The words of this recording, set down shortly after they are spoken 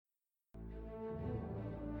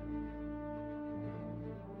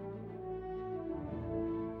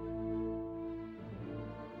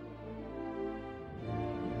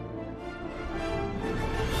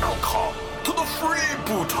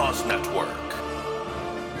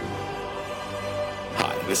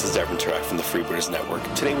this is Devin Turek from the Freebooters Network.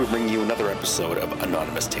 Today we're bringing you another episode of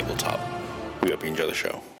Anonymous Tabletop. We hope you enjoy the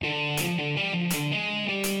show.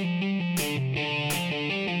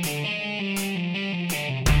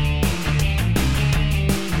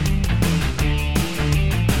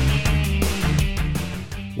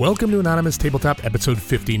 Welcome to Anonymous Tabletop episode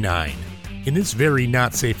 59. In this very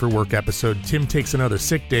not safe for work episode, Tim takes another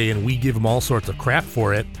sick day and we give him all sorts of crap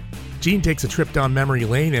for it. Gene takes a trip down memory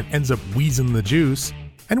lane and ends up wheezing the juice.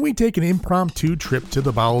 And we take an impromptu trip to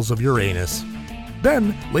the bowels of Uranus.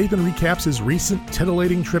 Then, Lathan recaps his recent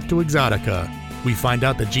titillating trip to Exotica. We find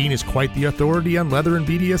out that Gene is quite the authority on leather and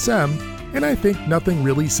BDSM, and I think nothing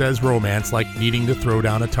really says romance like needing to throw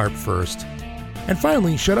down a tarp first. And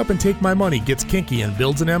finally, Shut Up and Take My Money gets kinky and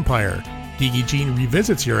builds an empire. Geeky Gene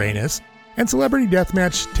revisits Uranus, and Celebrity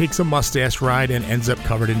Deathmatch takes a mustache ride and ends up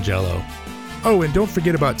covered in jello. Oh, and don't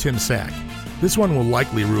forget about Tim Sack. This one will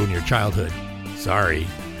likely ruin your childhood. Sorry.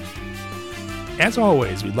 As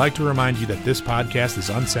always, we'd like to remind you that this podcast is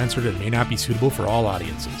uncensored and may not be suitable for all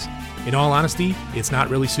audiences. In all honesty, it's not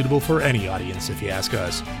really suitable for any audience if you ask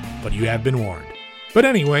us, but you have been warned. But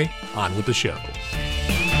anyway, on with the show.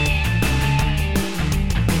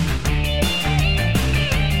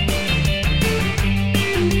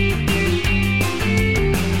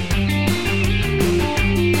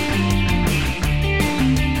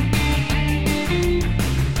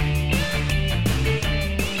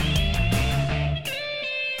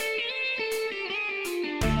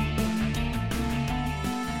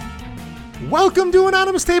 Welcome to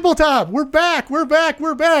Anonymous Tabletop. We're back.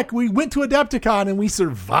 We went to Adepticon and we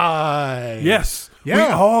survived. Yes. Yeah.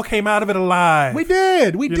 We all came out of it alive. We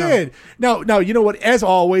did. Now, you know what? As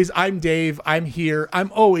always, I'm Dave. I'm here.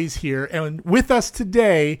 I'm always here. And with us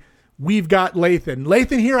today, we've got Lathan.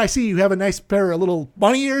 Lathan here, I see you have a nice pair of little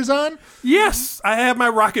bunny ears on. Yes, I have my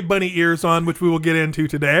Rocket Bunny ears on, which we will get into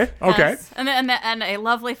today. Okay. Yes. And a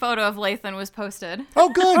lovely photo of Lathan was posted. Oh,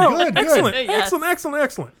 good. Excellent, Yes.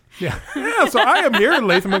 excellent. Yeah. Yeah, so I am here,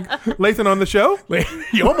 Lathan on the show.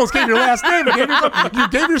 You almost gave your last name. You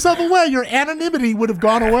gave yourself away. Your anonymity would have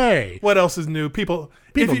gone away. What else is new? People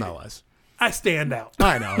know us. I stand out.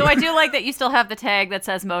 I know. Though I do like that you still have the tag that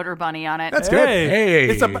says Motor Bunny on it. That's good. Hey.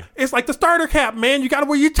 It's like the starter cap, man. You got to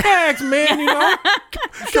wear your tags, man. You know,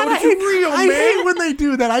 show that you're real, man. I hate when they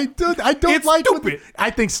do that. I don't It's like stupid. I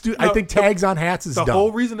think tags on hats is The dumb.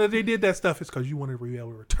 whole reason that they did that stuff is because you wanted to be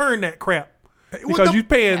able to return that crap. Because you're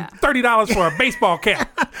paying $30 for a baseball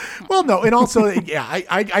cap. Well, no, and also, yeah,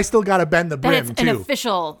 I still got to bend the brim That it's too. an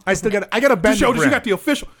official. I got to bend To show the that brim. you got the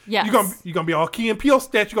official. Yes. You're gonna be all Key and Peele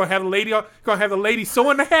stats. You're gonna have the lady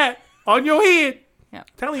sewing the hat on your head. Yeah.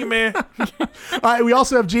 Telling you, man. We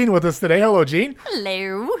also have Gene with us today. Hello, Gene.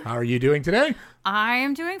 Hello. How are you doing today? I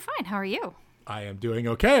am doing fine. How are you? I am doing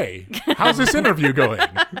okay. How's this interview going?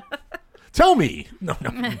 Tell me. No.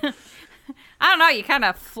 I don't know. You kind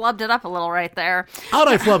of flubbed it up a little right there. How'd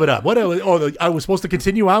I flub it up? What? Oh, I was supposed to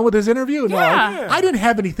continue on with this interview? No, Yeah. I didn't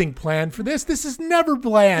have anything planned for this. This is never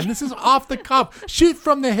planned. This is off the cuff. Shoot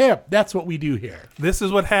from the hip. That's what we do here. This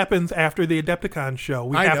is what happens after the Adepticon show.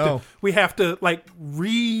 We have to like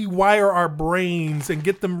rewire our brains and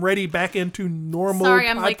get them ready back into normal. Sorry,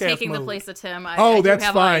 I'm podcast taking mode. the place of Tim. I do that's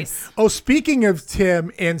have fine. ice. Oh, speaking of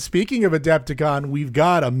Tim and speaking of Adepticon, we've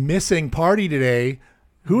got a missing party today.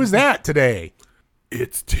 Who is that today?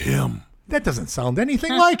 It's Tim. That doesn't sound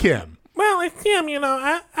anything like him. Well, it's Tim. You know,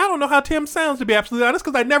 I don't know how Tim sounds, to be absolutely honest,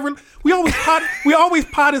 because we always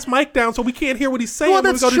pot his mic down so we can't hear what he's saying. Well,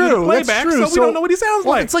 that's when we go to do true. the playback, That's true. so we don't know what he sounds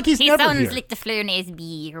like. It's like he's He never sounds here. like the Flonase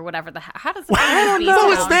bee or whatever the. How does the I don't Flonase bee know. No,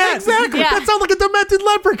 sound? it's that. Exactly. Yeah. That sounds like a demented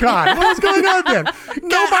leprechaun. What is going on there?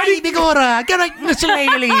 Nobody.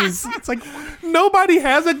 It's like, Nobody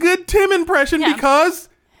has a good Tim impression Yeah. because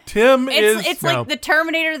Tim is. It's No. like the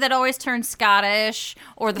Terminator that always turns Scottish,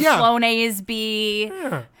 or the Yeah. Flonase bee.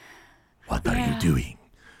 what are you doing?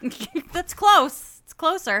 That's close. It's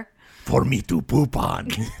closer. For me to poop on.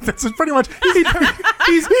 That's pretty much.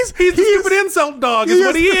 He's the stupid insult dog, is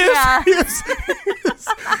what he is. Yeah.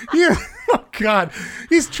 Yeah. Oh God,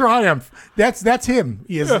 he's Triumph. That's him.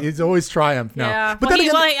 He's always Triumph now. Yeah. But Well, then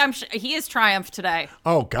again, I'm sure he is Triumph today.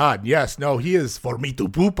 oh God, yes, no, he is for me to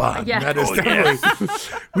poop on. Yeah. That is definitely.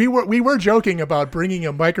 We were joking about bringing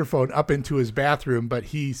a microphone up into his bathroom, but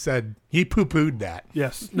he said he poo-pooed that.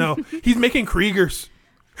 Yes. No. He's making Kriegers.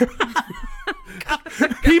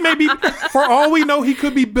 He may be, for all we know, he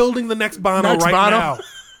could be building the next Bono Next right Bono? now.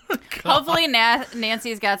 Hopefully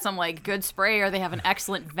Nancy's got some like good spray, or they have an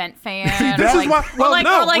excellent vent fan. This or, is like, why- well, or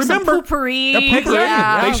no, like remember- some poopery. Poopery,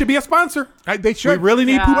 Yeah. They should be a sponsor. They should. We really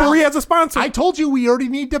need Yeah. Poopery as a sponsor. I told you we already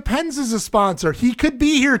need Depends as a sponsor. He could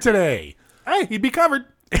be here today. Hey, he'd be covered.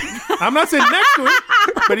 I'm not sitting next to him,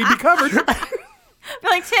 but he'd be covered. Be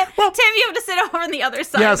like, Tim, you have to sit over on the other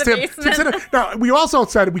side of the basement. No, we also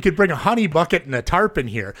said we could bring a honey bucket and a tarp in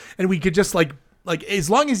here, and we could just like as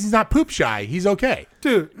long as he's not poop shy, he's okay.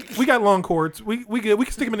 Dude, we got long cords. We can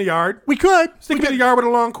stick him in the yard. We could stick him in the yard with a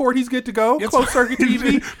long cord. He's good to go. Closed circuit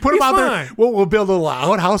TV. Put him out there. We'll build a little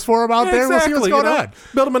outhouse for him out there. Exactly, we'll see what's going on.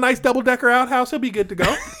 Build him a nice double decker outhouse. He'll be good to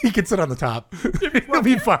go. He can sit on the top. He'll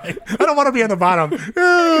be fine. I don't want to be on the bottom.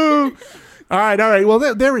 Ooh. All right. Well,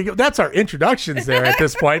 there we go. That's our introductions there at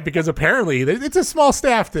this point, because apparently it's a small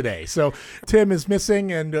staff today. So Tim is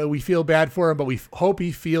missing, and we feel bad for him, but we hope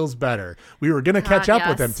he feels better. We were going to catch up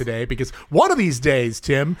with him today, because one of these days,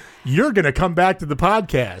 Tim, you're going to come back to the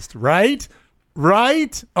podcast, right?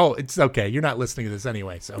 Right? Oh, it's okay. You're not listening to this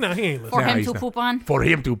anyway. So no, he ain't listening. For him to poop on. For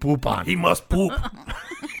him to poop on. He must poop.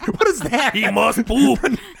 What is that? He must poop.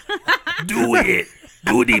 Do it.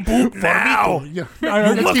 Do the poop now. You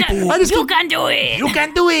can do it. You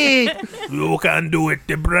can do it. You can do it.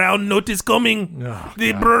 The brown note is coming. Oh,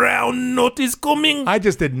 the brown note is coming. I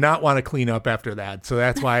just did not want to clean up after that, so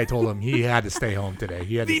that's why I told him he had to stay home today.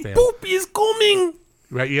 He had to stay home. The poop is coming.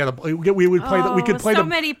 Right? Yeah. We would play. We could play so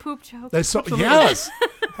many poop jokes. Yes.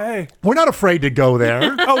 Hey, we're not afraid to go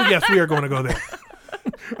there. Oh yes, we are going to go there.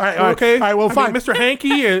 All right, okay. All right, well, fine. Mr. Hanky,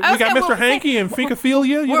 we got Mr. Hanky and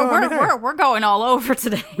Finkophilia. We're going all over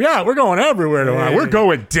today. Yeah, we're going everywhere tonight. We're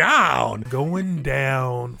going down. Going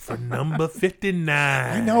down for number 59.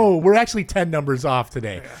 I know. We're actually 10 numbers off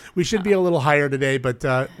today. Yeah. We should be a little higher today, but,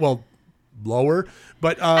 lower.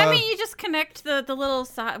 But I mean, you just connect the little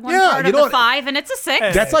part of the 5, and it's a 6.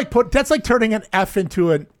 Hey. That's like turning an F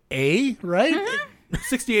into an A, right? Mm-hmm.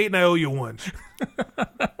 68, and I owe you one. All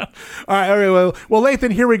right. Well,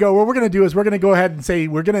 Lathan, here we go. What we're going to do is we're going to go ahead and say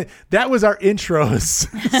that was our intros.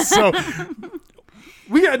 So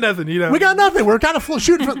we got nothing, We got nothing. We're kind of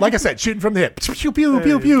shooting from, like I said, shooting from the hip. Pew, pew,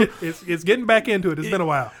 pew, pew. It's getting back into it. It's been a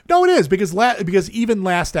while. No, it is, because even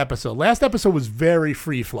last episode was very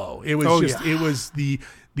free flow. It was it was the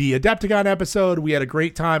Adepticon episode. We had a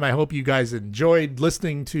great time. I hope you guys enjoyed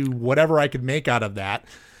listening to whatever I could make out of that.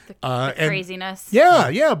 The craziness.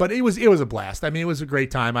 Yeah, but it was a blast. I mean, it was a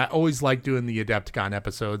great time. I always like doing the Adepticon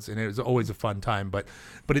episodes, and it was always a fun time. But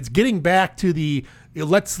it's getting back to the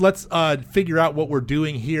let's figure out what we're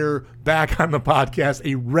doing here back on the podcast,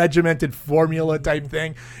 a regimented formula type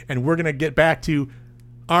thing, and we're gonna get back to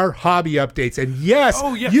our hobby updates. And yes,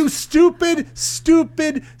 you stupid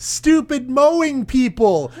mowing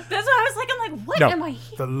people. That's what I was like. I'm like, what am I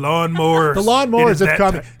hearing? The lawnmowers. The lawnmowers have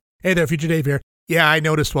come. Hey there, Future Dave here. Yeah, I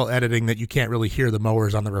noticed while editing that you can't really hear the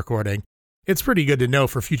mowers on the recording. It's pretty good to know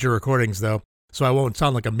for future recordings, though, so I won't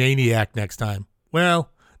sound like a maniac next time. Well,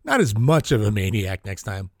 not as much of a maniac next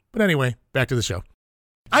time. But anyway, back to the show.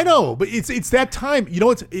 I know, but it's that time.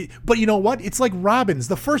 But you know what? It's like robins,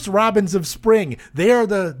 the first robins of spring. They are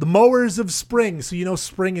the mowers of spring, so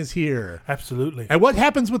spring is here. Absolutely. And what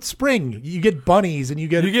happens with spring? You get bunnies, and you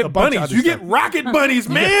get a bunch bunnies. Of other you stuff. get rocket bunnies,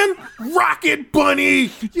 man. Rocket bunny.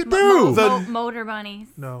 You do. Motor bunnies.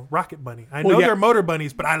 No, rocket bunny. I know they're motor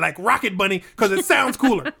bunnies, but I like rocket bunny because it sounds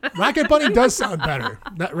cooler. Rocket bunny does sound better.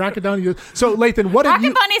 Rocket bunny. So Lathan, what?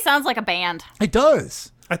 Rocket bunny sounds like a band. It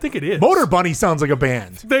does. I think it is. Motor Bunny sounds like a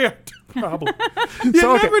band. They are probably. You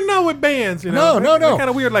never know with bands, No. They're kind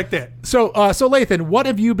of weird like that. So Lathan, what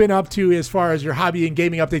have you been up to as far as your hobby and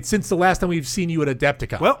gaming updates since the last time we've seen you at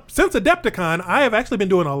Adepticon? Well, since Adepticon, I have actually been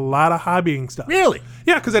doing a lot of hobbying stuff. Really?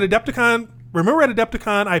 Yeah, because at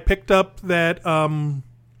Adepticon, I picked up that,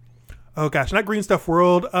 not Green Stuff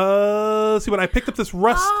World. I picked up this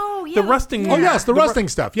the rusting. Oh, yes, the rusting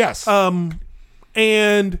stuff, yes.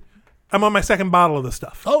 And I'm on my second bottle of the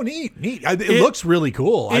stuff. Oh, neat. It looks really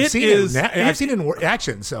cool. I've seen it in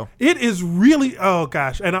action. So it is really. Oh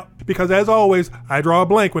gosh, and because as always, I draw a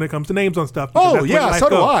blank when it comes to names on stuff. Oh yeah, so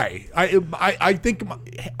do I. I think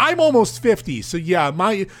I'm almost 50. So yeah,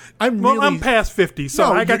 I'm past 50.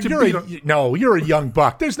 So I got you're a young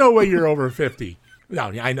buck. There's no way you're over 50. No,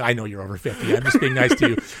 I know you're over 50. I'm just being nice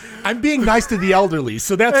to you. I'm being nice to the elderly,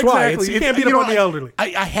 so that's why. You can't beat up on the elderly. I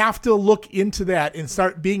have to look into that and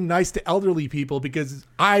start being nice to elderly people because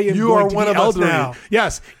I am you going are to one be of elderly. Us now.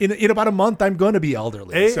 Yes, in about a month, I'm going to be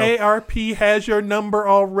elderly. AARP has your number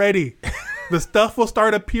already. The stuff will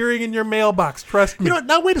start appearing in your mailbox. Trust me.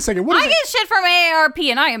 Now wait a second. I get shit from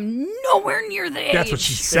AARP, and I am nowhere near the age. That's what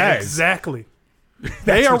she says. Exactly.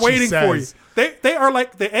 They are waiting for you. They are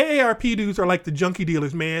like the AARP dudes are like the junkie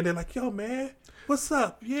dealers, man. They're like, yo, man, what's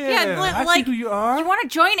up? Yeah, I see who you are. You want to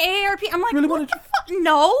join AARP? I'm like, really what the fuck?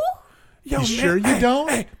 No. Yo, You sure you don't?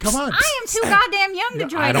 Hey, come on. I am too goddamn young to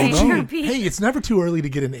join I don't know. AARP. Hey, it's never too early to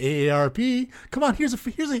get an AARP. Come on, here's a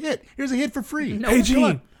hit. Here's a hit for free. No. Hey,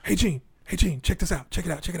 Gene. Hey, Gene. Check this out. Check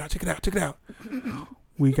it out.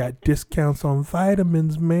 We got discounts on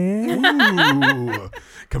vitamins, man. Ooh.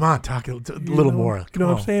 Come on, talk a little more. You know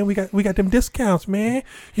what I'm saying? We got them discounts, man.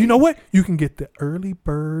 You know what? You can get the early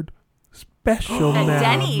bird special At now,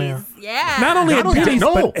 Denny's. man. Yeah. Not only at Denny's,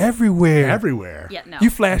 but everywhere. Everywhere. Yeah, no. You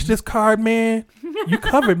flash this card, man. You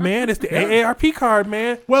covered, man. It's the AARP card,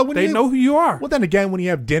 man. Well, when they know who you are. Well, then again, when you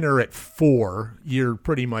have dinner at 4, you're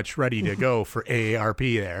pretty much ready to go for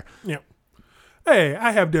AARP there. Yeah. Hey,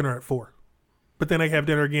 I have dinner at 4, but then I have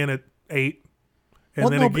dinner again at 8,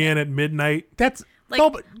 and again at midnight. That's Like, no,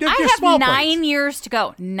 but they're I just have small 9 plates. years to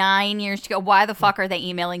go. 9 years to go. Why the fuck are they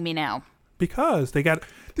emailing me now? Because they got.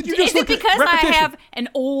 Did you Is just it look at because I repetition? have an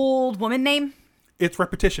old woman name? It's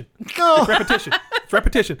repetition. No. It's repetition. It's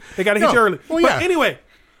repetition. They got to hit No. you early. Well, but yeah. anyway,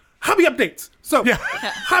 hobby updates. So, Yeah.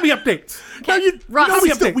 hobby updates. No,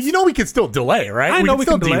 Rust. you know we can still delay, right? I know we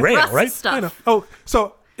still can delay. derail, Rust right? stuff. I know. Oh,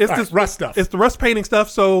 so it's All right, this rust stuff. It's the rust painting stuff.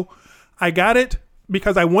 So I got it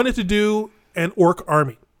because I wanted to do an orc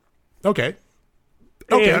army. Okay.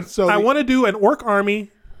 Okay. And So I want to do an orc army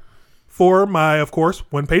for my, of course,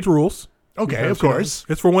 1-page rules. Okay, Because, of course.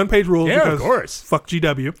 it's for 1-page rules. Yeah, of because course. Fuck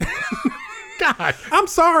GW. God. I'm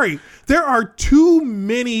sorry. There are too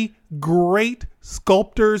many great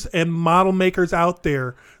sculptors and model makers out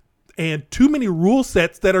there, and too many rule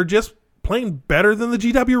sets that are just plain better than the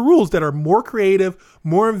GW rules, that are more creative,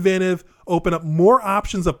 more inventive, open up more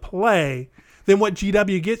options of play than what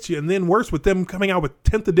GW gets you. And then worse, with them coming out with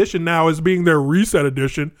 10th edition now as being their reset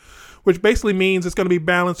edition, which basically means it's going to be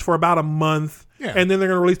balanced for about a month. Yeah. And then they're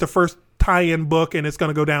going to release the first tie-in book, and it's going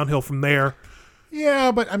to go downhill from there.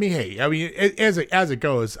 Yeah, but I mean, hey, I mean, as it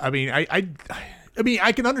goes, I mean, I mean,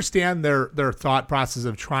 I can understand their thought process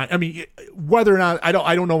of trying. I mean, whether or not I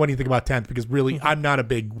don't know anything about 10th because really I'm not a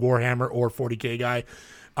big Warhammer or 40K guy.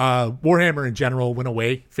 Warhammer in general went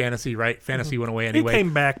away. Fantasy, right? Fantasy went away anyway. It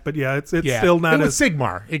came back, but yeah, it's still not it was as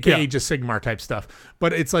Sigmar, aka just Sigmar type stuff.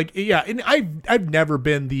 But it's like, yeah, and I've never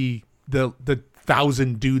been the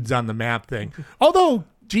 1,000 dudes on the map thing. Although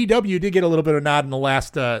GW did get a little bit of a nod in the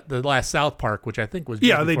last South Park, which I think was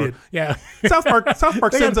just they before. did. Yeah, South Park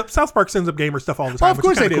sends up gamer stuff all the time. Well, of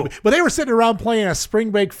course they which is do. kinda cool. But they were sitting around playing a Spring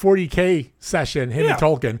Break 40K session, him and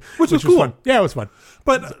Tolkien, Which was cool. fun. Yeah, it was fun.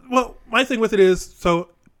 But well, my thing with it is,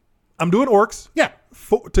 so I'm doing orcs. Yeah.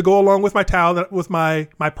 To go along with my towel, with my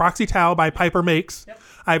proxy towel by Piper Makes. Yep.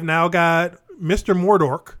 I've now got Mr.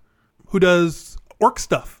 Mordork, who does orc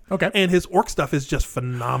stuff. Okay. And his orc stuff is just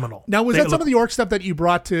phenomenal. Now, was that some of the orc stuff that you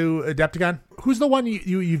brought to Adepticon? Who's the one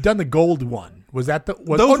you've done the gold one? Was that the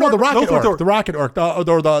the rocket orc, the rocket orc,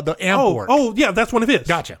 the amp orc? Oh, yeah, that's one of his.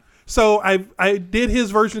 Gotcha. So I did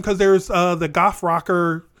his version because there's the Goth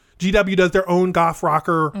Rocker. GW does their own Goth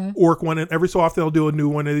Rocker orc one, and every so often they'll do a new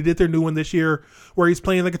one. And they did their new one this year where he's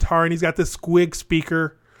playing the guitar and he's got this squig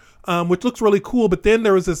speaker, which looks really cool. But then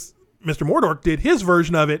there was this Mr. Mordork did his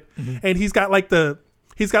version of it, and he's got like the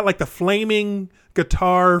flaming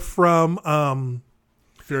guitar from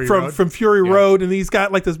Fury Road, and he's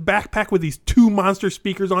got like this backpack with these 2 monster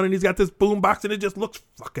speakers on it, and he's got this boombox, and it just looks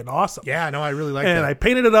fucking awesome. Yeah, no, I really like that. And I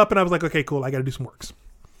painted it up, and I was like, okay, cool, I got to do some works.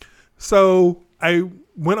 So I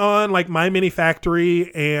went on like My Mini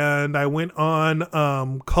Factory, and I went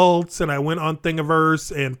on Cults, and I went on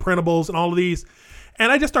Thingiverse and Printables and all of these,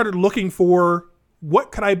 and I just started looking for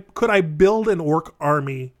what could I build an orc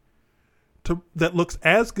army that looks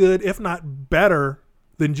as good, if not better,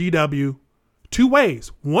 than GW. 2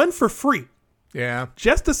 ways. One, for free. Yeah.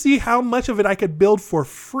 Just to see how much of it I could build for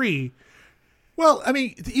free. Well, I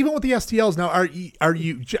mean, even with the STLs now, are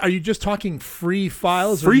you just talking free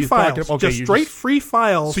files? Free files. Just straight free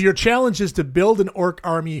files. So your challenge is to build an orc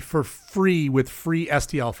army for free with free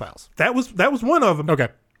STL files. That was one of them. Okay.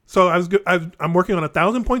 So I'm working on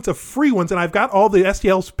 1,000 points of free ones, and I've got all the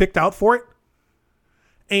STLs picked out for it.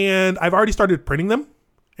 And I've already started printing them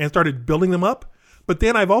and started building them up. But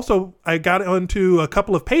then I got onto a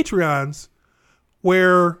couple of Patreons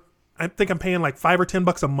where I think I'm paying like $5 or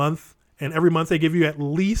 $10 a month. And every month they give you at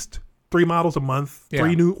least 3 models a month,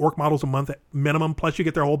 3 new orc models a month at minimum. Plus you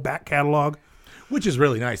get their whole back catalog. Which is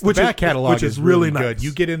really nice. The back catalog is really good. Nice.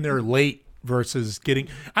 You get in there late versus getting...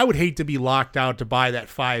 I would hate to be locked out to buy that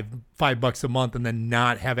 $5 a month and then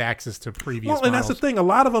not have access to previous models. And that's the thing. A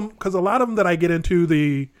lot of them that I get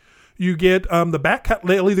into, you get the back...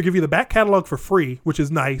 They'll either give you the back catalog for free, which is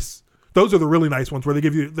nice. Those are the really nice ones where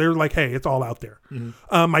they're like, hey, it's all out there.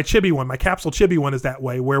 Mm-hmm. My chibi one, my capsule chibi one is that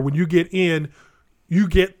way, where when you get in, you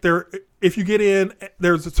get their, if you get in,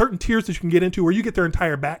 there's certain tiers that you can get into where you get their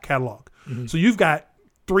entire back catalog. Mm-hmm. So you've got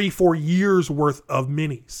 3-4 years worth of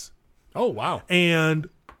minis. Oh, wow. And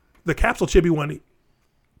the Capsule Chibi one,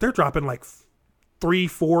 they're dropping like 3,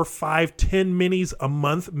 4, 5, 10 minis a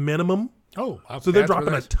month minimum. Oh, wow. So they're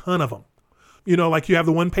dropping a ton of them. You know, like you have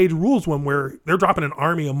the one-page rules one where they're dropping an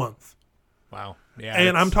army a month. Wow. Yeah.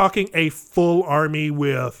 And I'm talking a full army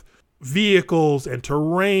with vehicles and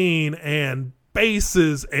terrain and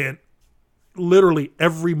bases and literally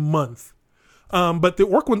every month. But the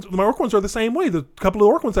orc ones, my orc ones are the same way. The couple of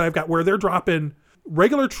orc ones that I've got where they're dropping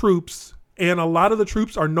regular troops, and a lot of the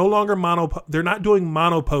troops are no longer they're not doing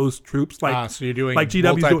monopose troops like so you're doing like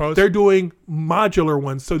GW's doing. They're doing modular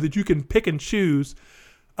ones so that you can pick and choose.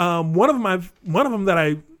 One of them that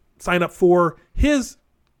I signed up for, his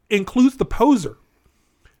includes the poser,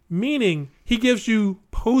 meaning he gives you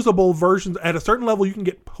posable versions. At a certain level, you can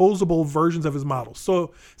get posable versions of his models.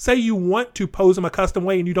 So say you want to pose them a custom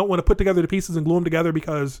way and you don't want to put together the pieces and glue them together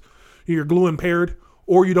because you're glue impaired,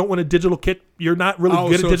 or you don't want a digital kit. You're not really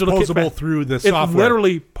good at digital kit. It's posable through the software. It's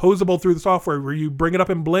literally posable through the software where you bring it up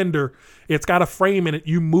in Blender. It's got a frame in it.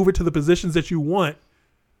 You move it to the positions that you want,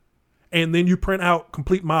 and then you print out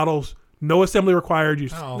complete models. No assembly required. You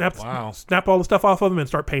snap all the stuff off of them and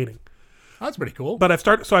start painting. That's pretty cool. But I've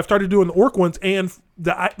started doing the orc ones, and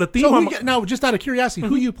the theme. So now, just out of curiosity,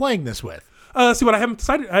 who are you playing this with? See what I haven't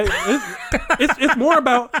decided. It's more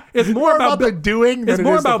about the doing. Than it's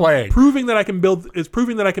more about playing. Proving that I can build. It's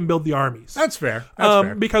proving that I can build the armies. That's fair. That's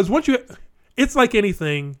fair. Because it's like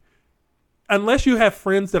anything. Unless you have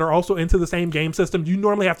friends that are also into the same game system, you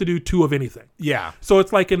normally have to do 2 of anything. Yeah. So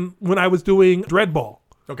it's like when I was doing Dreadball.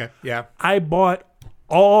 Okay. Yeah. I bought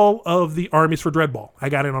all of the armies for Dreadball. I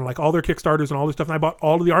got in on like all their Kickstarters and all this stuff, and I bought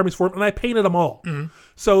all of the armies for them, and I painted them all. Mm-hmm.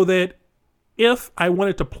 So that if I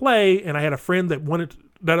wanted to play and I had a friend that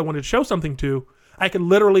I wanted to show something to, I could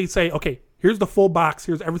literally say, okay, here's the full box,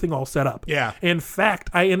 here's everything all set up. Yeah. In fact,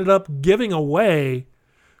 I ended up giving away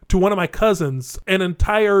to one of my cousins an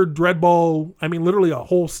entire Dreadball, literally a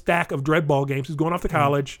whole stack of Dreadball games. He's going off to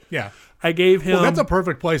college. Yeah. I gave him... Well, that's a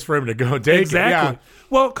perfect place for him to go take exactly. it. Yeah.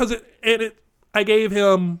 Well, because I gave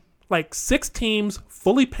him like 6 teams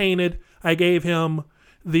fully painted. I gave him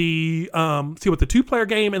the 2-player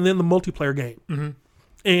game and then the multiplayer game. Mm-hmm.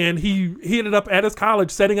 And he ended up at his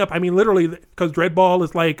college setting up, literally, because Dreadball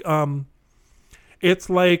is like, it's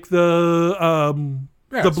like the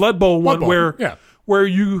Blood Bowl one where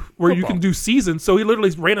you can do seasons. So he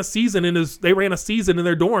literally ran a season they ran a season in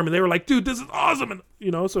their dorm, and they were like, dude, this is awesome. And,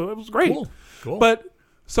 so it was great. Cool. But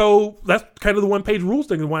so that's kind of the one-page rules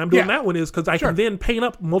thing. And why I'm doing that one is because I can then paint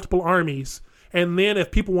up multiple armies. And then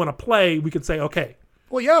if people want to play, we can say, okay.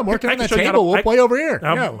 Well, yeah, I'm working on that table. We'll play over here.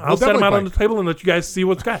 I'll set them out on the table and let you guys see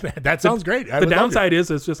what's got. That sounds great. The downside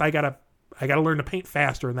is it's just I gotta learn to paint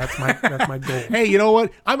faster, and that's my goal. Hey, you know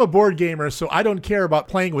what? I'm a board gamer, so I don't care about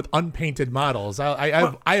playing with unpainted models. I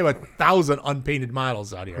have 1,000 unpainted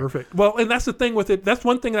models out here. Perfect. Well, and that's the thing with it. That's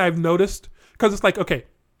one thing that I've noticed, because it's like, okay,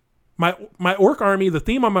 my orc army. The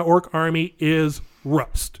theme on my orc army is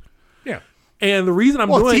rust. Yeah. And the reason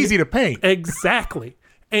it's easy to paint. Exactly.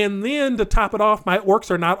 And then to top it off, my orcs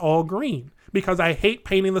are not all green because I hate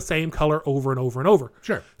painting the same color over and over and over.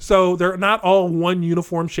 Sure. So they're not all one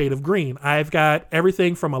uniform shade of green. I've got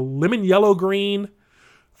everything from a lemon yellow green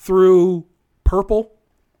through purple.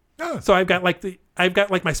 Oh. So I've got like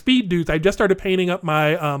my speed dudes. I just started painting up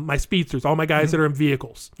my my speedsters, all my guys that are in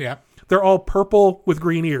vehicles. Yeah. They're all purple with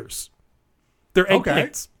green ears. They're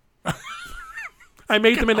eggplants. I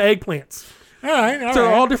made them into eggplants. All right. So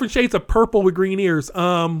they're all different shades of purple with green ears.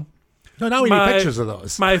 So now we need pictures of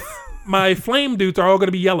those. My flame dudes are all going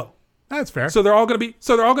to be yellow. That's fair. So they're all going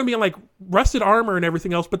to be in like rusted armor and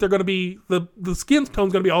everything else, but they're going to be the skin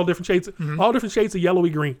tone's going to be all different shades, all different shades of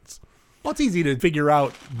yellowy greens. Well, it's easy to figure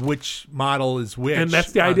out which model is which, and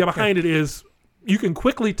that's the idea behind it is you can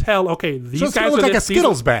quickly tell. Okay, these guys look like a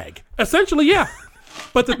Skittles bag. Essentially, yeah.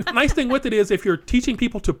 But the nice thing with it is if you're teaching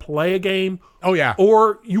people to play a game,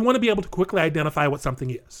 or you want to be able to quickly identify what something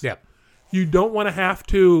is. Yeah. You don't want to have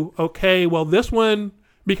to, this one,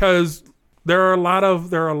 because there are a lot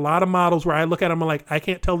of models where I look at them and like, I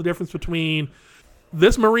can't tell the difference between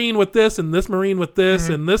this Marine with this and this Marine with this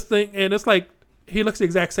and this thing. And it's like, he looks the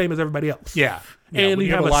exact same as everybody else. Yeah. And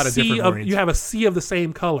you have a lot of different Marines. You have a sea of the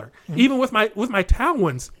same color. Mm-hmm. Even with my Tau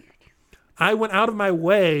ones, I went out of my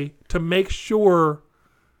way to make sure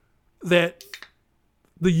that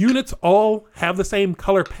the units all have the same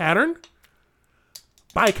color pattern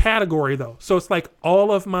by category, though. So it's like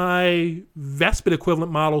all of my Vespid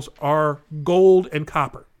equivalent models are gold and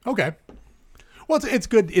copper. Okay. Well, it's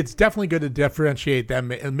good. It's definitely good to differentiate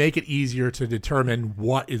them and make it easier to determine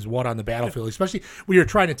what is what on the battlefield, especially when you're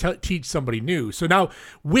trying to teach somebody new. So now,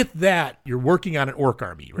 with that, you're working on an orc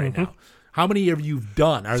army right now. How many have you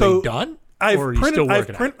done? Are they done?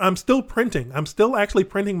 I'm still printing. I'm still actually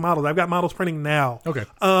printing models. I've got models printing now. Okay.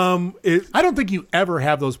 I don't think you ever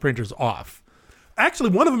have those printers off. Actually,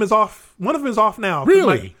 one of them is off. One of them is off now.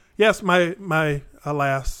 Really? Yes. My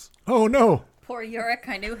alas. Oh no. Poor Yorick,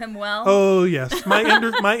 I knew him well. Oh yes.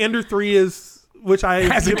 My Ender 3 is, which I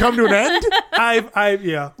has it come to an end?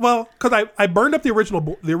 Yeah. Well, because I burned up the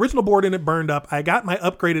original board and it burned up. I got my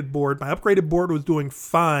upgraded board. My upgraded board was doing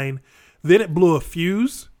fine. Then it blew a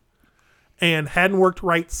fuse and hadn't worked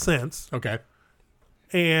right since. Okay.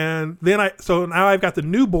 And then so now I've got the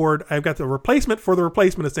new board. I've got the replacement for the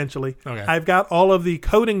replacement, essentially. Okay. I've got all of the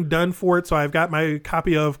coding done for it, so I've got my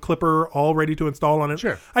copy of Clipper all ready to install on it.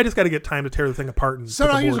 Sure. I just got to get time to tear the thing apart. And so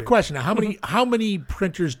now here's a question: how many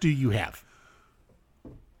printers do you have?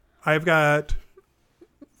 I've got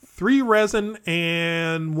 3 resin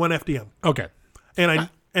and 1 FDM. Okay. And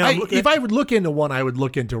if I would look into one, I would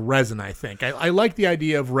look into resin. I think I like the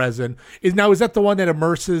idea of resin. Is that the one that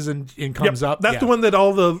immerses and comes up? That's the one that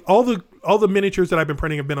all the miniatures that I've been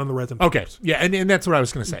printing have been on the resin. Okay, papers. yeah, and that's what I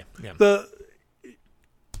was going to say. Yeah.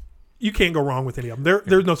 You can't go wrong with any of them.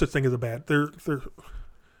 There's no such thing as a bad.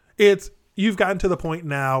 You've gotten to the point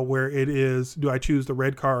now where it is: do I choose the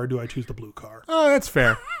red car or do I choose the blue car? Oh, that's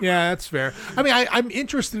fair. Yeah, that's fair. I mean, I'm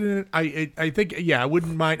interested in it. I think, I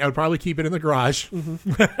wouldn't mind. I would probably keep it in the garage.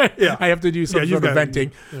 Yeah, I have to do some sort of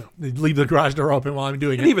venting. Yeah. Leave the garage door open while I'm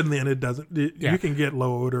doing it. And even then, it doesn't. You can get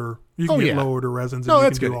low odor. You can get low odor resins. And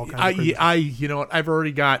that's can good. Do all kinds of you know what? I've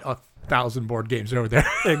already got 1,000 board games over there.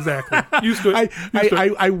 Exactly.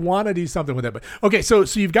 I want to do something with it. But okay, so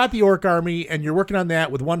you've got the orc army and you're working on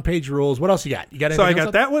that with 1-page rules. What else you got? So I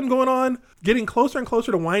got that one going on, getting closer and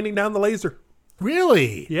closer to winding down the laser.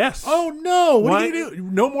 Really? Yes. Oh no. What do you do?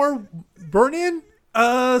 No more burn in?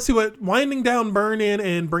 See what winding down, burn in,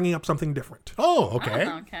 and bringing up something different. Oh, okay.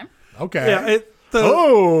 Okay. Yeah.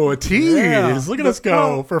 A tease. Yeah, look at us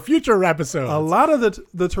go for future episodes. A lot of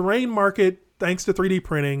the terrain market, thanks to 3D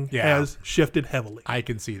printing, has shifted heavily. I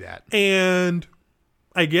can see that. And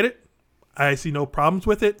I get it. I see no problems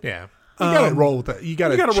with it. Yeah. You got to roll with it. You got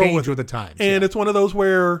to change with the times. And it's one of those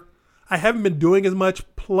where I haven't been doing as much,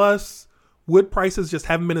 plus wood prices just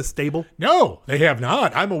haven't been as stable. No, they have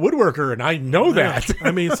not. I'm a woodworker and I know that.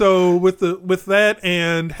 I mean, so with that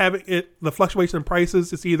and having the fluctuation in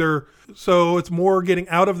prices, it's more getting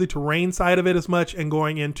out of the terrain side of it as much and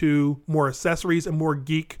going into more accessories and more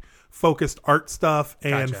geek focused art stuff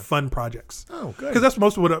and fun projects. Oh, good. Because that's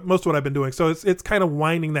most of what I've been doing. So it's kind of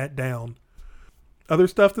winding that down. Other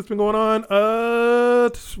stuff that's been going on,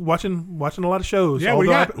 watching a lot of shows. Yeah,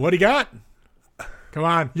 what do you got? Come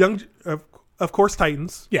on. Of course,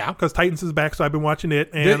 Titans. Yeah. Because Titans is back, so I've been watching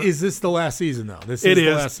it. And is this the last season, though? This is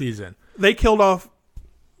the last season. They killed off,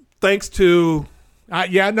 thanks to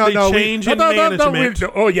change in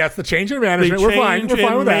management. Oh, yes, the change in management. We're fine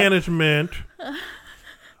with management.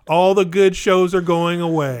 All the good shows are going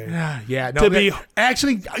away. Yeah. No,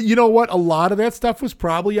 actually, you know what? A lot of that stuff was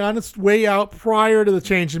probably on its way out prior to the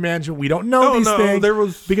change in management. We don't know these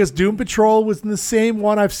things. Because Doom Patrol was in the same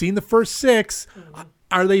one. I've seen the first 6.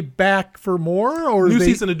 Are they back for more? Or new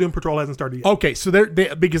season of Doom Patrol hasn't started yet. Okay, so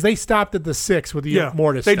because they stopped at the 6 with the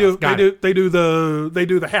Mortis. They do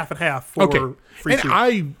the half and half for free.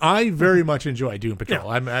 And I very much enjoy Doom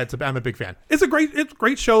Patrol. Yeah. I'm a big fan. It's a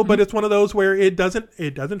great show, but it's one of those where it doesn't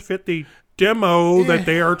fit the demo that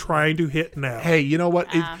they are trying to hit now. Hey, you know what?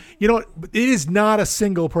 It is not a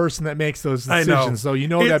single person that makes those decisions. So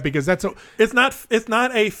that because it's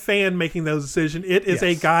not a fan making those decisions. It is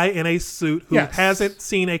a guy in a suit who hasn't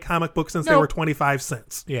seen a comic book since they were 25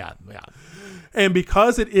 cents. Yeah. And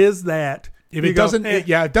because it is that, if it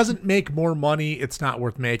doesn't make more money, it's not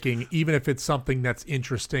worth making, even if it's something that's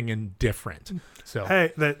interesting and different. So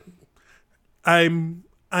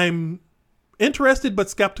I'm interested but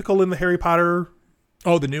skeptical in the Harry Potter.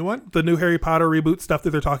 Oh, the new one? The new Harry Potter reboot stuff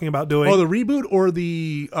that they're talking about doing. Oh, the reboot or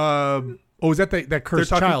the is that that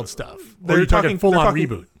Cursed Child stuff? They're talking full on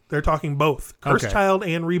reboot. They're talking both Cursed Child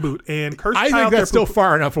and reboot. And Cursed Child, I think that's still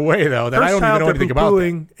far enough away though that I don't even know anything about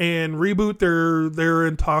that. And reboot, they're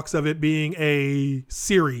in talks of it being a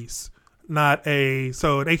series, not an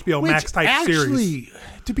HBO Max type series.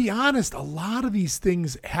 To be honest, a lot of these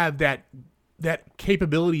things have that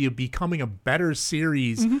capability of becoming a better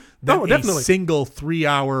series than a single 3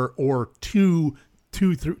 hour or 2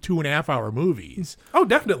 2.5 hour movies. Oh,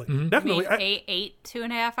 definitely, I definitely. mean, eight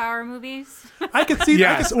 2.5-hour movies. I could see.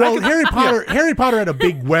 Yes. Well, Harry Potter had a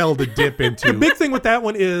big well to dip into. The big thing with that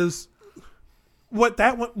one is what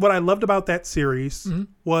I loved about that series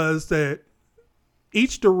was that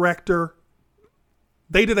each director,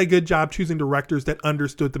 they did a good job choosing directors that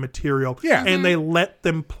understood the material. Yeah. And they let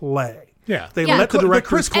them play. Yeah. They let the directors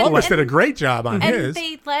Chris Columbus play. did a great job on And his.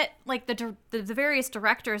 they let like the various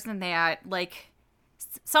directors in that, like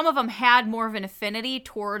some of them had more of an affinity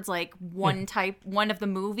towards like one of the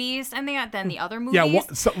movies and than the other movies.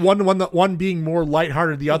 Yeah, one being more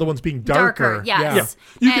lighthearted, the other one's being darker. Yes.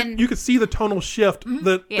 Yeah. You could see the tonal shift.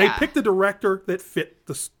 They Yeah. picked the director that fit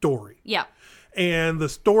the story. Yeah. And the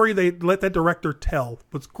story they let that director tell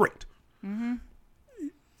was great. I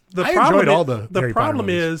enjoyed all the Harry Potter problem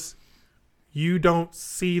movies. is you don't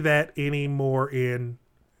see that anymore in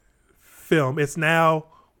film. It's now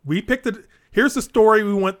here's the story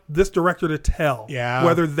we want this director to tell. Yeah.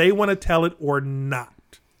 Whether they want to tell it or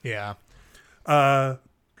not. Yeah.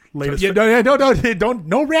 Latest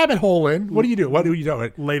No rabbit hole in. What do you do? What do you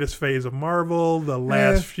do? latest phase of Marvel, the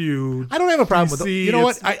last few. I don't have a problem with it. DC, You know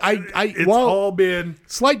what? It's all been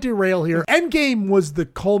Slight derail here. Endgame was the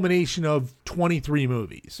culmination of 23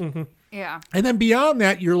 movies. Yeah. And then beyond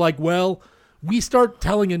that, you're like, well, we start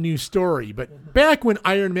telling a new story. But back when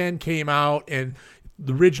Iron Man came out and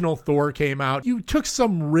the original Thor came out, you took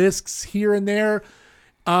some risks here and there.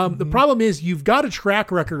 The problem is you've got a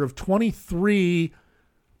track record of 23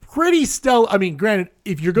 pretty stellar. I mean, granted,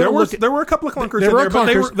 if you're going to look there were a couple of clunkers there in were there, but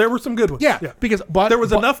clunkers. there were some good ones. Yeah, because there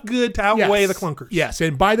was enough good to outweigh the clunkers. Yes,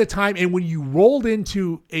 and by the time when you rolled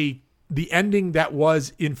into the ending that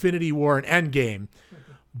was Infinity War and Endgame,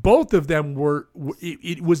 both of them were.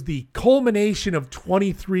 It was the culmination of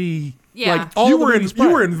 23. Yeah. Like all You the were movies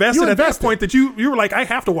invested prior. at that point that you were like, I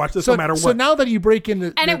have to watch this no matter what. So now that you break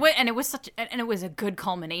into It was a good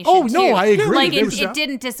culmination. Oh, no, too. I agree. Like There was- it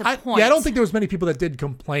didn't disappoint. I don't think there was many people that did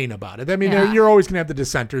complain about it. I mean, Yeah. you're always going to have the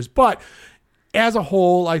dissenters, but as a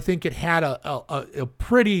whole, I think it had a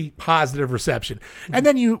pretty positive reception. And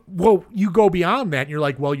then you go beyond that, and you're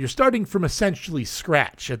like, well, you're starting from essentially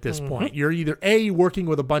scratch at this point. You're either working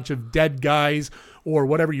with a bunch of dead guys or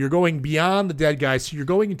whatever. You're going beyond the dead guys, so you're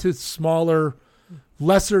going into smaller,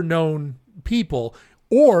 lesser known people.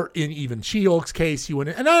 Or in even She-Hulk's case,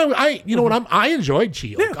 I enjoyed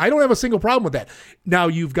She-Hulk. Yeah. I don't have a single problem with that. Now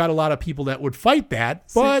you've got a lot of people that would fight that,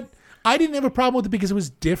 but I didn't have a problem with it because it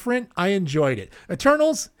was different. I enjoyed it.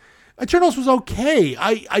 Eternals was okay.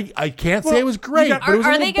 I can't say it was great, but it was a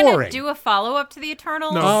Are little they going to boring. do a follow-up to the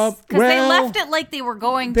Eternals? No. Because they left it like they were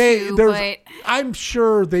going to, but I'm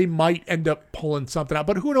sure they might end up pulling something out,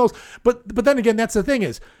 but who knows? But then again, that's the thing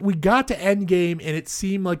is, we got to Endgame and it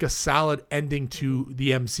seemed like a solid ending to the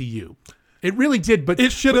MCU. It really did, but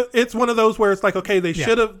it should have. It's one of those where it's like, okay, they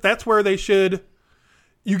should have. That's where they should.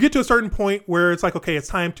 You get to a certain point where it's like, okay, it's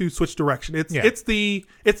time to switch direction. It's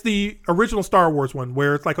the original Star Wars one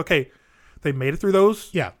where it's like, okay, they made it through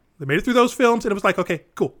those. Yeah. They made it through those films, and it was like, okay,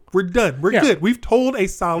 cool, we're done, we're good. We've told a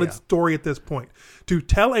solid story at this point. To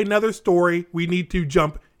tell another story, we need to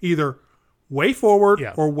jump either way forward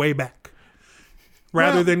or way back,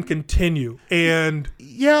 rather than continue. And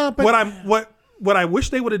but what I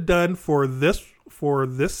wish they would have done for this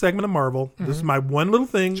segment of Marvel, this is my one little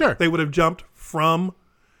thing. Sure. They would have jumped from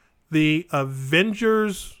the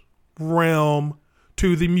Avengers realm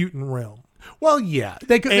to the mutant realm. Well, yeah,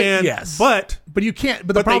 they could. Yes, but you can't.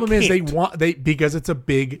 But the problem is can't. because it's a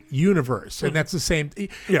big universe, and that's the same.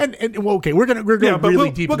 Yeah. And well, okay, we're going really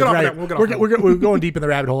deep in the rabbit. We're going deep in the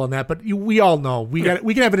rabbit hole on that. But we all know we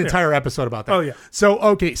can have an entire episode about that. Oh yeah.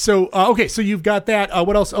 So you've got that.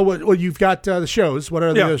 What else? Well, you've got the shows. What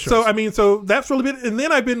are the other shows? So that's really been. And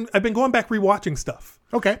then I've been going back rewatching stuff.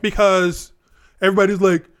 Okay. Because everybody's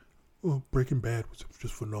like, oh, Breaking Bad was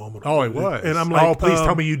just phenomenal. Oh, it was. And I'm like, oh, please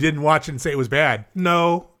tell me you didn't watch and say it was bad.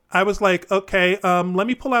 No, I was like, okay, let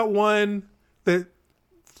me pull out one that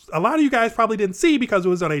a lot of you guys probably didn't see because it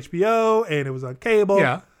was on HBO and it was on cable.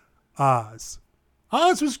 Yeah. Oz.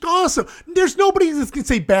 Oz was awesome. There's nobody that can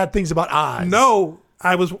say bad things about Oz. No,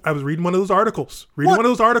 I was reading one of those articles. What? One of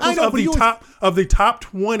those articles I know, of the top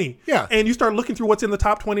 20. Yeah. And you start looking through what's in the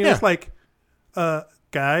top 20 and it's like,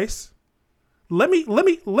 guys, let me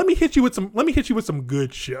hit you with some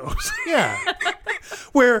good shows. Yeah.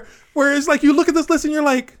 where it's like you look at this list and you're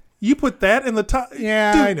like, you put that in the top.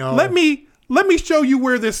 Yeah, Dude, I know. Let me let me show you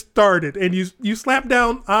where this started. And you slap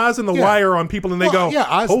down Oz and the Wire on people, and they go,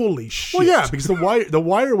 Oz, holy shit. Well, yeah, because the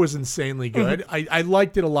Wire was insanely good. I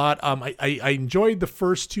liked it a lot. I enjoyed the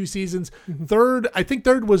first 2 seasons. I think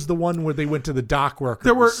third was the one where they went to the dock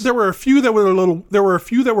workers. There were a few that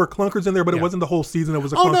were clunkers in there, but it wasn't the whole season. It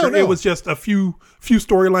was a clunker. No. It was just a few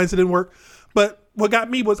storylines that didn't work. But what got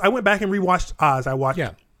me was I went back and rewatched Oz. I watched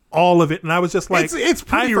all of it, and I was just like, it's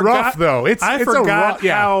pretty rough though. I forgot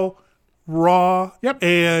how raw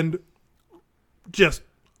and just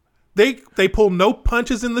they pull no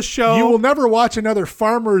punches in the show. You will never watch another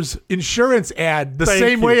Farmers Insurance ad the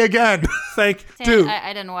same way again. Thank you, dude.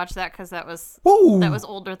 I didn't watch that because that was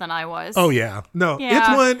older than I was. Oh yeah, no,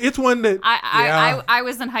 it's one that I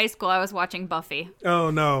was in high school. I was watching Buffy. Oh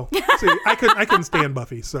no, see, I couldn't stand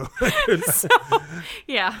Buffy, so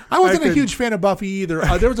yeah. I wasn't a huge fan of Buffy either.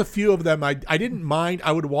 There was a few of them I didn't mind.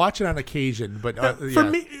 I would watch it on occasion, but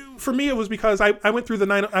for me it was because I went through the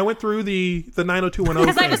 90210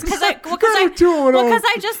 because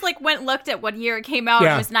I just like looked at what year it came out.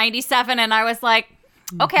 It was 97, and I was like,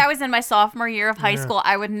 okay, I was in my sophomore year of high school.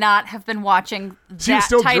 I would not have been watching that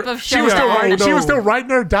type of show. She was still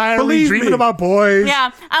writing her diary, dreaming about boys.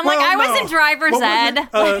 Yeah, I was in driver's ed.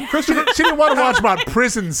 Christopher, she didn't want to watch about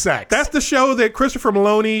prison sex. That's the show that Christopher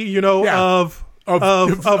Maloney, of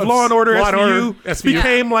Law and Order SVU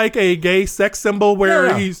became like a gay sex symbol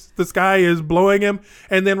where this guy is blowing him,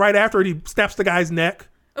 and then right after it, he snaps the guy's neck.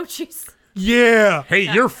 Oh, jeez. Yeah. Hey,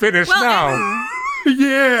 you're finished now.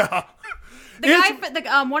 Yeah.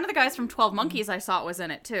 One of the guys from 12 Monkeys I saw was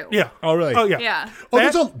in it too. Yeah. Oh, really? Oh, yeah. Yeah. Oh,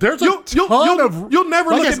 there's a ton of... You'll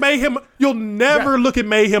never look at Mayhem. You'll never look at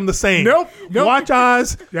Mayhem the same. Nope. Watch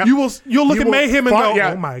Oz. Yep. You'll look at Mayhem and go,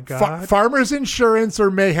 oh my God. Farmers Insurance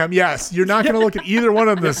or Mayhem. Yes. You're not going to look at either one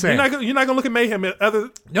of them the same. You're not going to look at Mayhem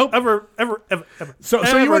ever.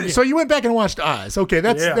 So you went back and watched Oz. Okay.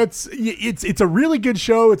 It's a really good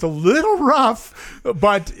show. It's a little rough,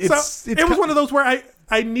 but it was one of those where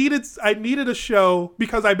I needed a show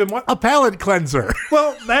because I've been watching a palate cleanser.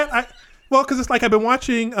 Because it's like I've been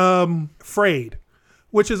watching Frayed,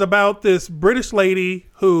 which is about this British lady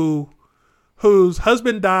whose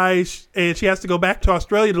husband dies and she has to go back to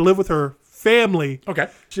Australia to live with her family. Okay,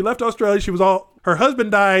 she left Australia. Her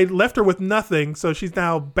husband died, left her with nothing, so she's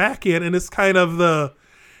now back in, and it's kind of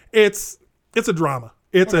it's a drama.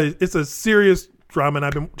 It's a serious drama, and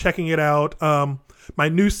I've been checking it out. My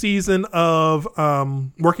new season of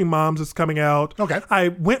Working Moms is coming out. Okay.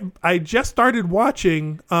 I just started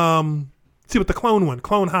watching the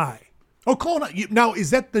Clone High. Oh, Clone High. Now,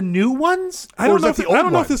 is that the new ones? I don't know if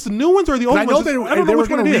it's the new ones or the old ones. I don't know which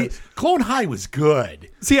one it is. Clone High was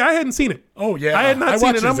good. See, I hadn't seen it. Oh, yeah. I had not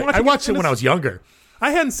seen it. I watched it when I was younger.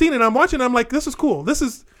 I hadn't seen it. I'm watching it. I'm like, this is cool.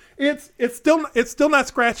 It's still not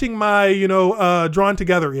scratching my drawn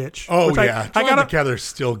together itch. Oh yeah, Drawn Together's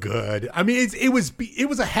still good. I mean, it was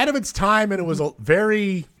ahead of its time, and it was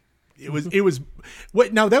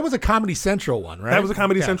Wait, now that was a Comedy Central one, right? That was a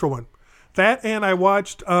Comedy Central one. That, and I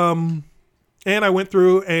watched and I went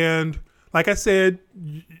through, and like I said,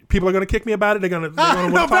 people are going to kick me about it. They're going to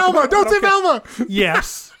no, Velma, don't say Velma.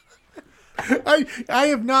 Yes. I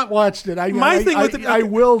have not watched it. I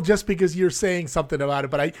will just because you're saying something about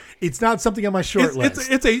it, but it's not something on my short list.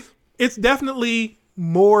 It's definitely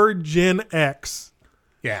more Gen X,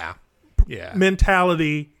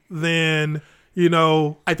 mentality than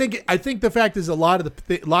I think the fact is a lot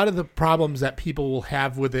of the problems that people will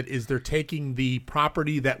have with it is they're taking the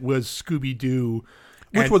property that was Scooby-Doo.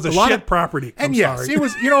 Which was a shit property. And yes, it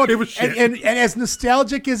was, it was shit. And as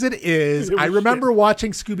nostalgic as it is, I remember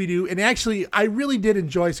watching Scooby-Doo, and actually, I really did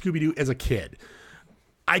enjoy Scooby-Doo as a kid.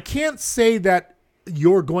 I can't say that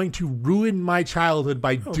you're going to ruin my childhood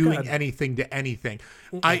by doing anything to anything.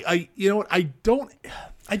 I don't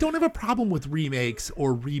have a problem with remakes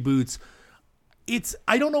or reboots.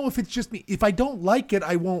 I don't know if it's just me. If I don't like it,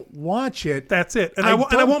 I won't watch it. That's it. And I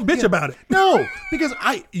won't bitch about it. No, because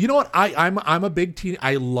I'm a big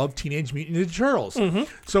I love Teenage Mutant Ninja Turtles. Mm-hmm.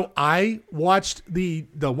 So I watched the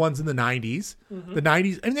ones in the 90s. Mm-hmm. The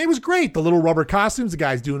 90s, and it was great. The little rubber costumes, the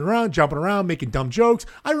guys jumping around, making dumb jokes.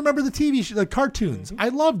 I remember the TV show, the cartoons. Mm-hmm. I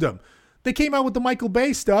loved them. They came out with the Michael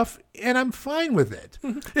Bay stuff, and I'm fine with it.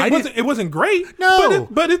 It wasn't great. No,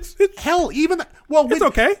 but it's hell. It's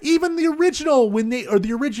okay. Even the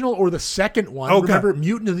original or the second one. Oh, remember God.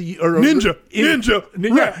 Mutant of the Ninja.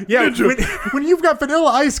 Ninja. When you've got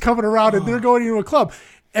Vanilla Ice coming around and they're going into a club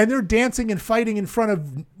and they're dancing and fighting in front of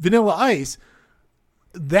Vanilla Ice,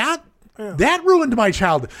 that ruined my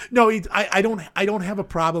childhood. No, I don't have a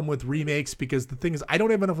problem with remakes because the thing is I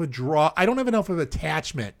don't have enough of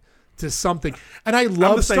attachment to something. And I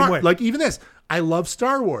love the same way. like even this. I love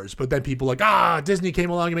Star Wars, but then people are like, Disney came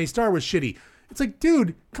along and made Star Wars shitty. It's like,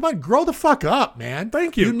 dude, come on, grow the fuck up, man.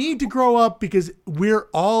 Thank you. You need to grow up because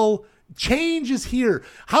change is here.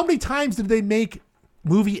 How many times did they make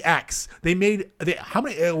movie X? How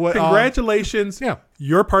many? Congratulations.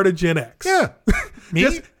 You're part of Gen X. Yeah.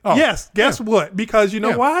 Me? Yes. Guess what? Because you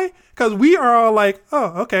know why? Because we are all like,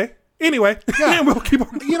 oh, okay. Anyway, and we'll keep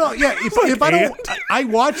on. If I don't, I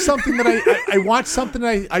watch something that I watch something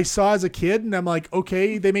I saw as a kid, and I'm like,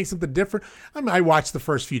 okay, they make something different. I watched the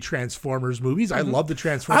first few Transformers movies. I love the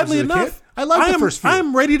Transformers as a kid. I love the first few.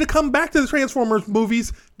 I'm ready to come back to the Transformers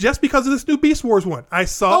movies just because of this new Beast Wars one. I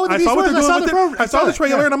saw what they're doing with it. I saw the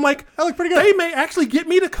trailer, and I'm like, that looked pretty good. They may actually get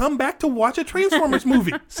me to come back to watch a Transformers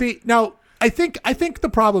movie. See, now I think the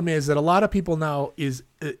problem is that a lot of people now is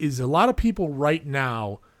a lot of people right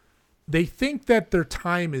now. They think that their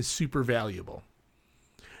time is super valuable.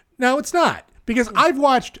 No, it's not. Because I've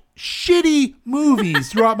watched shitty movies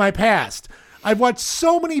throughout my past. I've watched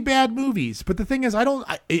so many bad movies. But the thing is,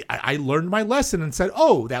 I learned my lesson and said,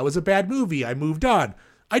 oh, that was a bad movie. I moved on.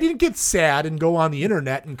 I didn't get sad and go on the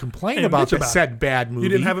internet and complain about that said bad movie. You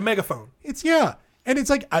didn't have a megaphone. And it's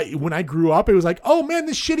like, when I grew up, it was like, oh man,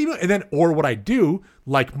 this shitty movie. And then, or what I do,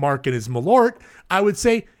 like Mark and his Malort, I would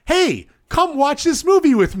say, hey, come watch this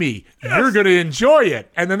movie with me. Yes. You're going to enjoy it.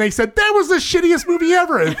 And then they said, that was the shittiest movie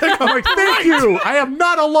ever. And I'm like, thank you. I am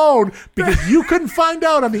not alone because you couldn't find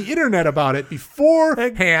out on the internet about it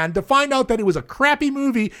beforehand to find out that it was a crappy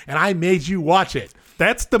movie and I made you watch it.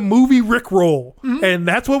 That's the movie Rickroll. Mm-hmm. And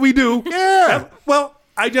that's what we do. Yeah.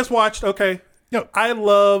 I just watched, I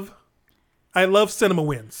love Cinema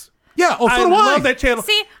Wins. Yeah, so do I. Love that channel.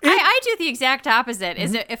 See, I do the exact opposite.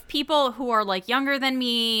 Is if people who are like younger than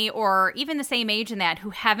me or even the same age in that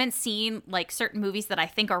who haven't seen like certain movies that I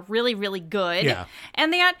think are really, really good,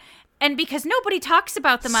 and because nobody talks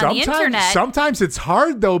about them on the internet. Sometimes it's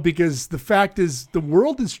hard though because the fact is the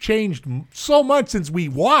world has changed so much since we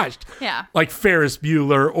watched, like Ferris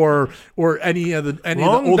Bueller or any of the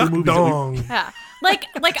older movies. Like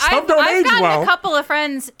I've gotten a couple of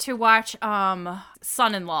friends to watch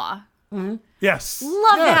Son-in-Law. Mm-hmm. Yes.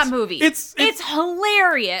 Love that movie. It's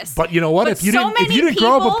hilarious. But you know what? If you didn't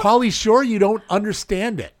grow up with Pauly Shore, you don't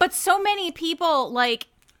understand it. But so many people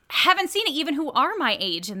haven't seen it, even who are my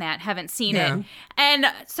age and that haven't seen it. And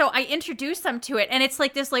so I introduced them to it, and it's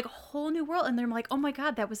like this whole new world, and they're like, oh my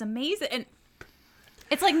God, that was amazing. And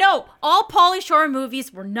it's like, no, all Pauly Shore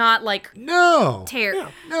movies were not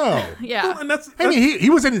terrible. No. Yeah. Well, and I mean, he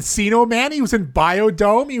was in Encino Man. He was in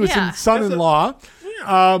Biodome. He was in Son-in-Law.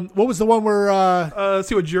 What was the one where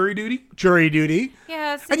Jury Duty? Jury Duty.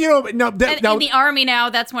 Yeah. And in the Army now,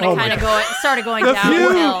 that's when it kind of started going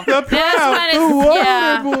downhill. That's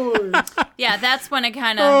when it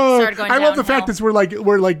kind of started going downhill. I love the fact that we're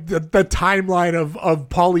like the timeline of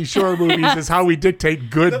Pauly Shore movies is how we dictate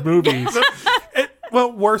good movies.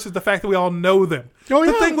 Well, worse is the fact that we all know them. Oh,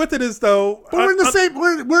 yeah. The thing with it is, though, but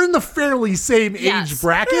we're in the fairly same age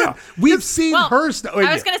bracket. Yeah. We've seen her.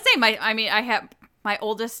 I was going to say I have my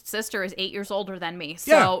oldest sister is 8 years older than me.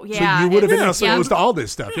 So so you would have been exposed to all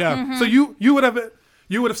this stuff. Yeah. Mm-hmm. So you would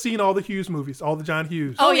have seen all the Hughes movies, all the John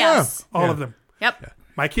Hughes. Oh yes, all of them. Yep. Yeah.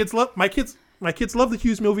 My kids love the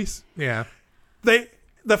Hughes movies. Yeah. The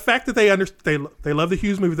fact that they love the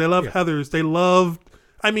Hughes movies. They love Heathers. They love.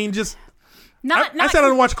 I mean, just. I sat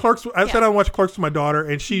down and watched Clerks. I sat down and watched Clerks with my daughter,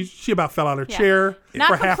 and she about fell out of her chair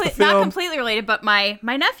for half the film. Not completely related, but my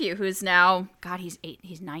nephew, who's now he's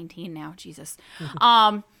 19 now, Jesus.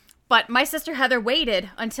 But my sister Heather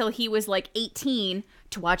waited until he was like 18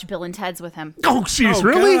 to watch Bill and Ted's with him. Oh, jeez,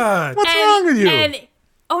 really? God. What's wrong with you?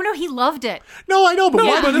 Oh no, he loved it. No, I know, but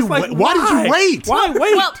why did you wait? Why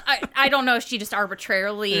wait? Well, I don't know if she just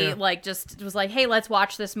arbitrarily just was like, hey, let's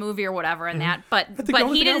watch this movie or whatever and that. But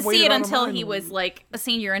he didn't see it until he was like a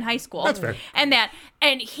senior in high school. That's fair. And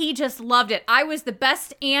he just loved it. I was the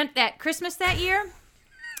best aunt at Christmas that year.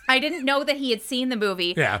 I didn't know that he had seen the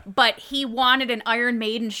movie. Yeah. But he wanted an Iron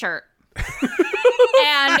Maiden shirt.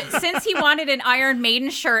 And since he wanted an Iron Maiden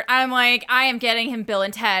shirt, I'm like, I am getting him Bill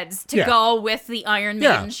and Ted's to go with the Iron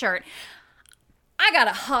Maiden shirt. I got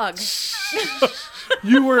a hug.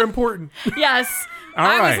 You were important. Yes.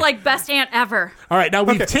 I was like best aunt ever. All right, now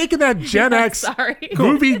we've taken that Gen X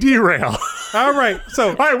movie derail. All right,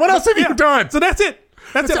 what else have you done? So that's it.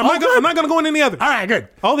 That's it. I'm not going to go into any other. All right, good.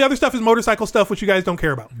 All the other stuff is motorcycle stuff, which you guys don't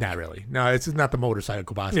care about. Not really. No, it's not the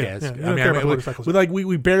motorcycle podcast. Yeah, I mean, motorcycles.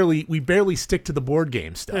 We barely stick to the board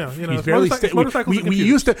game stuff. Yeah, we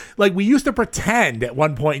used to pretend at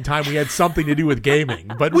one point in time we had something to do with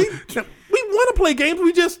gaming, but we want to play games.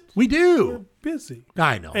 We do. Busy.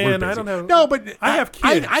 I know. And we're busy. I don't have. No, but I have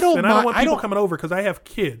kids. I don't and mind. I don't want people coming over because I have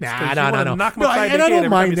kids. No. Knock them No, upside and the I head don't every time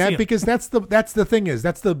mind you see that 'em. because that's the thing is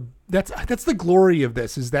that's the glory of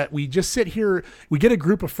this is that we just sit here, we get a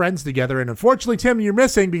group of friends together, and unfortunately, Tim, you're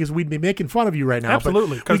missing because we'd be making fun of you right now.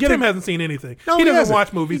 Absolutely, because Tim hasn't seen anything. No, he doesn't hasn't.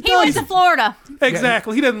 watch movies. He went to Florida.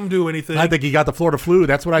 Exactly. He doesn't do anything. I think he got the Florida flu.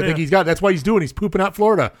 That's what I think he's got. That's what he's doing. He's pooping out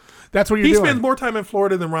Florida. That's what you're he doing. spends more time in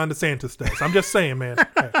Florida than Ron DeSantis does. I'm just saying, man.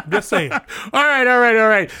 I'm just saying. All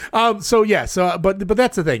right. But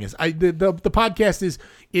that's the thing is, the podcast is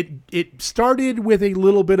it started with a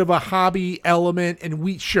little bit of a hobby element, and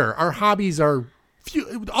our hobbies are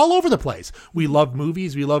all over the place. We love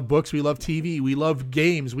movies, we love books, we love TV, we love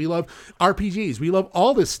games, we love RPGs, we love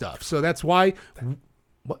all this stuff. So that's why.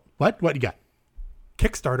 What you got?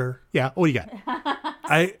 Kickstarter. Yeah. What do you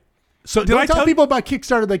got? So Did I tell tell people about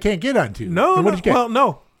Kickstarter they can't get onto? No. What did you get? Well,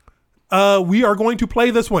 no. We are going to play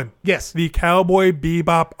this one. Yes. The Cowboy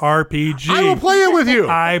Bebop RPG. I will play it with you.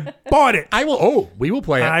 I bought it. I will. Oh, we will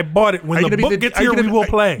play it. I bought it. When Are you the gonna be book gets here, we will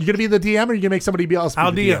play. You going to be the DM, or you going to make somebody else be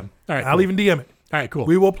I'll the DM. All right. I'll cool. even DM it. All right, cool.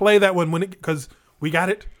 We will play that one because we got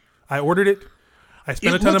it. I ordered it. I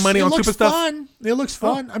spent a ton of money on super stuff. Fun. It looks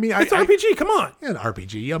fun. I mean, It's an RPG. Come on. An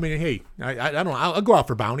RPG. I mean, hey, I don't know. I'll go out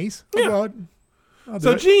for bounties. I'll do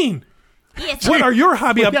So, it. Gene, Yes. what are your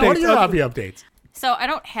hobby updates? Yeah, what are your hobby updates? So I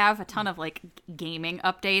don't have a ton of like gaming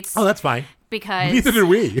updates. Oh, that's fine. Because Neither do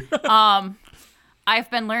we.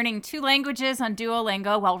 I've been learning 2 languages on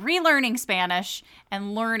Duolingo while relearning Spanish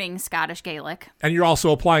and learning Scottish Gaelic. And you're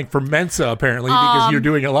also applying for Mensa, apparently, because you're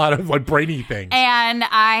doing a lot of brainy things. And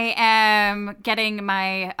I am getting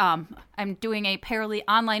my, I'm doing a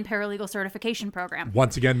online paralegal certification program.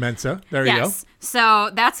 Once again, Mensa. There you go.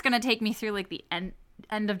 So that's going to take me through like the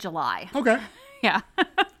end of July. Okay. Yeah.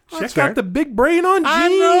 Check out the big brain on Gene. I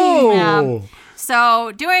know. Yeah.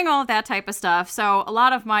 So doing all of that type of stuff. So a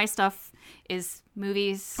lot of my stuff is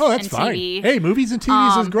movies That's and fine. TV. Hey, movies and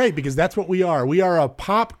TVs is great because that's what we are. We are a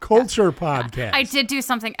pop culture podcast. I did do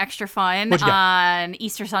something extra fun What you got? on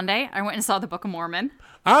Easter Sunday. I went and saw the Book of Mormon.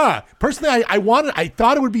 Personally, I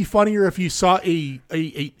thought it would be funnier if you saw a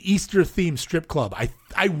Easter themed strip club.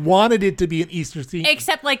 I wanted it to be an Easter theme.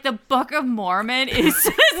 Except like the Book of Mormon is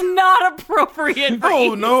not appropriate for Oh,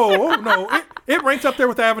 Easter. no. It ranks up there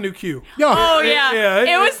with Avenue Q. No. Oh yeah,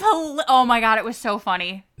 it was. Oh my god, it was so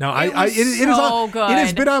funny. No, it was it is so on, good. It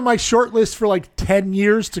has been on my short list for like 10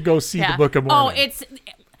 years to go see the Book of Mormon. Oh,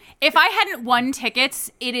 if I hadn't won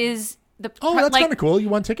tickets, it is the. That's kind of cool. You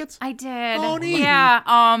won tickets? I did. Oh, neat.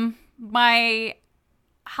 Yeah. My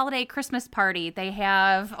holiday Christmas party. They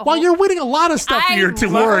have. Well, you're winning a lot of stuff here to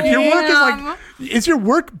work. Your work is like, is your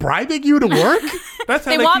work bribing you to work? That's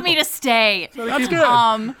how they want me to stay. That's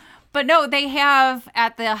good. But no, they have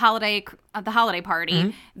at the holiday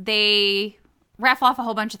party. They raffle off a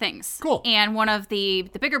whole bunch of things. Cool. And one of the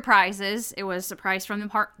bigger prizes, it was a prize from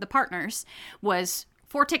the partners, was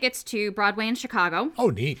 4 tickets to Broadway in Chicago.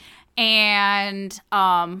 Oh, neat. And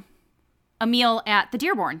a meal at the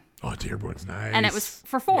Dearborn. Oh, Dearborn's nice. And it was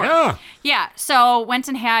for 4. Yeah. Yeah. So went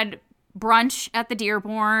and had brunch at the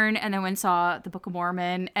Dearborn and then went and saw the Book of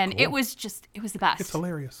Mormon. And it was the best. It's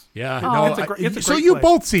hilarious. Yeah. It's a great so you've play.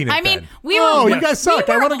 both seen it I mean, then. we were. Oh, you guys suck.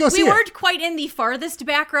 I want to go see We it. weren't quite in the farthest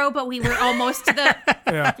back row, but we were almost to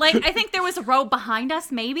the. Like, I think there was a row behind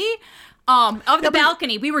us, maybe, of the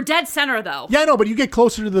balcony. We were dead center, though. Yeah, no, but you get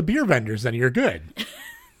closer to the beer vendors, then you're good.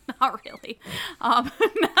 Not really. Not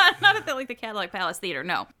at the Cadillac Palace Theater,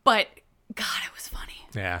 no. But God, it was funny.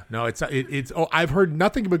 Yeah, no, it's. Oh, I've heard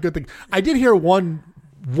nothing but good things. I did hear one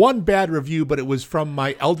bad review, but it was from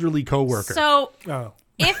my elderly coworker. So,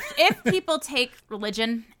 if people take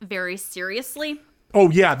religion very seriously. Oh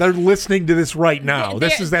yeah, they're listening to this right now.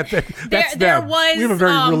 That's them. There was. We have a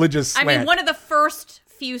very religious slant. I mean, one of the first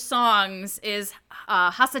few songs is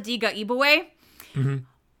Hasadiga Ibue,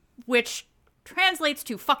 which translates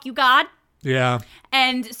to "fuck you, God." Yeah.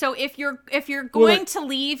 And so if you're going to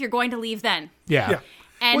leave, you're going to leave then. Yeah.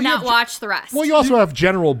 And not watch the rest. Well, you also have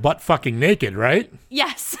general butt fucking naked, right?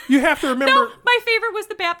 Yes. You have to remember. No, my favorite was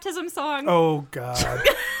the baptism song. Oh God!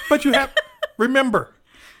 But you have remember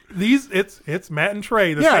these. It's Matt and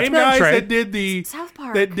Trey, the same guys that did the South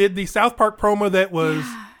Park. that did the South Park promo that was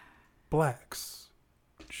blacks,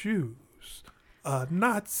 Jews,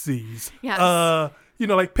 Nazis. Yes.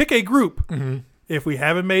 Like pick a group. If we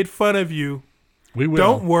haven't made fun of you, we will.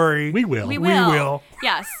 Don't worry. We will. We will.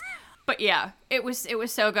 Yes. But yeah, it was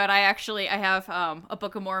so good. I have a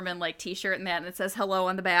Book of Mormon like T-shirt and it says hello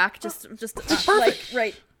on the back. Just perfect.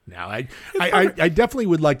 right. No, I definitely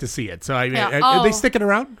would like to see it. So Yeah. are they sticking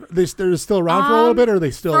around? They're still around for a little bit, or are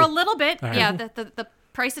they still for a little bit? All right. Yeah, the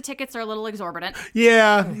price of tickets are a little exorbitant.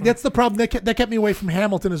 Yeah, that's the problem. That kept me away from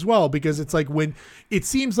Hamilton as well, because it's like when it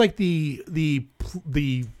seems like the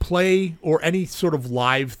play or any sort of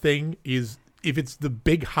live thing is, if it's the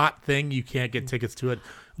big hot thing, you can't get tickets to it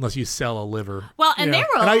unless you sell a liver. Well, and they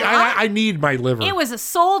were. And I need my liver. It was a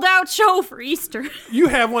sold out show for Easter. You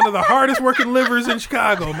have one of the hardest working livers in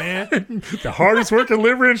Chicago, man. The hardest working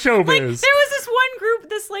liver in showbiz. Like, there was this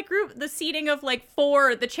one group, the seating of like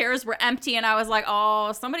 4, the chairs were empty, and I was like,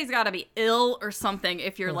 oh, somebody's got to be ill or something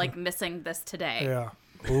if you're like missing this today. Yeah.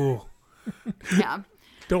 Ooh. Yeah.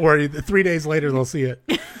 Don't worry. 3 days later, they'll see it.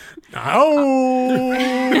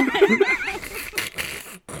 Oh.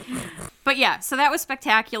 But yeah, so that was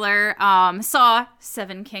spectacular. Saw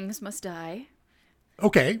Seven Kings Must Die.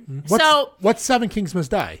 Okay. What's Seven Kings Must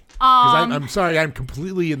Die? 'Cause I'm sorry, I'm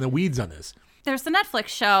completely in the weeds on this. There's the Netflix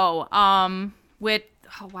show with,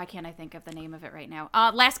 why can't I think of the name of it right now?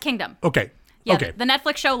 Last Kingdom. Okay. Yeah, Okay. the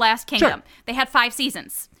Netflix show Last Kingdom. Sure. They had 5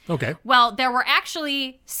 seasons. Okay. Well, there were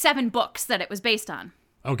actually 7 books that it was based on.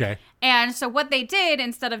 Okay. And so what they did,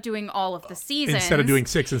 instead of doing all of the seasons, Instead of doing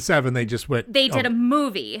 6 and 7, they just went. they did a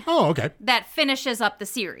movie Oh, okay. that finishes up the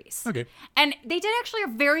series. Okay. And they did actually a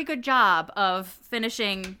very good job of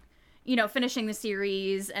finishing the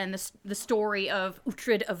series and the story of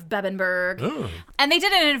Uhtred of Bebbanburg. Oh. And they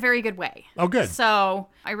did it in a very good way. Oh, good. So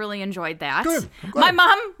I really enjoyed that. Good. I'm glad.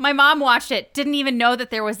 My mom watched it, didn't even know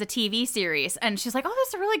that there was a TV series. And she's like, oh,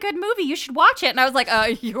 that's a really good movie. You should watch it. And I was like,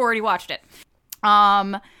 you already watched it.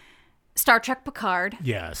 Star Trek Picard.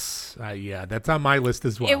 Yes. Yeah, that's on my list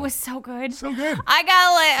as well. It was so good. So good. I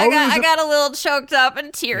got a little choked up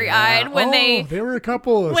and teary eyed when there were a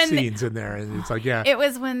couple of when they- scenes in there, and it's like, yeah. It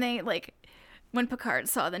was when Picard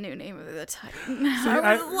saw the new name of the Titan.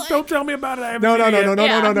 I was like, Don't tell me about it. I haven't No. seen it yet.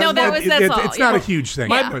 No, that's all. It's not a Yeah. huge thing.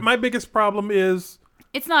 My biggest problem is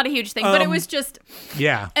it's not a huge thing, but it was just,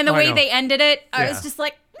 yeah. and the I way know. they ended it, I Yeah. was just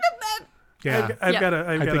like, I've got to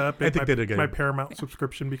I think they did a update good my job. Paramount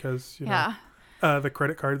subscription because yeah. The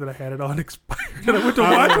credit card that I had it on expired, and I went to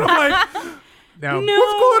watch it. I'm like, Now, what's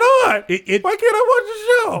going on? It- Why can't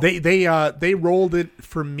I watch the show? They rolled it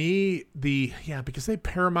for me because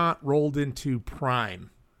Paramount rolled into Prime.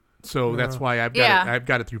 So that's why I've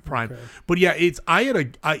got it through Prime. Okay. But yeah, I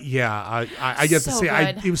get to So say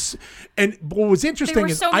good. it was, and what was interesting There were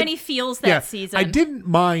is so many feels that season. I didn't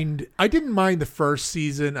mind the first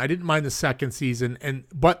season. I didn't mind the second season,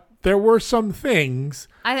 but there were some things.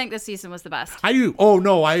 I think this season was the best. I do. Oh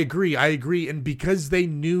no, I agree. And because they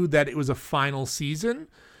knew that it was a final season,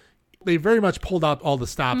 they very much pulled out all the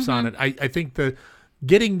stops on it. I think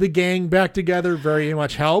getting the gang back together very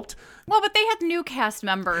much helped. Well, but they had new cast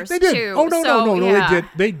members They did. too. Oh no, so, yeah.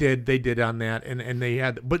 They did on that, and they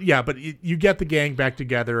had. But yeah, you get the gang back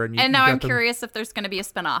together, and now I'm curious if there's going to be a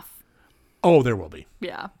spinoff. Oh, there will be.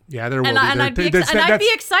 Yeah. Yeah, there will and be. I'd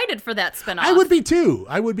be excited for that spinoff. I would be too,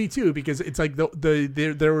 because it's like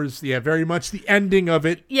there was very much the ending of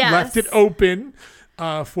it left it open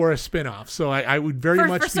for a spinoff. So I would very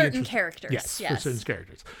much for be certain characters. Yes, for certain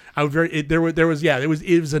characters. I would it was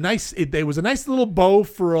a nice little bow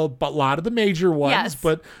for a lot of the major ones, Yes.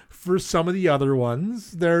 but for some of the other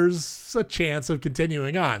ones, there's a chance of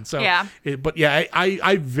continuing on. So Yeah.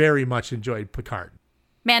 I very much enjoyed Picard.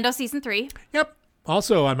 Mando season 3. Yep.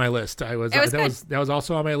 Also on my list. That was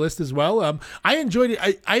also on my list as well. I enjoyed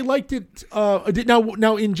it. I liked it.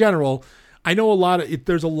 Now in general, I know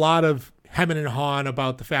there's a lot of hemming and hawing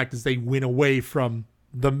about the fact that they went away from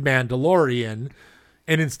the Mandalorian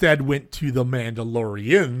and instead went to the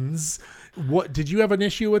Mandalorians. What did you have an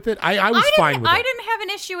issue with it? I was fine with it. I didn't have an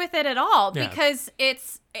issue with it at all because it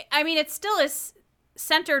still is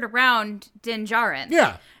centered around Din Djarin.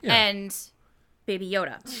 Yeah. And Baby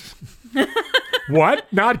Yoda.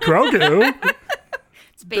 What? Not Grogu.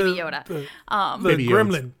 It's Baby Yoda. The Baby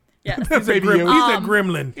gremlin. Yes. He's a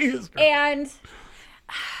gremlin. And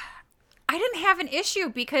I didn't have an issue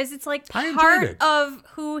because it's like I enjoyed part it. of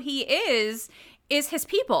who he is his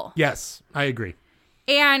people Yes, I agree.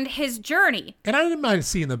 and his journey. And I didn't mind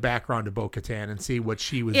seeing the background of Bo-Katan and see what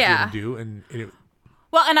she was going to do. And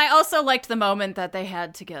Well, and I also liked the moment that they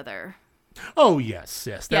had together. oh yes.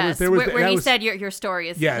 Where he said your story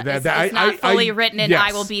is it's I not fully written and yes.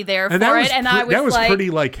 I will be there and for it. And I was that was like, pretty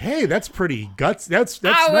like, hey, that's pretty guts. That's I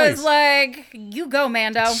nice. was like, you go,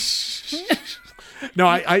 Mando. No,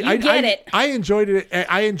 I get it. I enjoyed it.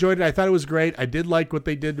 I enjoyed it. I thought it was great. I did like what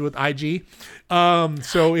they did with IG.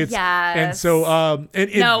 So it's and so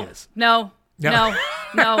yes. No.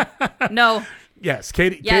 Yes,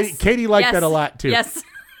 Katie liked that a lot too. Yes.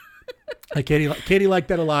 Katie liked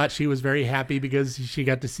that a lot. She was very happy because she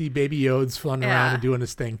got to see Baby Yoda's flying around and doing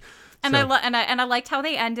his thing. And I liked how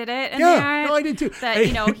they ended it. And I did too.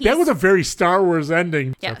 That was a very Star Wars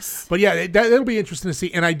ending. Yes. So. But yeah, that'll be interesting to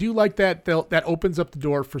see. And I do like that that opens up the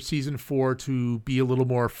door for season 4 to be a little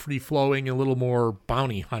more free flowing, a little more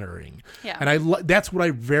bounty huntering. Yeah. And that's what I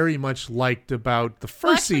very much liked about the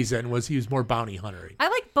first season was he was more bounty huntering. I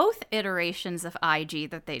like both iterations of IG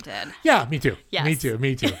that they did. Yeah, me too. Yes.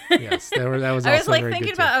 Me too. Yes, that was. I was also like very thinking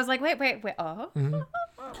good about. too. I was like, wait. Oh. Mm-hmm.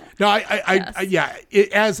 No,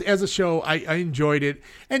 as a show, I enjoyed it.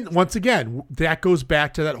 And once again, that goes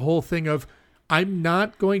back to that whole thing of I'm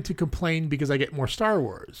not going to complain because I get more Star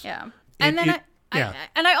Wars. Yeah. I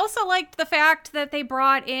also liked the fact that they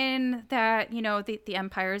brought in that, the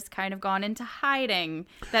Empire's kind of gone into hiding,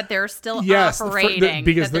 that they're still operating,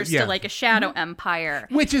 because they're still like a shadow empire.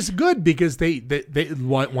 Which is good because they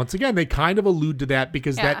once again, they kind of allude to that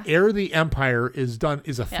because that Heir of the Empire is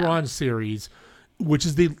a Thrawn series, which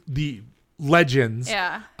is the Legends.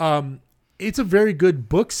 Yeah. It's a very good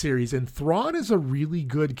book series, and Thrawn is a really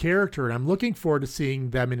good character, and I'm looking forward to seeing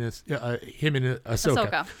them him in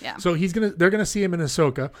Ahsoka. Yeah. So they're gonna see him in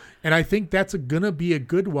Ahsoka, and I think that's gonna be a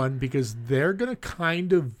good one because they're gonna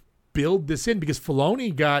kind of build this in because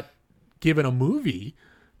Filoni got given a movie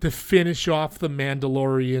to finish off the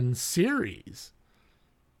Mandalorian series.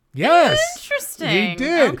 Yes, interesting. He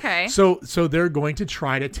did. Okay. So they're going to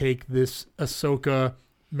try to take this Ahsoka,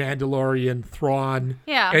 Mandalorian, Thrawn,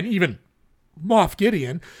 and even Moff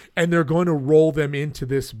Gideon, and they're going to roll them into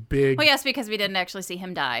this big... Well, yes, because we didn't actually see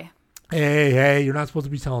him die. Hey, you're not supposed to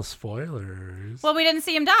be telling spoilers. Well, we didn't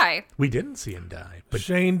see him die. We didn't see him die. But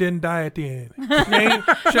Shane didn't die at the end.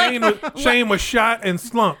 Shane was shot and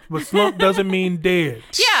slumped, but slump doesn't mean dead.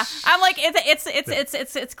 Yeah, I'm like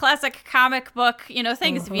it's classic comic book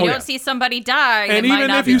things. If you don't see somebody die, and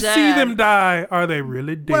even if you see them die, are they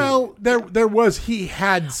really dead? Well, he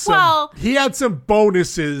had some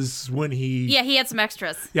bonuses when he had some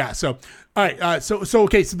extras. Yeah, so all right, so the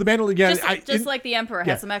Mandalorian just like the Emperor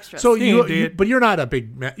had some extras. So but you're not a big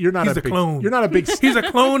He's a clone. You're not a big. He's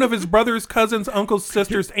a clone of his brother's cousin's uncle's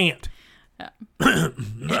sister's aunt. All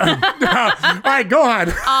right, go on.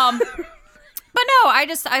 But no,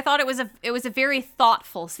 I thought it was a very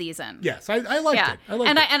thoughtful season. Yes, I liked it.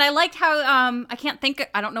 I liked how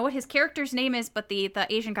I don't know what his character's name is, but the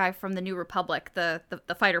Asian guy from the New Republic, the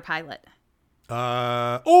fighter pilot.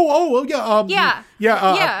 Like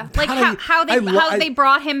how they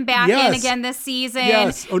brought him back in again this season.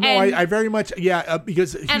 Yes. Oh no, I very much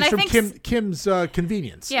because he's from Kim's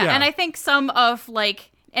Convenience. Yeah, and I think some of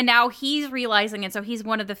and now he's realizing, and so he's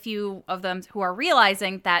one of the few of them who are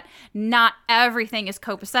realizing that not everything is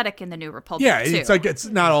copacetic in the New Republic. Yeah, too. it's like it's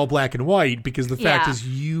not all black and white because the fact is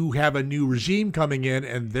you have a new regime coming in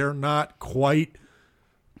and they're not quite.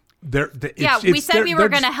 We said we were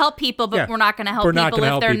going to help people, but we're not going to help people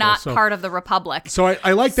if they're not part of the Republic. So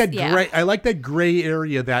I like that gray. I like that gray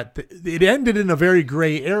area. That it ended in a very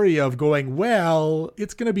gray area of going. Well,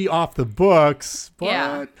 it's going to be off the books,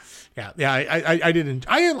 but I didn't.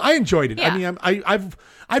 I enjoyed it. Yeah. I mean,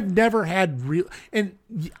 I've never had real, and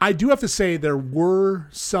I do have to say there were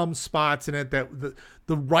some spots in it that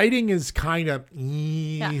the writing is kind of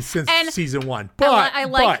since season 1. But I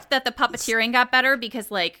liked that the puppeteering got better because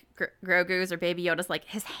Grogu's or Baby Yoda's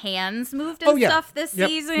his hands moved and stuff this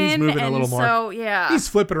season. He's moving a little more. So he's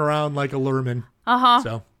flipping around like a lurman.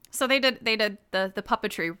 So they did the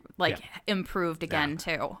puppetry improved again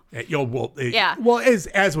too. Well,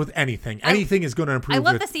 as with anything is going to improve. I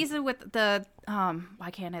love the season with the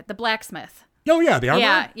the blacksmith. Oh yeah, the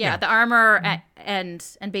armor. Yeah, the armor and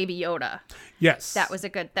Baby Yoda. Yes, that was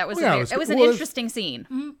an interesting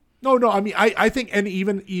scene. No. I mean, I think, and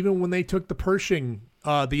even when they took the Pershing,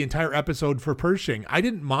 the entire episode for Pershing, I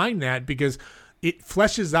didn't mind that because it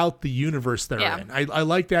fleshes out the universe they're in. I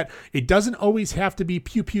like that. It doesn't always have to be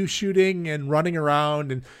pew pew shooting and running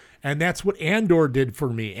around, and that's what Andor did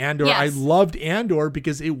for me. I loved Andor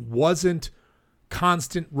because it wasn't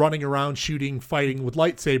constant running around, shooting, fighting with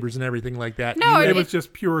lightsabers and everything like that. No, it was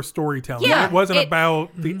just pure storytelling. Yeah, it wasn't about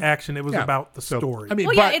the action; it was about the story. I mean,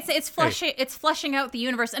 it's fleshing out the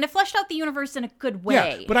universe, and it fleshed out the universe in a good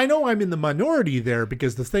way. Yeah, but I know I'm in the minority there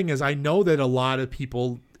because the thing is, I know that a lot of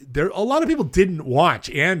people didn't watch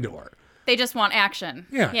Andor. They just want action.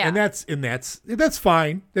 Yeah. And that's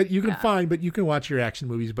fine. That you can find, but you can watch your action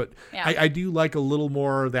movies. But I do like a little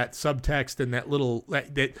more of that subtext and that little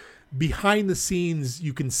that behind the scenes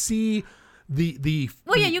you can see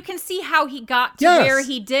Well, yeah, you can see how he got to where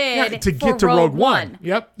he did to get to Rogue One.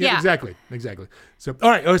 Yep. Yeah. Exactly. So, all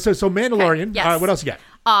right. So Mandalorian. Okay, yes. What else you got?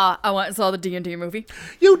 I saw the D&D movie.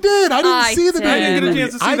 You did. I didn't see the did. I didn't get a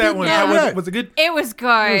chance to see that one. Yeah. Was it good? It was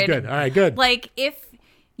good. It was good. All right, good. Like, if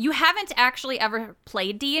you haven't actually ever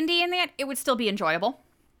played D&D in that, it would still be enjoyable.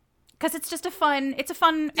 Because it's just a fun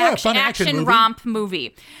action romp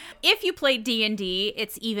movie. If you played D&D,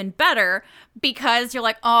 it's even better because you're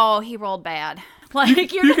like, oh, he rolled bad.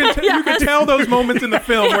 Like you can tell those moments in the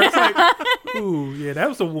film where it's like, ooh, yeah, that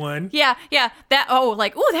was a one. Yeah. That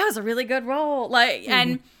was a really good roll. Like,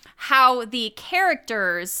 and how the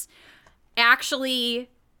characters actually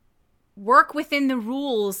work within the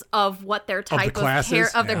rules of what their type of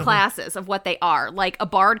their classes, of what they are. Like, a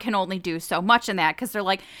bard can only do so much in that because they're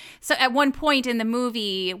like, so at one point in the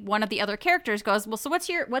movie, one of the other characters goes, well, so what's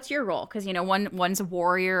your role? Because, one's a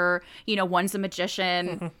warrior, one's a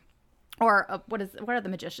magician. Or what are the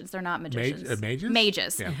magicians? They're not magicians. Mages?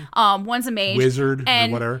 Mages. Yeah. One's a mage. Wizard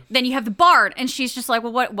and or whatever. Then you have the bard, and she's just like,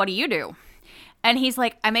 well, what do you do? And he's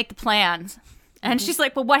like, I make the plans. And she's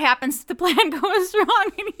like, well, what happens if the plan goes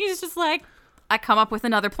wrong? And he's just like, I come up with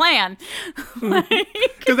another plan.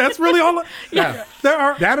 Because that's really all. Yeah. There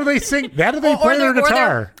are. That or they sing. That or they play their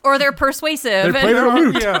guitar. Or they're persuasive. They play their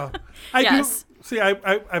lute. Yeah. Yes. See,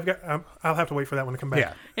 I've got. I'll have to wait for that one to come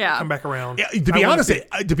back. Yeah. Come back around. Yeah, to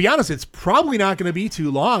be honest, it's probably not going to be too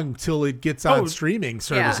long till it gets on streaming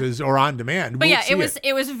services or on demand. But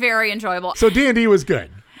it was very enjoyable. So D&D was good.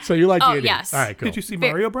 So you like D&D? Yes. All right, cool. Did you see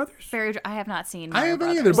Mario Brothers? I have not seen. I Mario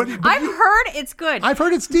haven't Brothers. either. But I've heard it's good. I've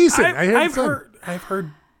heard it's decent. I've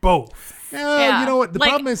heard both. Yeah, you know what? The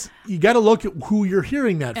problem is you got to look at who you're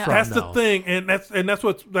hearing that from. That's the thing, and that's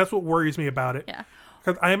what worries me about it. Yeah.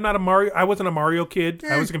 Because I am not a Mario. I wasn't a Mario kid.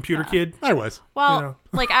 I was a computer kid. I was. Well,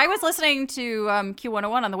 like I was listening to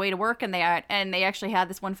Q101 on the way to work, and they actually had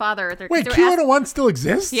this one father. Wait, Q101 still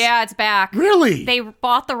exists? Yeah, it's back. Really? They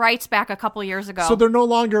bought the rights back a couple years ago. So they're no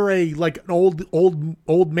longer an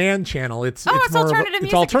old man channel. It's alternative music.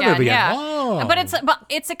 It's alternative again. Yeah. Oh. But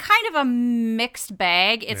it's a kind of a mixed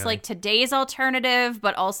bag. It's like today's alternative,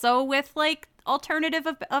 but also with like alternative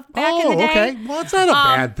of back in the day. Okay. Well, it's not a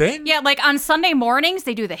bad thing. Yeah, like on Sunday mornings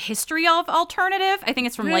they do the history of alternative. I think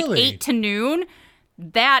it's from like 8 to noon.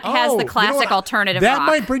 That has the classic alternative rock. That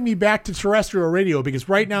might bring me back to terrestrial radio because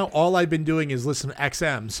right now all I've been doing is listen to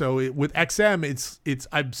XM. So with XM, it's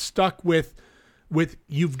I'm stuck with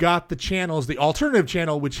you've got the channels, the alternative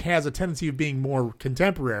channel, which has a tendency of being more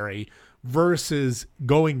contemporary versus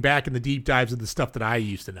going back in the deep dives of the stuff that I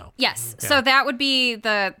used to know. Yes. Yeah. So that would be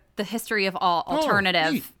the history of all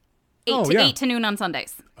alternative. 8 to noon on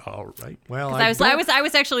Sundays. All right. Well, I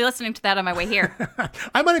was actually listening to that on my way here.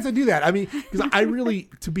 I might have to do that. I mean, because I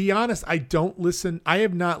really, to be honest, I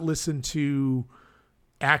have not listened to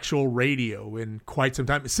actual radio in quite some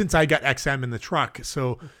time since I got XM in the truck.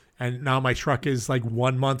 So, and now my truck is like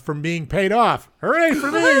 1 month from being paid off. Hooray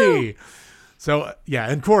for me. So yeah,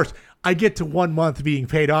 and of course I get to 1 month being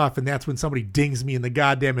paid off, and that's when somebody dings me in the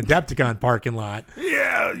goddamn Adepticon parking lot.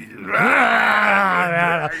 Yeah,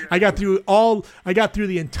 I got through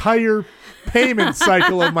the entire payment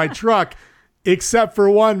cycle of my truck, except for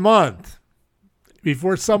 1 month,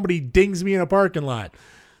 before somebody dings me in a parking lot.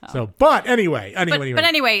 So, but anyway,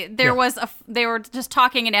 they were just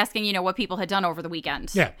talking and asking, what people had done over the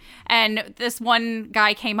weekend. Yeah. And this one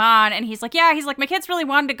guy came on and he's like, my kids really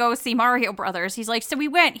wanted to go see Mario Brothers. He's like, so we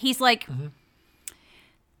went. He's like,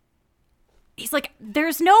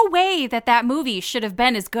 there's no way that movie should have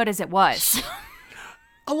been as good as it was.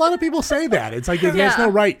 A lot of people say that. It's like, there's no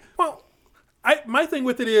right. Well, my thing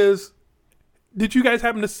with it is, did you guys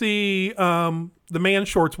happen to see the Man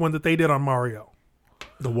Shorts one that they did on Mario?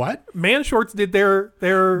 The what? Man Shorts did their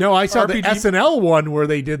No, I saw RPG. The SNL one where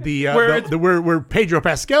they did where Pedro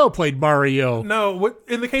Pascal played Mario. No,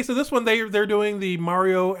 in the case of this one, they're doing the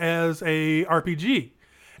Mario as a RPG,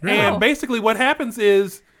 and basically what happens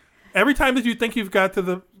is every time that you think you've got to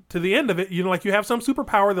the end of it, you have some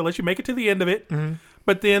superpower that lets you make it to the end of it,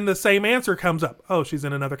 but then the same answer comes up. Oh, she's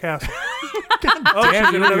in another castle.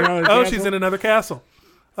 She's in another castle.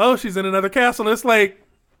 Oh, she's in another castle. And it's like,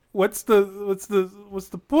 What's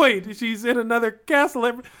the point? She's in another castle.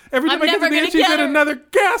 Every time I get to the end, she's in another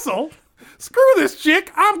castle. Screw this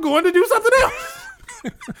chick. I'm going to do something else.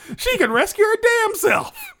 She can rescue her damn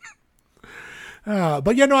self.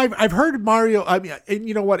 But I've heard Mario. I mean, and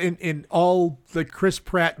you know what? In all the Chris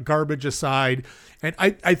Pratt garbage aside, and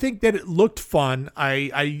I think that it looked fun.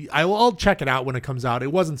 I'll check it out when it comes out.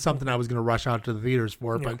 It wasn't something I was going to rush out to the theaters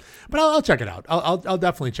for, but I'll check it out. I'll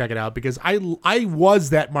definitely check it out because I was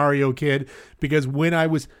that Mario kid because when I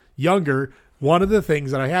was younger, one of the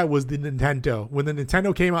things that I had was the Nintendo. When the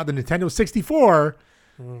Nintendo came out, the Nintendo 64,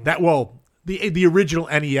 the original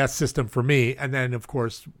NES system for me, and then of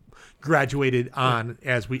course graduated on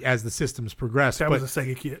as the systems progressed. I was a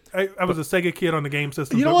Sega kid. I was a Sega kid on the game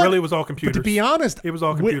system, but really it was all computers. But to be honest, it was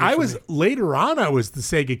all computers. I was later on. I was the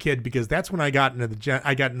Sega kid because that's when I got into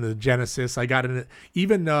the Genesis. I got into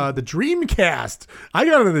even the Dreamcast. I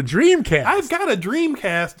got into the Dreamcast. I've got a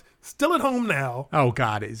Dreamcast still at home now. Oh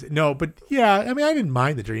God, but yeah. I mean, I didn't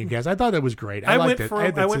mind the Dreamcast. I thought that was great. I liked it.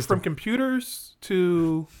 I went from computers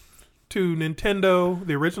to Nintendo,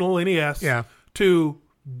 the original NES, to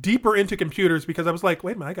deeper into computers because I was like,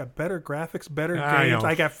 wait a minute, I got better graphics, better games.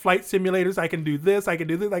 I got flight simulators. I can do this. I can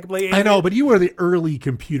play anime. I know, but you were the early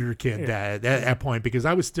computer kid at that point because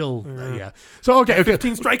I was still, So, okay.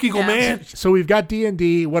 15 Strike Eagle, man. So we've got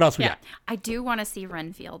D&D. What else we got? I do want to see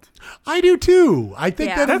Renfield. I do too. I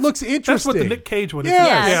think that it looks interesting. That's what the Nick Cage one is.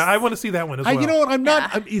 Yes. Yeah, I want to see that one as well. You know what? I'm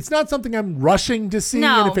not. It's not something I'm rushing to see.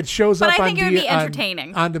 And if it shows up I think it would be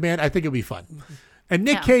entertaining. On demand, I think it would be fun. And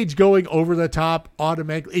Nick Cage going over the top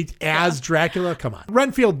automatically as Dracula. Come on.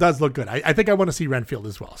 Renfield does look good. I think I want to see Renfield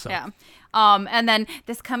as well. So. Yeah. And then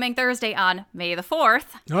this coming Thursday on May the 4th.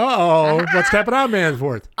 Oh, what's happening on May the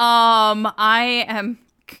 4th? I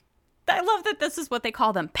love that this is what they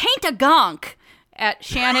call them. Paint a gonk at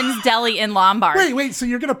Shannon's Deli in Lombard. Wait, so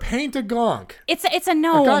you're going to paint a gonk? It's a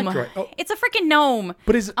gnome. A gonk droid. Oh. It's a freaking gnome.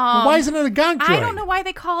 But why isn't it a gonk droid? I don't know why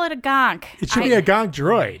they call it a gonk. It should be a gonk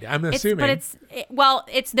droid, I'm assuming. But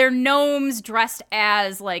it's their gnomes dressed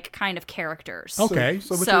as like kind of characters. Okay.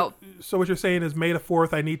 So what you're saying is May the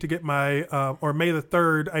 4th, I need to get my, or May the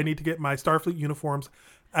 3rd, I need to get my Starfleet uniforms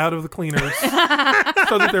out of the cleaners so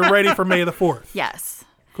that they're ready for May the 4th. Yes.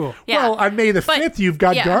 Cool. Yeah. Well, on May the 5th, you've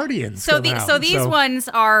got Guardians. So these ones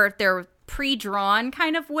they're pre-drawn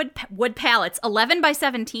kind of wood pallets, 11 by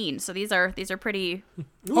 17. So these are pretty.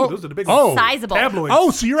 Ooh, those are the big ones. Sizable. Tabloids.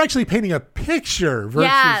 Oh, so you're actually painting a picture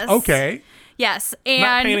versus okay. Yes, and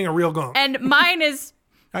not painting a real gonk. And mine is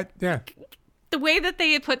the way that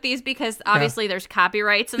they put these because obviously there's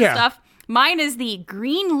copyrights and stuff. Mine is the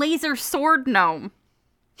green laser sword gnome.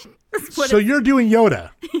 So you're doing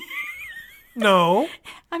Yoda. No.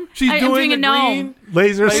 I'm doing a gnome.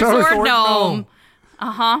 Laser sword gnome.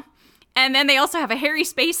 And then they also have a hairy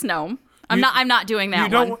space gnome. I'm not doing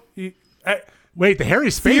that one. Wait, the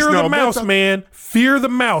hairy space gnome. Fear the mouse, man. Fear the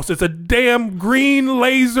mouse. It's a damn green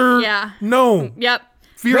laser gnome. Yep.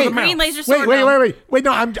 Fear the mouse. Green laser sword gnome. Wait,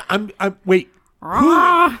 no, I'm wait.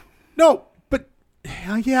 No, but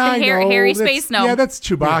I know. Hairy space gnome. Yeah, that's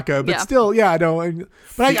Chewbacca, but still, I know.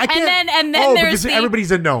 But I can't. And then there's because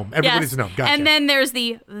everybody's a gnome. Everybody's a gnome. Gotcha. And then there's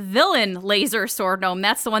the villain laser sword gnome.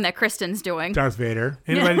 That's the one that Kristen's doing. Darth Vader.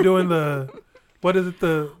 Anybody doing what is it?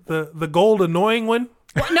 The gold annoying one?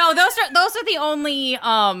 No, those are the only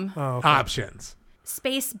options.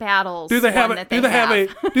 Space battles. Do they have the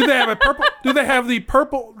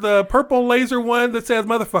purple laser one that says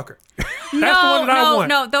motherfucker? That's the one that I want.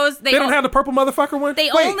 No, they don't have the purple motherfucker one. They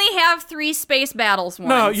only have 3 space battles ones.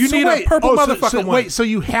 No, you need a purple motherfucker one. Wait, so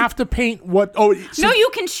you have to paint what? Oh, no, you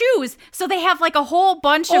can choose. So they have like a whole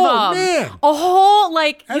bunch of man. A whole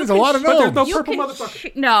like. That is a lot of gnomes. But there's no you purple can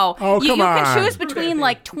motherfucker. No. Oh, come you on. can choose between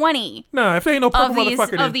like 20. No, if there ain't no purple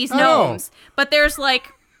motherfucker of these gnomes, but there's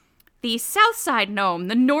like the south side gnome,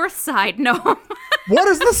 the north side gnome. What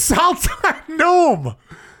is the south side gnome?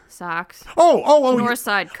 Socks. Oh, north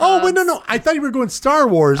side. Cubs. Oh, wait, no. I thought you were going Star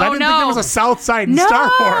Wars. I didn't think there was a south side in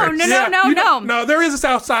Star Wars. No. No, there is a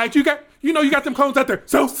south side. You got them clones out there.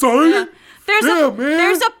 South side. Yeah.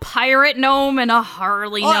 There's a pirate gnome and a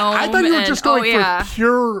Harley gnome. I thought you were just going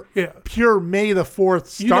for pure May the 4th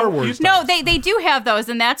Star Wars. No, they do have those,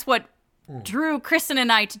 and that's what drew Kristen and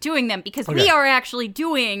I to doing them because we are actually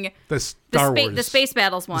doing the space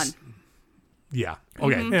battles one. Yeah.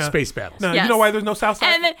 Okay. Space battles. No, you know why there's no south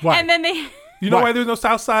side? And then they. You know why there's no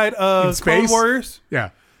south side of Clone Warriors?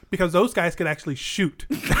 Yeah. Because those guys could actually shoot.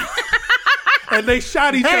 And they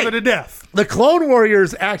shot each other to death. The Clone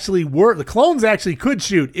Warriors actually were. The clones actually could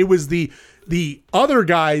shoot. It was the other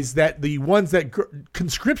guys the ones that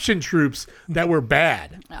conscription troops that were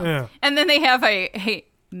bad. Oh. Yeah. And then they have a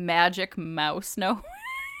magic mouse gnome.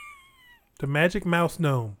 The magic mouse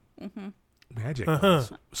gnome. Mm-hmm. Magic.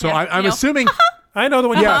 So I'm assuming. I know the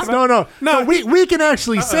one. Yes. No. We can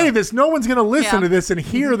actually say this. No one's going to listen to this and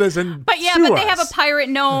hear this but they have a pirate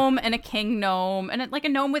gnome and a king gnome and like a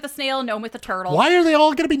gnome with a snail, a gnome with a turtle. Why are they all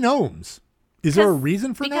going to be gnomes? Is there a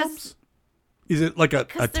reason for gnomes? Is it like a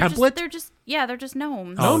template? They're just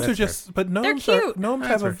gnomes. Gnomes are just, but gnomes they're cute. Gnomes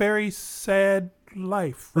have a very sad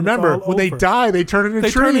life. when it's Remember, all when they over. die, they turn into They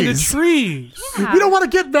trees. turn into trees. Yeah. We don't want to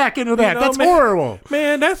get back into that. You know, That's man. horrible.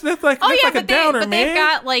 Man, that's like, Oh that's yeah, like a downer, but man. they've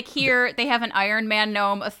got like here they have an Iron Man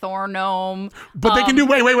gnome, a Thor gnome. But they can do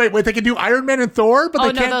wait. They can do Iron Man and Thor, but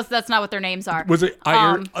Oh they no, that's that's not what their names are. Was it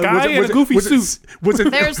Iron? Guy in a goofy suit. Was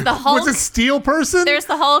it? There's the Hulk. Was it Steel Person? There's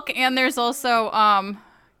the Hulk, and there's also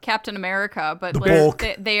Captain America, but Bulk.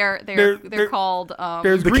 they're called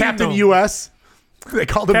there's the Green Captain Gnome. U.S. They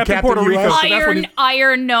called him Captain Captain Puerto Rico. U.S. So that's what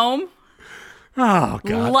Iron Gnome, Oh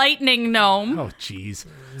God. Lightning Gnome, Oh jeez.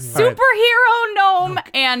 Superhero Gnome,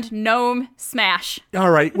 and Gnome Smash. All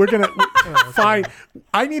right, we're gonna fine.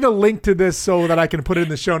 I need a link to this so that I can put it in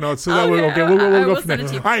the show notes. So that we'll Okay, we'll I go will from send there. it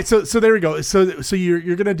to you. All right, so there we go. So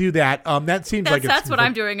you're gonna do that. That seems like That's what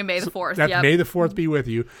I'm doing on May the 4th. That's Yep. May the 4th be with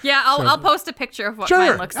you. Yeah, I'll post a picture of what Sure,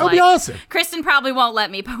 mine looks that'll like. be awesome. Kristen probably won't let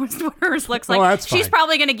me post what hers looks like. that's She's fine.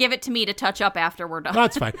 probably going to give it to me to touch up after we're done.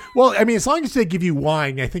 That's fine. Well, I mean, as long as they give you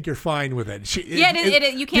wine, I think you're fine with it.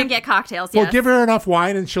 You can get cocktails. Well, Yes. give her enough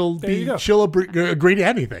wine, and she'll agree to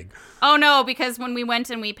anything. Oh no, because when we went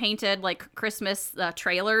and we painted like Christmas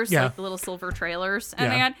trailers, Yeah. like the little silver trailers,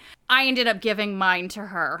 and Yeah. I ended up giving mine to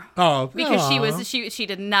her. Oh, Because aw. she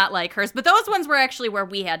did not like hers, but those ones were actually where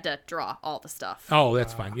we had to draw all the stuff. Oh,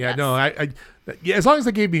 that's fine. Yeah, Yes. no, yeah, as long as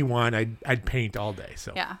they gave me wine, I'd paint all day.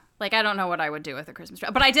 So Yeah. Like, I don't know what I would do with a Christmas tree.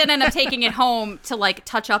 But I did end up taking it home to, like,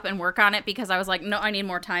 touch up and work on it because I was like, no, I need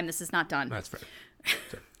more time. This is not done. that's fair.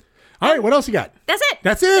 All right, what else you got? That's it.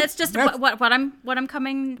 That's it? That's just That's- what I'm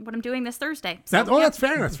doing this Thursday. So, yeah. That's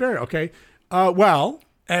fair. That's fair. Okay. Well,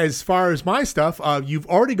 as far as my stuff, you've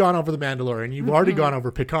already gone over The Mandalorian. You've already gone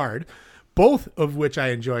over Picard, both of which I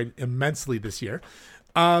enjoyed immensely this year.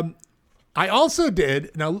 I also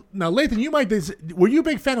did. Now, Lathan, were you a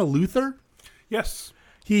big fan of Luther? Yes.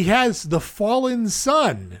 He has The Fallen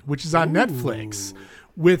Sun, which is on Netflix.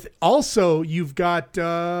 With also, you've got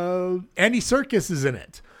Andy Serkis is in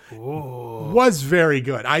it. Was very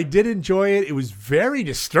good. I did enjoy it. It was very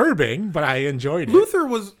disturbing, but I enjoyed it. Luther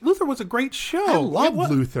was a great show. I love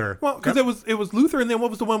Luther. Well, because it was Luther, and then what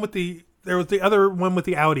was the one with there was the other one with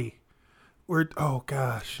the Audi. Where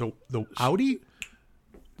The Audi?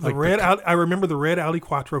 the red Audi. I remember the red Audi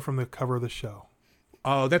Quattro from the cover of the show.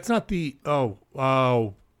 Oh, that's not the. Oh.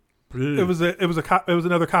 It was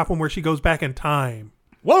another cop one where she goes back in time.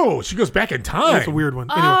 Whoa, she goes back in time. That's a weird one.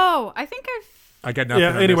 Anyway. Oh, I think I got nothing.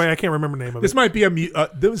 Yeah. on Anyway, this. I can't remember the name of This it.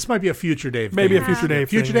 might be a future Dave. Maybe thing. a future Dave.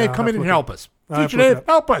 Future thing. Dave, come in and help us. I'll have Future to look Dave, it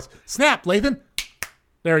up. help us. Snap, Lathan.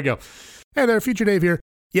 There we go. Hey there, Future Dave here.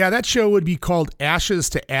 Yeah, that show would be called Ashes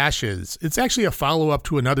to Ashes. It's actually a follow-up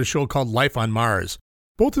to another show called Life on Mars.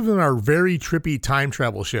 Both of them are very trippy time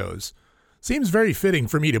travel shows. Seems very fitting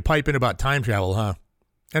for me to pipe in about time travel, huh?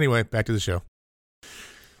 Anyway, back to the show.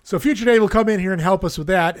 So Future Dave will come in here and help us with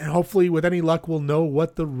that, and hopefully, with any luck, we'll know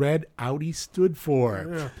what the red Audi stood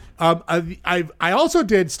for. Yeah. I also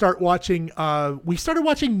did start watching. We started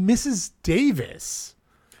watching Mrs. Davis.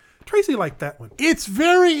 Tracy liked that one. It's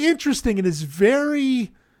very interesting and is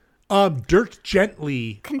very Dirk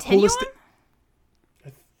Gently Continuum?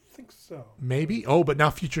 I think so. Maybe. Oh, but now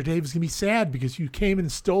Future Dave is gonna be sad because you came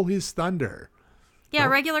and stole his thunder. yeah,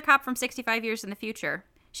 regular cop from 65 years in the future.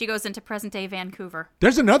 She goes into present day Vancouver.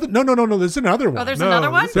 There's another. No. There's another one. Oh, there's another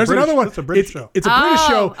one? it's a There's British- another one. It's a British show. It's a British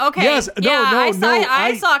show. Okay. Yes. Yeah, No.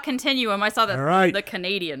 I saw Continuum. I saw All right. the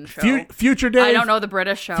Canadian show. Future Dave. I don't know the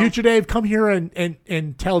British show. Future Dave, come here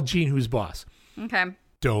and tell Gene who's boss. Okay.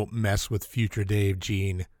 Don't mess with Future Dave,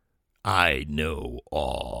 Gene. I know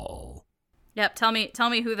all. Yep. Tell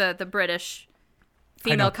me who the British I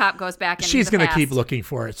know. female cop goes back in. She's going to keep looking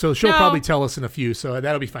for it, so she'll No. probably tell us in a few. So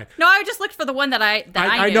that'll be fine. No, I just looked for the one that I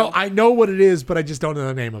knew. I know what it is, but I just don't know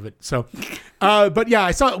the name of it. So, but yeah, I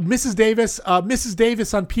saw Mrs.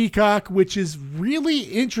 Davis on Peacock, which is really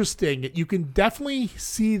interesting. You can definitely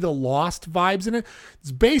see the Lost vibes in it.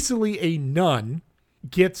 It's basically a nun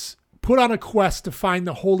gets put on a quest to find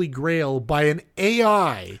the Holy Grail by an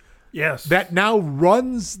AI Yes. that now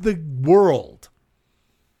runs the world.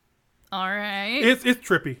 All right. It's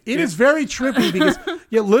trippy. It is very trippy because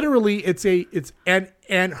literally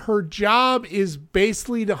and her job is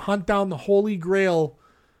basically to hunt down the Holy Grail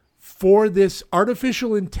for this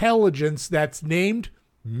artificial intelligence that's named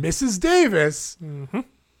Mrs. Davis. Mm-hmm.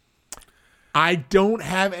 I don't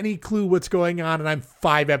have any clue what's going on, and I'm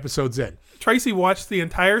 5 episodes in. Tracy watched the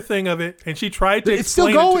entire thing of it, and she tried to. It's still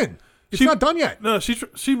explain going. It's not done yet. No,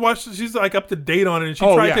 she watched. She's like up to date on it, and she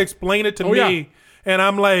Oh, tried yeah. to explain it to Oh, me, yeah. and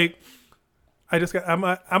I'm like, I'm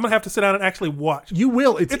gonna have to sit down and actually watch. You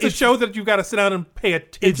will. It's a show that you've got to sit down and pay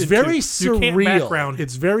attention. It's very to. You can't surreal. background.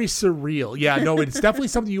 It's very surreal. Yeah, no, it's definitely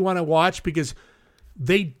something you want to watch because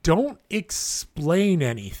they don't explain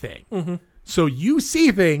anything. Mm-hmm. So you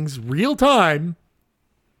see things real time,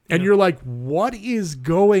 and you're like, what is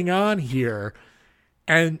going on here?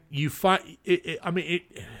 And you find,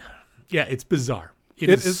 it's bizarre. It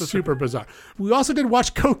is super bizarre. We also did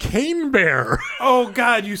watch Cocaine Bear. Oh,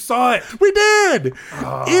 God, you saw it. We did.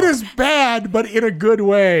 Oh. It is bad, but in a good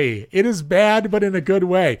way.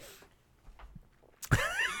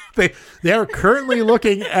 They are currently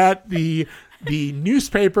looking at the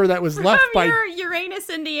newspaper that was left by Uranus,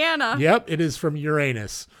 Indiana. Yep, it is from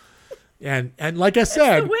Uranus. And like I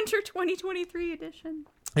said, it's the winter 2023 edition.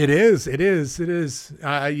 It is. There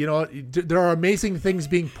are amazing things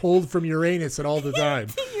being pulled from Uranus at all the time.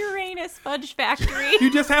 Uranus Fudge Factory.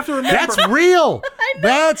 You just have to remember. That's real.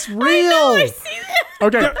 That's real. I see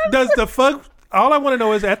that. Okay. Does the fudge... All I want to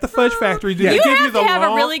know is, at the Fudge Factory, do they give you the have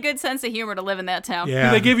a really good sense of humor to live in that town. Yeah.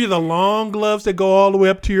 Do they give you the long gloves that go all the way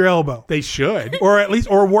up to your elbow? They should.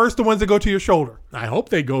 Or worse, the ones that go to your shoulder. I hope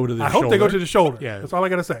they go to the shoulder. I hope they go to the shoulder. Yeah. That's all I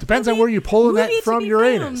got to say. Depends on where you're pulling that from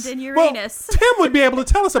Uranus. In Uranus. Well, Tim would be able to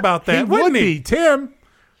tell us about that, wouldn't he? Tim.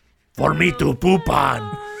 For me to poop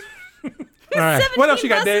on. All right. What else you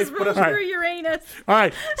got, Dave? What else? Through Uranus. All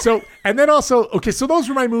right. So, and then also, so those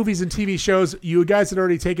were my movies and TV shows. You guys had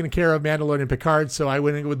already taken care of Mandalorian and Picard, so I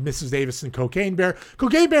went in with Mrs. Davis and Cocaine Bear.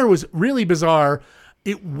 Cocaine Bear was really bizarre.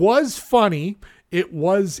 It was funny. It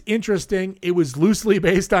was interesting. It was loosely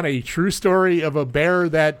based on a true story of a bear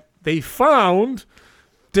that they found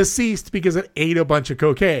deceased because it ate a bunch of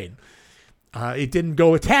cocaine. It didn't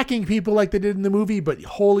go attacking people like they did in the movie, but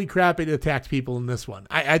holy crap, it attacked people in this one.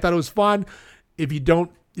 I thought it was fun. If you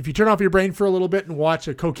turn off your brain for a little bit and watch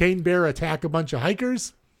a cocaine bear attack a bunch of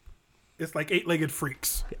hikers, it's like eight-legged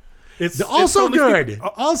freaks. It's also totally good.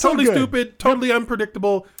 Totally stupid, totally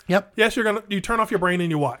unpredictable. Yep. Yes, you turn off your brain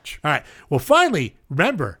and you watch. All right. Well, finally,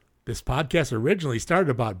 remember, this podcast originally started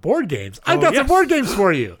about board games. I've got some board games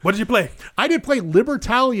for you. What did you play? I did play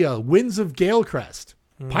Libertalia, Winds of Galecrest.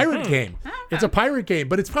 Pirate game. It's a pirate game,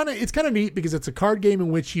 but it's kind of neat because it's a card game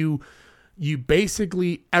in which you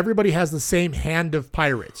basically, everybody has the same hand of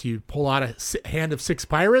pirates. You pull out a hand of 6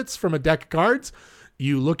 pirates from a deck of cards.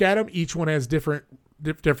 You look at them. Each one has different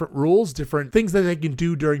rules, different things that they can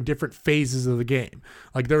do during different phases of the game.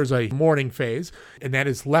 Like there's a morning phase, and that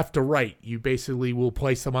is left to right. You basically will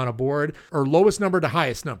place them on a board, or lowest number to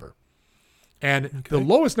highest number. And the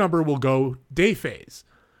lowest number will go day phase.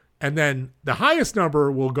 And then the highest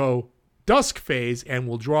number will go dusk phase and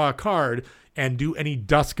will draw a card and do any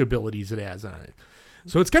dusk abilities it has on it.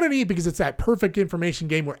 So it's kind of neat because it's that perfect information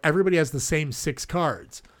game where everybody has the same 6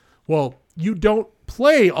 cards. Well, you don't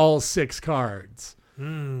play all 6 cards.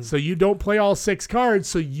 So you don't play all 6 cards.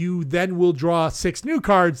 So you then will draw 6 new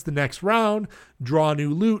cards the next round, draw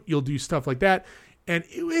new loot. You'll do stuff like that. And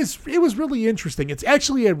it was really interesting. It's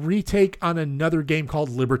actually a retake on another game called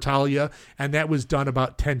Libertalia, and that was done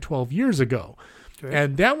about 10, 12 years ago. Okay.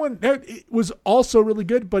 And it was also really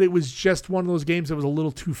good, but it was just one of those games that was a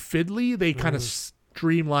little too fiddly. They kind of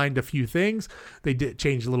streamlined a few things. They did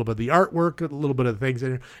change a little bit of the artwork, a little bit of the things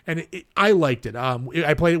in it, and I liked it.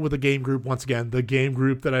 I played it with a game group, once again, the game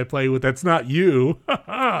group that I play with. That's not you.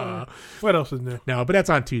 What else is new? No, but that's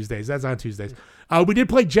on Tuesdays. We did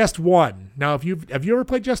play Just One. Now, have you ever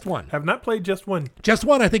played Just One? Have not played Just One. Just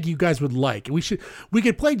One, I think you guys would like. We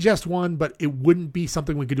could play Just One, but it wouldn't be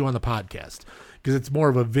something we could do on the podcast because it's more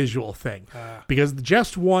of a visual thing. Because the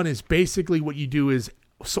Just One is basically what you do is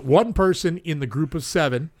one person in the group of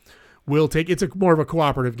 7 will take. It's more of a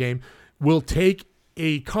cooperative game. Will take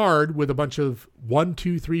a card with a bunch of 1,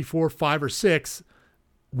 2, 3, 4, 5, or 6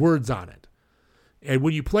 words on it. And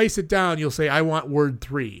when you place it down, you'll say, I want word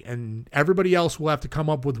 3. And everybody else will have to come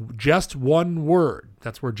up with just one word.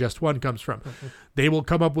 That's where Just One comes from. Mm-hmm. They will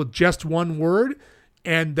come up with just one word,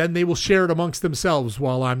 and then they will share it amongst themselves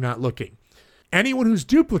while I'm not looking. Anyone who's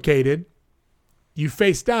duplicated, you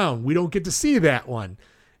face down. We don't get to see that one.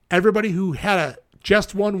 Everybody who had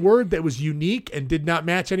just one word that was unique and did not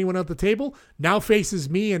match anyone at the table now faces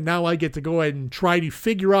me, and now I get to go ahead and try to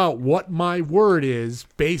figure out what my word is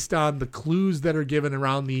based on the clues that are given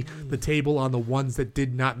around the table on the ones that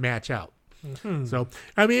did not match out. Mm-hmm. So,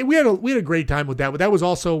 I mean, we had a great time with that. But that was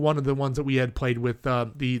also one of the ones that we had played with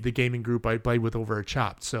the gaming group I played with over at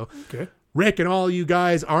Chopped. So, okay. Rick and all you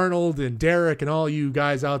guys, Arnold and Derek and all you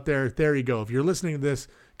guys out there you go. If you're listening to this,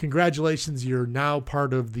 congratulations. You're now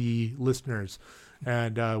part of the listeners.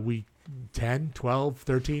 And we 10, 12,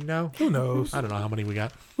 13 now? Who knows? I don't know how many we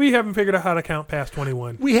got. We haven't figured out how to count past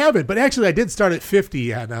 21. We haven't, but actually I did start at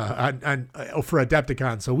 50 on for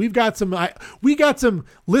Adepticon. So we got some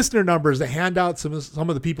listener numbers to hand out some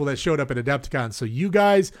of the people that showed up at Adepticon. So you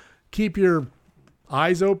guys keep your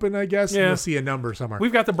eyes open, I guess, and Yeah. you'll see a number somewhere.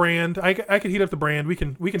 We've got the brand. I could heat up the brand. We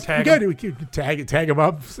can tag we 'em. can tag them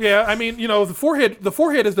up. Yeah, I mean, the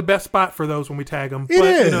forehead is the best spot for those when we tag them. It but,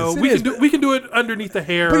 is, we can do it underneath the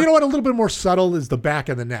hair. But you know what? A little bit more subtle is the back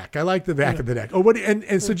of the neck. I like the back of the neck. Oh,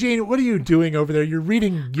 so Gene, what are you doing over there? You're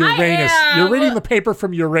reading Uranus. You're reading the paper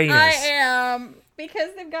from Uranus. I am. Because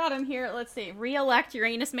they've got him here. Let's see. Re-elect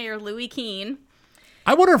Uranus Mayor Louis Keene.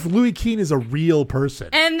 I wonder if Louis Keene is a real person.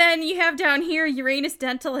 And then you have down here Uranus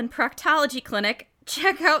Dental and Proctology Clinic.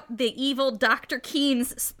 Check out the evil Dr.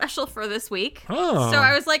 Keene's special for this week. Oh. So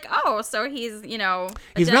I was like, so he's,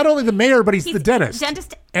 He's not only the mayor, but he's the dentist.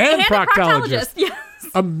 Dentist and a proctologist. Yes.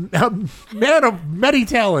 A man of many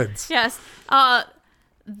talents. Yes.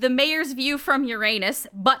 The mayor's view from Uranus,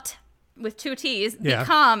 but with 2 T's. Yeah.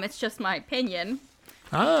 Become, it's just my opinion.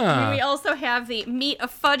 Ah. We also have the Meet a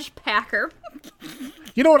Fudge Packer.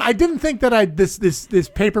 You know what? I didn't think that this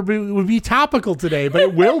paper would be topical today, but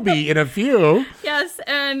it will be in a few. Yes,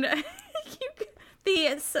 and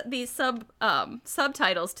the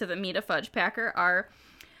subtitles to the Meet a Fudge Packer are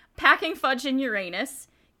Packing Fudge in Uranus,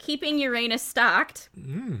 Keeping Uranus Stocked,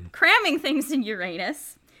 Cramming Things in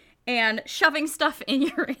Uranus, and Shoving Stuff in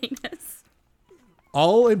Uranus.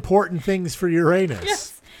 All important things for Uranus.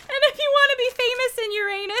 Yes. And if you want to be famous in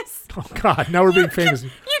Uranus... Oh, God. Now we're being famous. You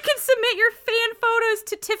can submit your fan photos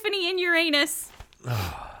to Tiffany in Uranus.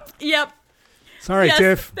 Yep. Sorry, Yes,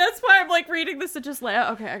 Tiff. that's why I'm like reading this and just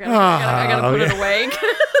laugh. Okay, I gotta put it away.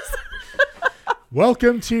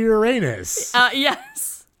 Welcome to Uranus.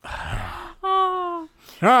 Yes. Oh. All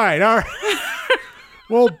right.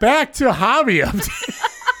 Well, back to hobby update.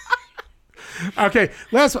 Okay,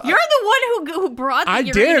 You're the one who brought the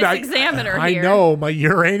Uranus Examiner here. I know, my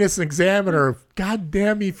Uranus Examiner. God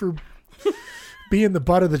damn me for being the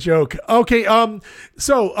butt of the joke. Okay,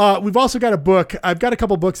 so we've also got a book. I've got a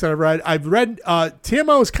couple books that I've read.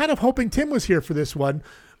 Tim, I was kind of hoping Tim was here for this one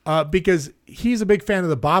because he's a big fan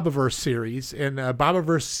of the Bobiverse series, and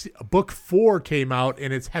Bobiverse book 4 came out,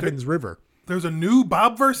 and it's Heaven's River. There's a new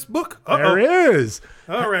Bobverse book? Uh-oh. There is.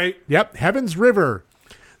 All right. Yep, Heaven's River.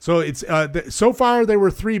 So it's so far there were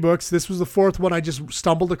 3 books. This was the 4th one. I just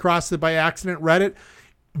stumbled across it by accident, read it.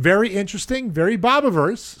 Very interesting, very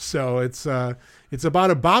Bobiverse. So it's about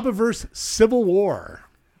a Bobiverse civil war.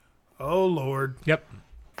 Oh Lord. Yep.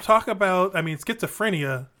 Talk about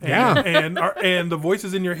schizophrenia. And the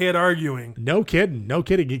voices in your head arguing. No kidding.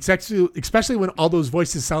 Especially when all those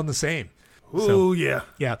voices sound the same. Ooh, yeah.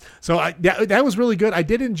 Yeah. So that was really good. I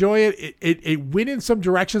did enjoy it. It went in some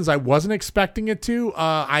directions I wasn't expecting it to.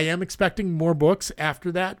 I am expecting more books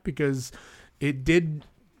after that because it did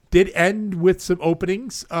end with some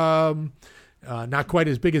openings. Not quite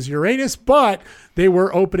as big as Uranus, but they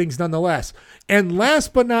were openings nonetheless. And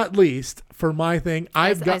last but not least, for my thing,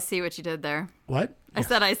 I see what you did there. What? I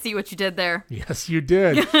said I see what you did there. Yes, you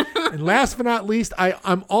did. And last but not least,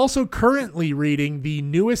 I'm also currently reading the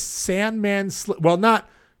newest Sandman well, not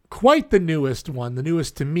quite the newest one, the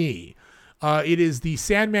newest to me. It is the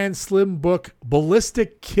Sandman Slim book,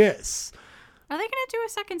 Ballistic Kiss. Are they going to do a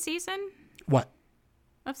second season? What?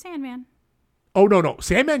 Of Sandman. Oh, no.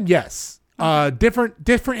 Sandman, yes. Different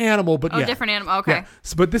animal, but yeah. Different animal. Okay. Yeah.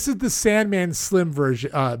 So, but this is the Sandman Slim version,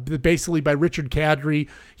 basically by Richard Kadrey.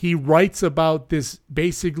 He writes about this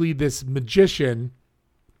magician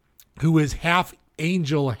who is half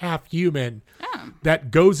angel, half human, that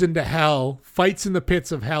goes into hell, fights in the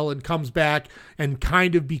pits of hell, and comes back and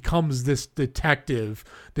kind of becomes this detective,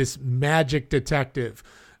 this magic detective.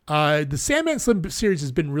 The Sandman Slim series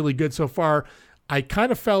has been really good so far. I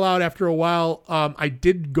kind of fell out after a while. I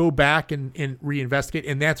did go back and reinvestigate,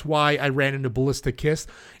 and that's why I ran into Ballistic Kiss.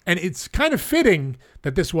 And it's kind of fitting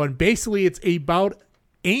that this one, basically, it's about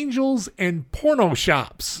angels and porno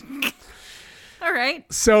shops. All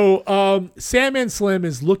right. So Sandman Slim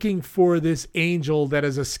is looking for this angel that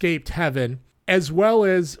has escaped heaven, as well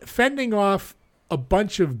as fending off a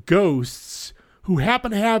bunch of ghosts who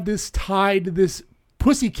happen to have this tied to this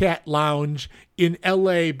Pussycat Lounge in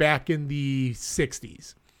LA back in the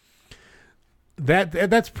 60s.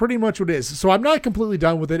 That's pretty much what it is. So I'm not completely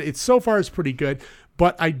done with it. So far it's pretty good,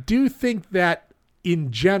 but I do think that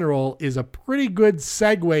in general is a pretty good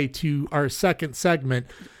segue to our second segment.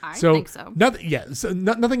 I think so.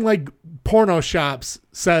 Nothing like porno shops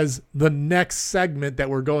says the next segment that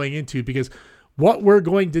we're going into, because what we're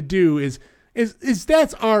going to do is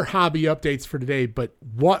that's our hobby updates for today. But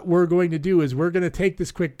what we're going to do is we're going to take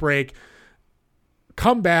this quick break,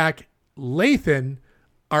 come back. Lathan,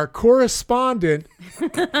 our correspondent,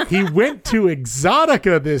 he went to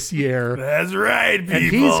Exotica this year. That's right, people. And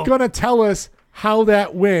he's going to tell us how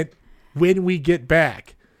that went when we get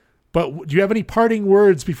back. But do you have any parting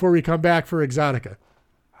words before we come back for Exotica?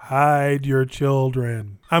 Hide your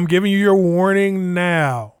children. I'm giving you your warning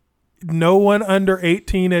now. No one under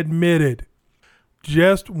 18 admitted.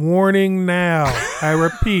 Just warning now. I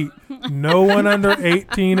repeat, no one under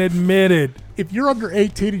 18 admitted. If you're under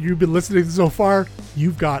 18 and you've been listening so far,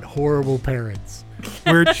 you've got horrible parents.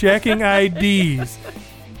 We're checking IDs.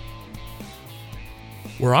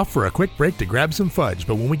 We're off for a quick break to grab some fudge,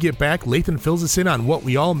 but when we get back, Lathan fills us in on what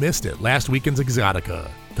we all missed at last weekend's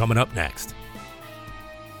Exotica. Coming up next.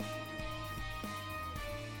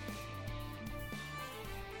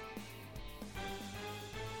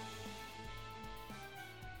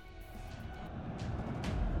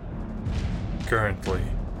 Currently,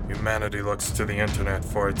 humanity looks to the internet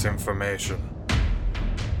for its information.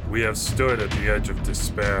 We have stood at the edge of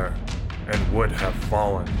despair and would have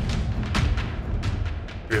fallen.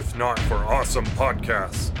 If not for awesome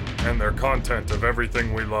podcasts and their content of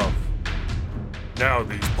everything we love. Now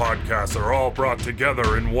these podcasts are all brought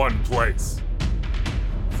together in one place.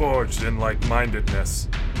 Forged in like-mindedness,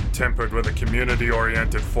 tempered with a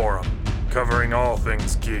community-oriented forum, covering all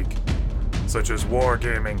things geek, such as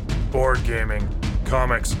wargaming, board gaming,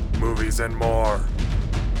 comics, movies, and more.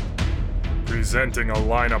 Presenting a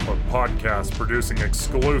lineup of podcasts producing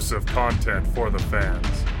exclusive content for the fans.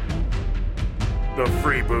 The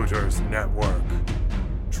Freebooters Network.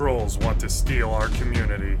 Trolls want to steal our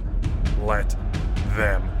community. Let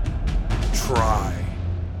them try.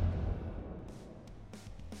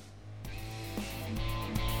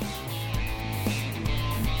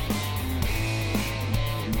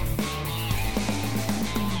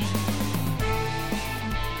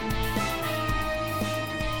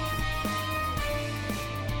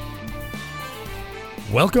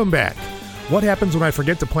 Welcome back. What happens when I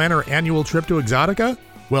forget to plan our annual trip to Exotica?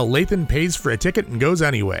 Well, Lathan pays for a ticket and goes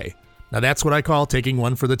anyway. Now that's what I call taking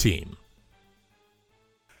one for the team.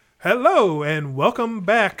 Hello, and welcome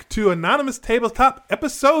back to Anonymous Tabletop,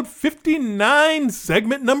 episode 59,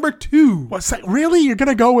 segment number 2. What's that? Really? You're going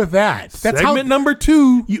to go with that? That's segment number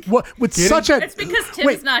 2. With such a... It's because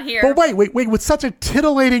Tim's not here. But wait. With such a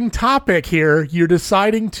titillating topic here, you're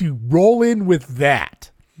deciding to roll in with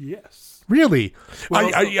that. Yes. Really? Well,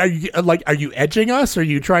 are you edging us? Are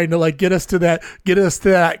you trying to get us to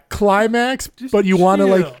that climax? But you want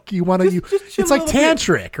to it's like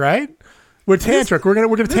tantric, right? We're tantric. We're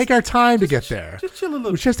gonna take our time to get there. Just chill a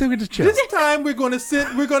little. Just chill. This time we're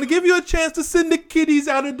gonna give you a chance to send the kiddies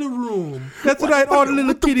out of the room. That's right. All the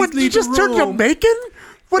little kiddies leave the room. You just turned Jamaican?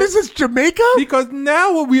 What is this, Jamaica? Because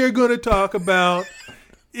now what we are going to talk about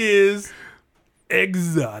is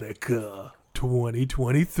Exotica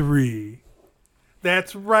 2023.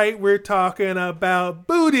 That's right, we're talking about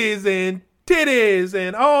booties and titties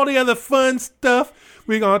and all the other fun stuff.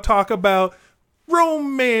 We're going to talk about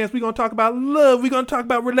romance. We're going to talk about love. We're going to talk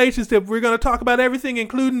about relationships. We're going to talk about everything,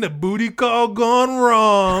 including the booty call gone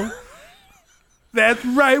wrong. That's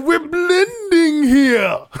right, we're blending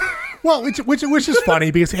here. Well, which is funny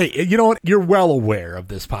because, hey, you know what? You're well aware of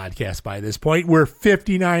this podcast by this point. We're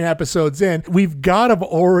 59 episodes in. We've got to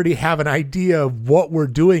already have an idea of what we're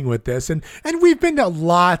doing with this. And we've been to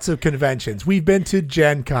lots of conventions. We've been to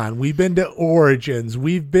Gen Con. We've been to Origins.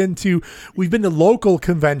 We've been to local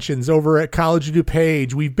conventions over at College of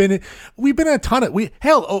DuPage. We've been a ton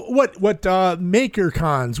of Maker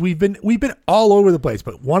Cons. We've been all over the place.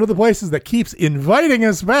 But one of the places that keeps inviting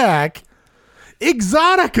us back,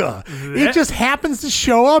 Exotica. It just happens to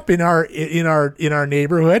show up in our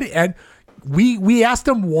neighborhood, and we asked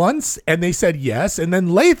them once, and they said yes. And then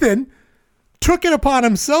Lathan took it upon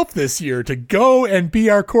himself this year to go and be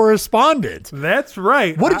our correspondent. That's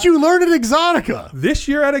right. What did you learn at Exotica? This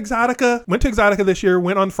year at Exotica, went to Exotica this year,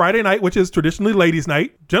 went on Friday night, which is traditionally ladies'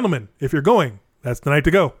 night. Gentlemen, if you're going, that's the night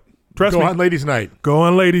to go. Trust me. Go on ladies' night. Go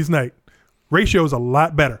on ladies' night. Ratio's a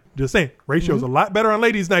lot better. Just saying. Ratio's a lot better on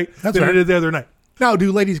ladies' night than it is the other night. Now,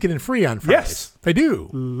 do ladies get in free on Fridays? Yes. They do.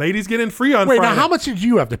 Ladies get in free on Friday. Wait, now how much did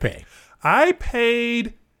you have to pay? I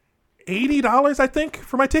paid $80, I think,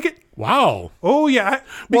 for my ticket. Wow. Oh, yeah.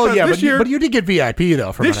 But you did get VIP,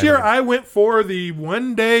 though. This year, I went for the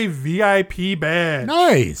one-day VIP badge.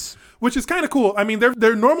 Nice. Which is kind of cool. I mean,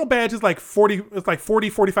 their normal badge is like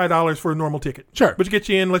 $45 for a normal ticket. Sure. Which gets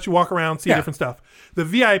you in, lets you walk around, see different stuff. The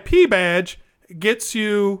VIP badge gets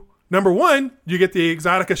you, number one, you get the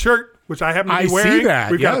Exotica shirt, which I happen to be wearing. I see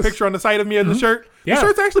that. We've got a picture on the side of me of the shirt. Yeah. The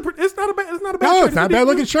shirt's actually, it's not a bad shirt. No, it's not a bad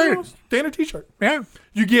looking shirt. Standard t-shirt. Yeah.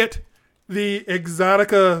 You get the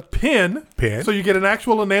Exotica pin. So you get an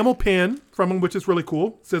actual enamel pin from them, which is really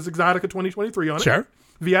cool. It says Exotica 2023 on it. Sure.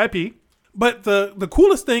 VIP. But the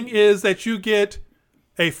coolest thing is that you get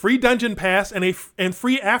a free dungeon pass, and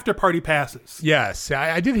free after party passes. Yes,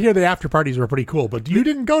 I did hear the after parties were pretty cool, but you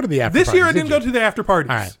didn't go to the after parties. This year I didn't go to the after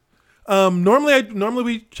parties. All right. Normally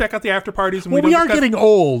we check out the after parties. And we are getting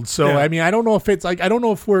old, so Yeah. I mean, I don't know if it's like, I don't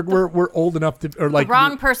know if we're old enough to, or like The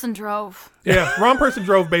wrong person drove. Yeah, wrong person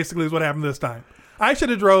drove. Basically, is what happened this time. I should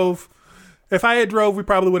have drove. If I had drove, we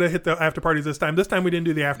probably would have hit the after parties this time. This time we didn't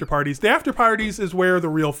do the after parties. The after parties is where the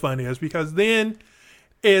real fun is, because then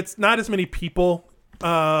it's not as many people.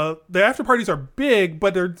 The after parties are big,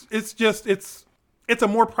 but it's a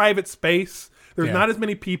more private space. There's not as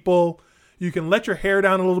many people. You can let your hair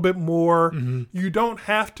down a little bit more. Mm-hmm. You don't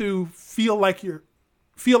have to feel like you're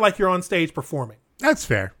on stage performing. That's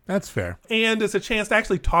fair. That's fair. And it's a chance to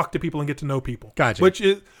actually talk to people and get to know people. Gotcha.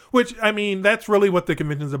 Which I mean, that's really what the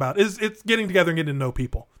convention's about. It's getting together and getting to know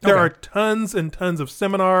people. There are tons and tons of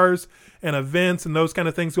seminars and events and those kind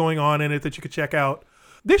of things going on in it that you could check out.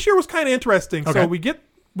 This year was kind of interesting. Okay. So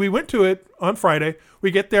we went to it on Friday.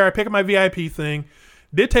 We get there. I pick up my VIP thing.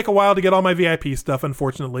 Did take a while to get all my VIP stuff,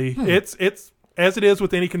 unfortunately. It's as it is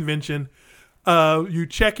with any convention. You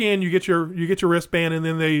check in, you get your wristband, and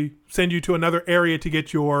then they send you to another area to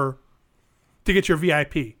get your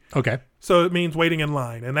VIP. Okay. So it means waiting in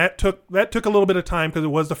line, and that took a little bit of time because it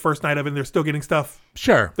was the first night of it, and they're still getting stuff.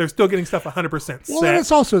 Sure. They're still getting stuff 100% set. Well, and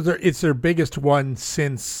it's also it's their biggest one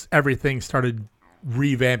since everything started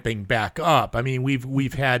revamping back up. I mean,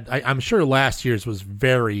 we've had. I'm sure last year's was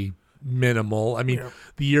very minimal. I mean,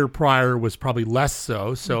 the year prior was probably less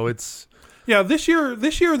so. So it's. Yeah, this year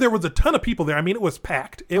there was a ton of people there. I mean, it was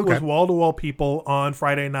packed. It was wall-to-wall people on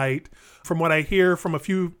Friday night. From what I hear from a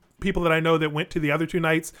few people that I know that went to the other two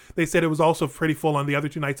nights, they said it was also pretty full on the other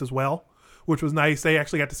two nights as well, which was nice. They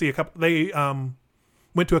actually got to see a couple. They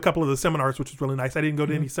went to a couple of the seminars, which was really nice. I didn't go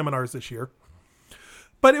to any seminars this year,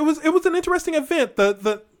 but it was an interesting event.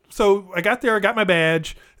 So I got there, I got my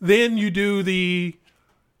badge. Then you do the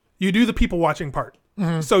people watching part.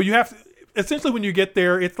 Mm-hmm. So you have to. Essentially, when you get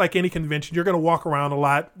there, it's like any convention. You're going to walk around a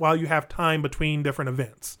lot while you have time between different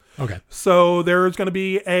events. Okay. So there's going to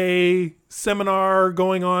be a seminar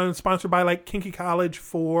going on sponsored by like Kinky College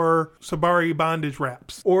for Sabari bondage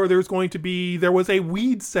wraps. Or there was a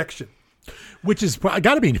weed section. Which is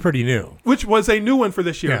got to be pretty new. Which was a new one for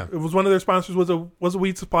this year. Yeah. It was one of their sponsors was a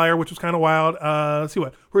weed supplier, which was kind of wild. Let's see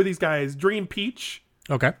who are these guys? Dream Peach.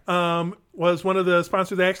 Okay. Was one of the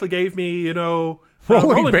sponsors. They actually gave me,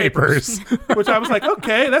 rolling papers. Which I was like,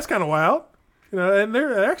 okay, that's kind of wild. And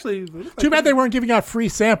they're actually too bad they weren't giving out free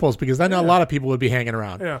samples, because I know a lot of people would be hanging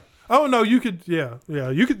around. Yeah. Oh no, you could. Yeah.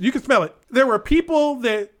 You could smell it. There were people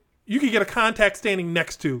that you could get a contact standing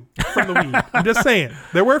next to from the weed. I'm just saying.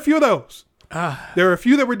 There were a few of those. There were a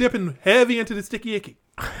few that were dipping heavy into the sticky icky.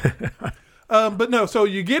 But no. So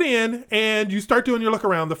you get in and you start doing your look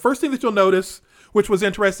around. The first thing that you'll notice, which was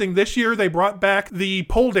interesting, this year they brought back the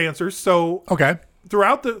pole dancers. So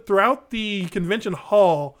throughout the convention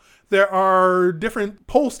hall, there are different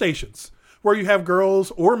pole stations where you have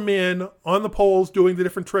girls or men on the poles doing the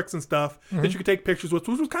different tricks and stuff that you could take pictures with,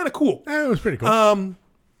 which was kind of cool. It was pretty cool.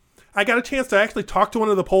 I got a chance to actually talk to one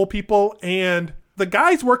of the pole people, and the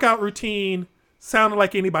guy's workout routine sounded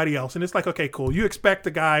like anybody else. And it's like, okay, cool. You expect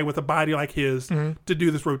a guy with a body like his to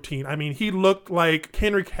do this routine. I mean, he looked like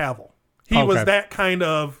Henry Cavill. He was that kind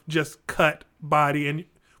of just cut body, and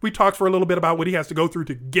we talked for a little bit about what he has to go through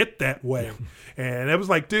to get that way. And it was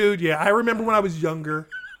like, dude, I remember when I was younger.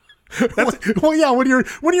 Well, yeah, when you're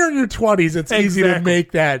in your 20s, it's easy to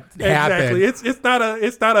make that happen. Exactly. It's not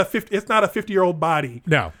a 50-year-old body.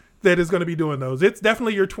 No. That is going to be doing those. It's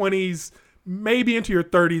definitely your 20s, maybe into your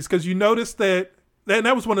 30s, because you notice that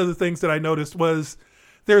was one of the things that I noticed was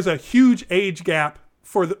there's a huge age gap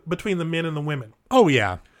between the men and the women. Oh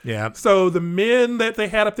yeah. Yeah. So the men that they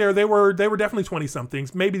had up there, they were definitely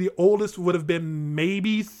 20-somethings. Maybe the oldest would have been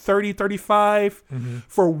maybe 30, 35. Mm-hmm.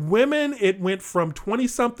 For women, it went from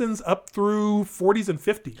 20-somethings up through 40s and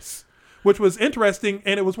 50s, which was interesting.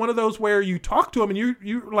 And it was one of those where you talk to them and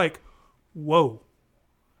you're like, whoa,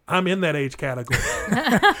 I'm in that age category.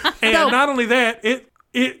 And not only that,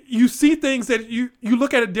 you see things that you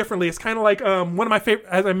look at it differently. It's kind of like one of my favorite,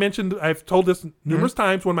 as I mentioned, I've told this numerous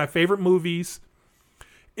times, one of my favorite movies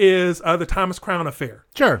is the Thomas Crown Affair.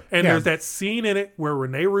 Sure. And there's that scene in it where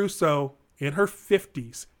Renee Russo in her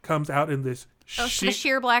 50s comes out in this the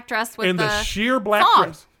sheer black dress with the sheer black thong.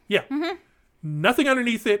 dress. Yeah. Mm-hmm. Nothing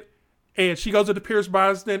underneath it. And she goes into Pierce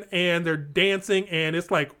Brosnan and they're dancing, and it's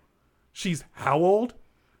like, she's how old?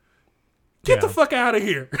 Get the fuck out of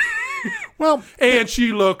here. Well, and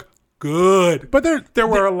she looked good. But there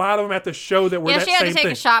were a lot of them at the show that were that she had same to take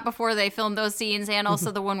thing. a shot before they filmed those scenes, and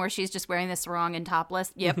also the one where she's just wearing the sarong and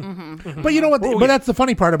topless. Yep. But you know what? But that's the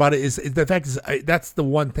funny part about it is the fact is that's the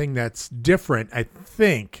one thing that's different. I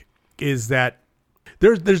think is that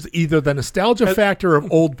there's either the nostalgia factor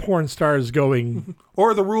of old porn stars going,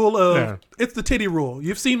 or the rule of it's the titty rule.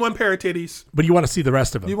 You've seen one pair of titties, but you want to see the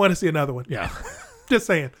rest of them. you want to see another one. Yeah, Just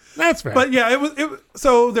saying. that's fair. But yeah, it was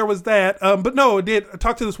so there was that. But no, I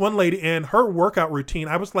talked to this one lady and her workout routine.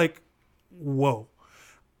 I was like, whoa,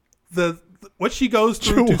 what she goes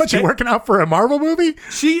through. What, you working out for a Marvel movie?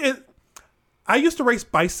 I used to race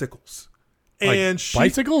bicycles, and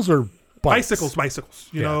bicycles or bikes? bicycles.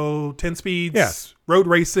 You know, 10 speeds. Yeah. Road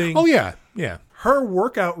racing. Oh yeah. Her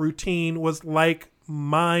workout routine was like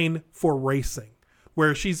mine for racing,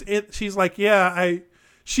 where she's like, she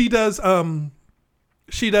has her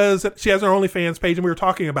OnlyFans page, and we were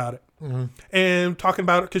talking about it and talking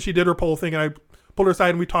about it because she did her poll thing, and I pulled her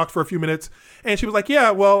aside and we talked for a few minutes, and she was like,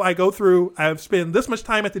 yeah, well, I've spent this much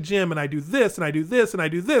time at the gym, and I do this and I do this and I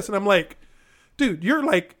do this, and I'm like, dude, you're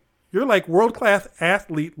like world-class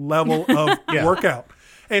athlete level of workout.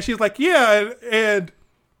 And she's like, yeah. And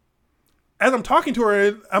as I'm talking to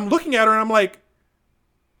her, I'm looking at her and I'm like,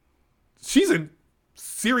 she's in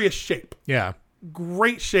serious shape. Yeah.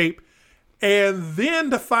 Great shape. And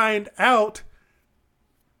then to find out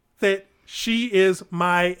that she is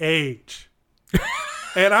my age.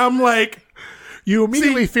 And I'm like, you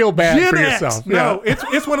immediately feel bad Gen for X. yourself. No,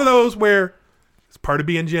 it's one of those where it's part of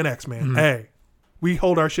being Gen X, man. Hey, we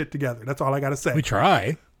hold our shit together. That's all I got to say. We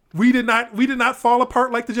try. We did not fall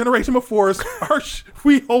apart like the generation before us.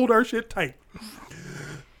 We hold our shit tight.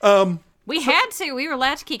 We had to. We were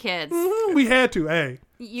latchkey kids. We had to. Hey,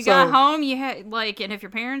 You got home. You had and if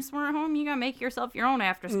your parents weren't home, you gotta make yourself your own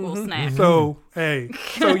after school snack. So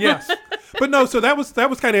yes, but no. So that was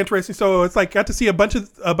kind of interesting. So it's like got to see a bunch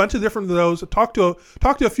of different of those. Talk to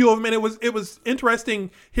a few of them, and it was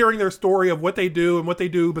interesting hearing their story of what they do and what they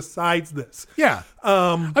do besides this. Yeah.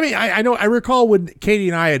 I mean, I know. I recall when Katie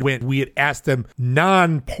and I we had asked them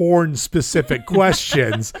non-porn specific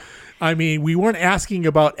questions. I mean, we weren't asking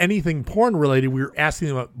about anything porn related. We were asking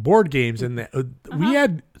them about board games, and we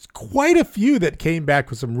had quite a few that came back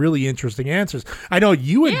with some really interesting answers. I know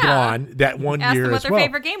you had gone that one Asked year them as what well. their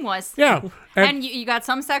favorite game was. Yeah, and you got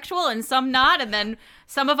some sexual and some not, and then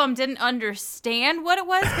some of them didn't understand what it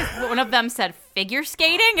was because one of them said figure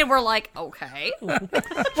skating, and we're like, okay.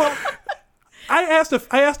 Well, I asked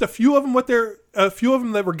a few of them a few of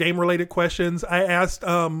them that were game related questions. I asked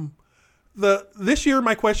this year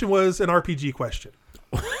my question was an RPG question.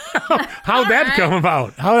 How'd that come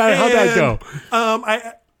about? How'd that go?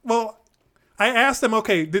 I asked them,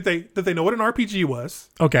 okay, did they know what an RPG was?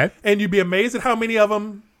 Okay. And you'd be amazed at how many of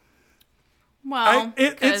them. Well,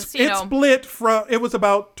 it split from, it was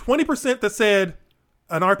about 20% that said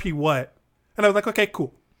an RP what? And I was like, okay,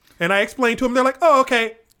 cool. And I explained to them, they're like, oh,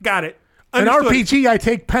 okay, got it. Understood. An RPG, I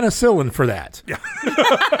take penicillin for that. Yeah.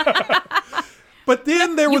 But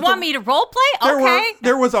then there was. You want me to role play? Okay.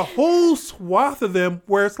 There was a whole swath of them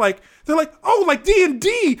where it's like they're like, oh, like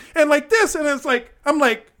D&D and like this, and it's like I'm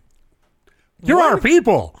like, you're our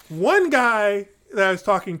people. One guy that I was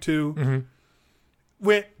talking to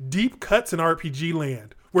went deep cuts in RPG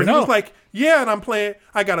land, where he was like, yeah, and I'm playing.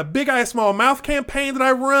 I got a Big Eye Small Mouth campaign that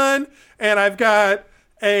I run, and I've got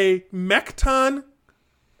a Mechton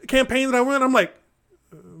campaign that I run. I'm like,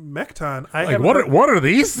 Mechton. What are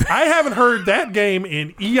these? I haven't heard that game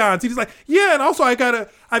in eons. He's like, yeah, and also I've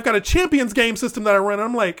got a Champions game system that I run. And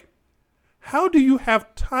I'm like, how do you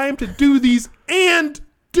have time to do these and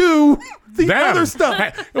do the other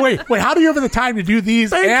stuff? Wait, how do you have the time to do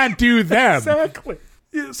these and do them? Exactly.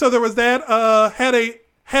 So there was that.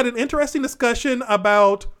 Had an interesting discussion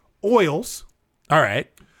about oils. All right.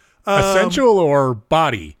 Essential or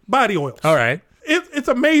body? Body oils. All right. It's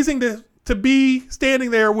amazing to be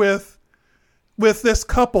standing there with this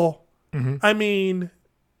couple. I mean,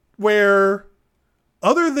 where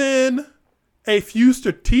other than a few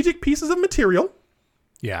strategic pieces of material,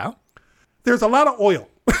 there's a lot of oil.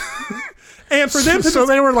 And for them so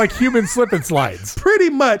they were like human slip and slides. Pretty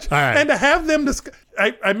much. All right. And to have them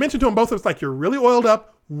I mentioned to them both, it's like, you're really oiled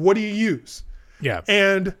up. What do you use? Yeah.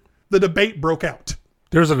 And the debate broke out.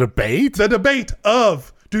 There's a debate? The debate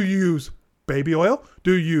of, do you use baby oil?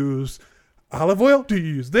 Do you use olive oil? Do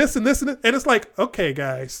you use this and this and this? And it's like, okay,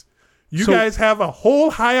 guys, you guys have a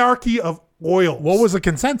whole hierarchy of oils. What was the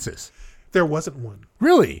consensus? There wasn't one.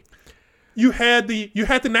 Really? you had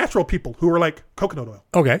the natural people who were like coconut oil.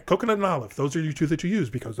 Okay. Coconut and olive. Those are your two that you use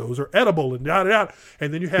because those are edible and yada yada.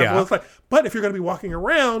 And then you have oils like, but if you're going to be walking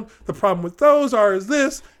around, the problem with those is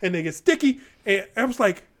this, and they get sticky. And I was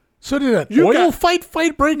like, so did an oil fight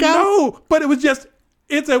break out? No, but it was just,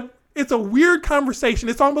 it's a weird conversation.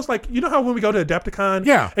 It's almost like, you know how when we go to Adepticon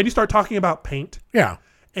and you start talking about paint? Yeah.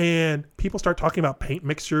 And people start talking about paint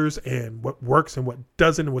mixtures and what works and what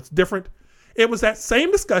doesn't and what's different. It was that same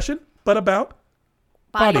discussion, but about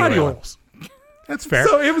body oils. That's fair.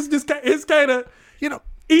 So it was just, it's kind of,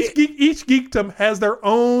 each geekdom has their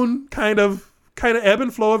own kind of ebb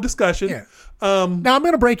and flow of discussion. Yeah. Now I'm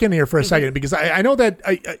going to break in here for a second because I know that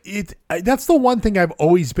that's the one thing I've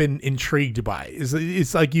always been intrigued by is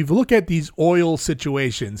it's like you look at these oil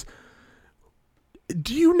situations.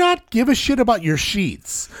 Do you not give a shit about your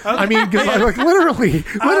sheets? I mean, like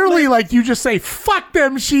literally, like you just say, "Fuck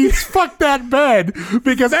them sheets, fuck that bed,"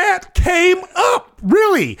 because that came up.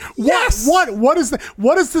 Really? Yes. What is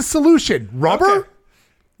the solution? Rubber? Okay.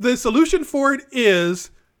 The solution for it is,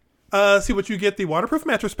 see what you get, the waterproof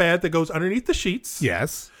mattress pad that goes underneath the sheets.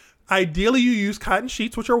 Yes. Ideally, you use cotton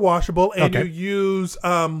sheets, which are washable, and you use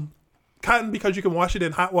cotton because you can wash it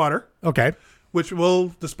in hot water. Okay. Which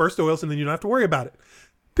will disperse the oils, and then you don't have to worry about it.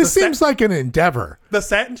 This seems like an endeavor. The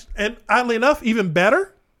satin, and oddly enough, even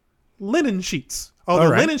better, linen sheets.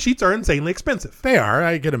 Although linen sheets are insanely expensive. They are,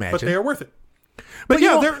 I can imagine. But they are worth it. But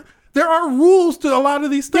there are rules to a lot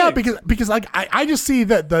of these things. Yeah, because like I just see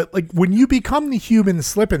that like when you become the human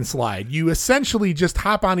slip and slide, you essentially just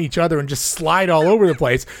hop on each other and just slide all over the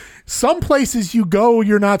place. Some places you go,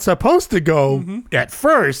 you're not supposed to go at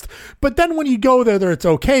first, but then when you go there, it's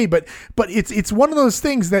okay. But it's one of those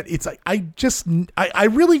things that it's like I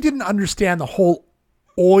really didn't understand the whole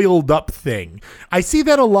oiled up thing. I see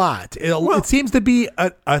that a lot. It seems to be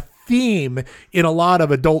a theme in a lot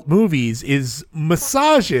of adult movies is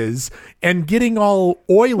massages and getting all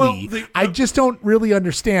oily. I just don't really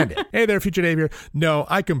understand it. Hey there, Future Dave here. No,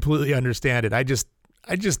 I completely understand it. I just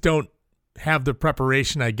don't have the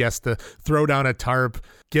preparation, I guess, to throw down a tarp,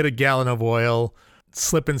 get a gallon of oil,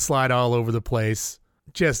 slip and slide all over the place.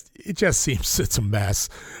 It just seems it's a mess.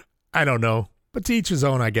 I don't know, but to each his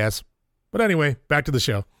own, I guess. But anyway, back to the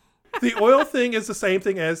show. The oil thing is the same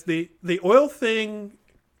thing as the oil thing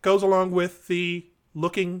goes along with the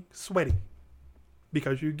looking sweaty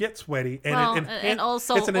because you get sweaty and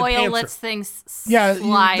also it's an oil enhancer. lets things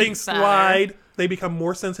slide. Things slide. They become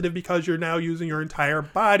more sensitive because you're now using your entire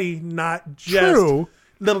body, not just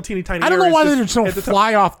little teeny tiny. I don't know why they just don't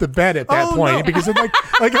fly off the bed at that point because it's like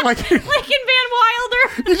like in Van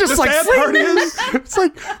Wilder. You just like part is it's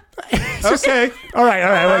like okay. All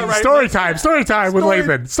right. Story time with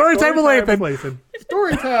Lathan. Story time with Lathan.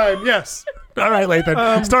 Story time. Yes. All right,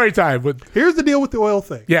 Lathan. Story time. Here's the deal with the oil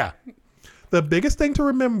thing. Yeah. The biggest thing to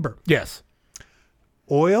remember. Yes.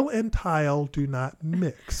 Oil and tile do not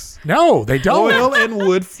mix. No, they don't. Oil and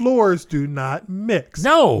wood floors do not mix.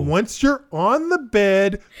 No. Once you're on the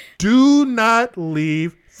bed, do not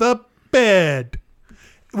leave the bed.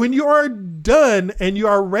 When you are done and you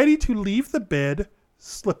are ready to leave the bed,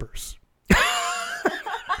 slippers.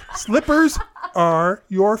 Slippers are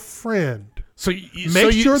your friend. So you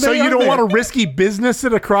don't want to risky business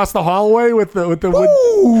it across the hallway with the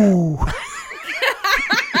Ooh.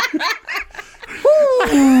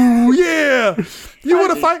 Ooh, yeah. You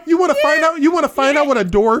want to find out what a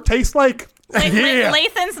door tastes like?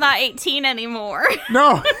 Lathan's not 18 anymore.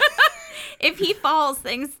 No. If he falls,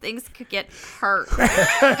 things could get hurt.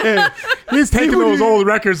 He's taking those old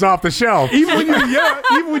records off the shelf. Even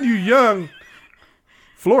when you're young,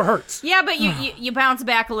 floor hurts. Yeah, but you bounce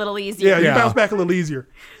back a little easier. Yeah, you bounce back a little easier.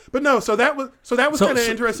 But no, so that was kind of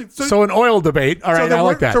interesting. So an oil debate. All right, I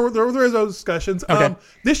like that. So there were those discussions. Okay.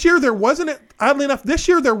 This year there wasn't, oddly enough,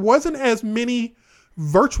 as many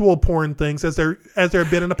virtual porn things as there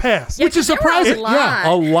have been in the past. Yeah, which is surprising.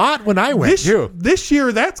 A lot when I went too. This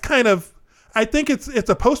year, that's kind of, I think it's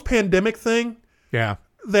a post-pandemic thing. Yeah.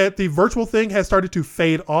 That the virtual thing has started to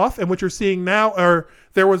fade off, and what you're seeing now are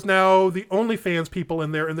there was now the OnlyFans people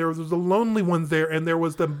in there, and there was the lonely ones there, and there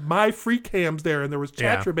was the My Free Cams there, and there was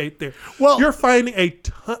Chaturbate there. Well, you're finding a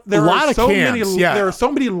ton. There are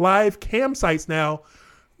so many live cam sites now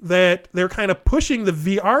that they're kind of pushing the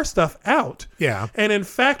VR stuff out. Yeah. And in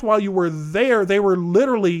fact, while you were there, they were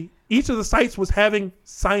literally, each of the sites was having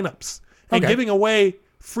signups and giving away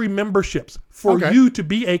free memberships for you to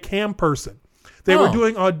be a cam person. They were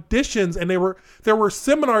doing auditions, and there were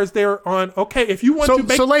seminars there on, if you want to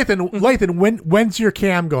make... So Lathan, when's your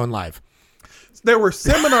cam going live? There were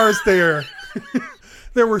seminars there.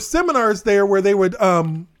 there were seminars there where they would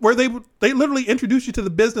they literally introduce you to the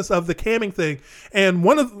business of the camming thing. And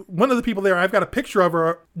one of the people there, I've got a picture of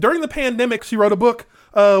her. During the pandemic, she wrote a book,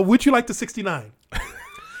 Would You Like to 69?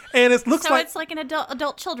 And it looks it's like an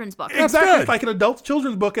adult children's book. Exactly. It's like an adult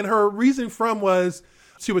children's book. And her reason was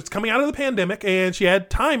she was coming out of the pandemic and she had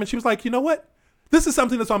time, and she was like, you know what? This is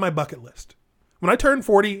something that's on my bucket list. When I turn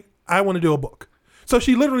 40, I want to do a book. So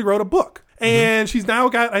she literally wrote a book. And she's now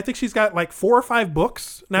I think she's got like 4 or 5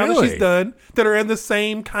 books now that she's done that are in the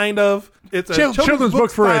same kind of, it's a children's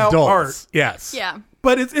book for adults. Art. Yes. Yeah.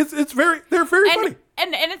 But they're very funny.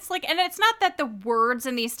 And it's like, and it's not that the words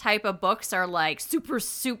in these type of books are like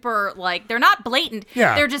super, like, they're not blatant.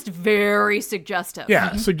 Yeah. They're just very suggestive.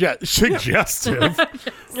 Yeah, suggestive.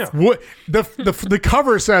 Yeah. What the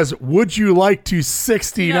cover says, "Would you like to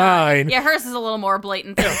 69?" Yeah, hers is a little more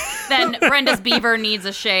blatant than Brenda's beaver needs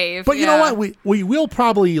a shave. But you know what? We will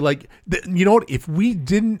probably you know what? If we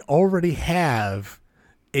didn't already have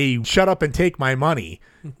a "Shut Up and Take My Money,"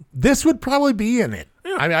 this would probably be in it.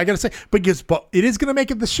 Yeah. I mean, I gotta say, but it is gonna make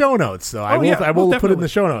it the show notes, though. I will put it in the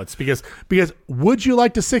show notes because would you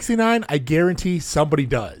like to 69? I guarantee somebody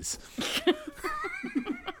does.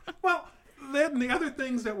 Well, then the other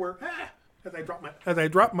things that were as I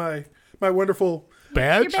drop my wonderful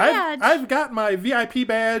badge. Your badge. I've got my VIP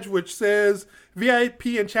badge which says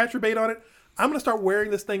VIP and Chatterbait on it. I'm gonna start wearing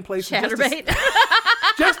this thing places Chatterbait.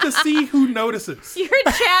 just to see who notices. You're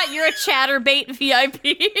a Chatterbait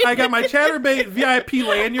VIP. I got my Chatterbait VIP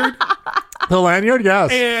lanyard. The lanyard,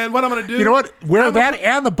 yes. And what I'm going to do... You know what? Wear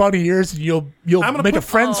and the bunny ears, and you'll make a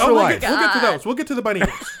friends for life. We'll get to those. We'll get to the bunny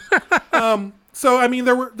ears. So, I mean,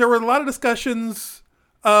 there were a lot of discussions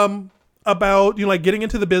about, like getting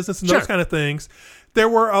into the business and those kind of things. There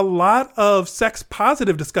were a lot of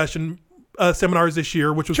sex-positive discussion seminars this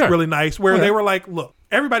year, which was really nice, where they were like, look,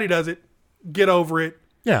 everybody does it. Get over it.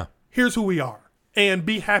 Yeah. Here's who we are. And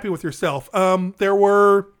be happy with yourself.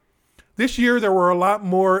 This year, there were a lot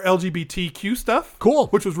more LGBTQ stuff. Cool.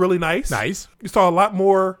 Which was really nice. Nice. You saw a lot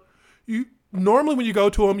more. Normally, when you go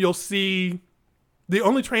to them, you'll see the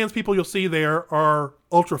only trans people you'll see there are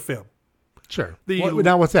ultra femme. Sure.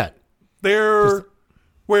 Now, what's that?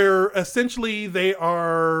 Where essentially they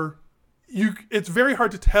are. It's very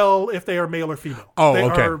hard to tell if they are male or female. Oh,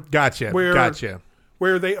 okay. Gotcha.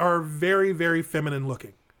 Where they are very, very feminine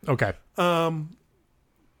looking. Okay.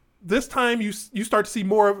 This time you start to see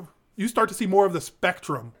more of the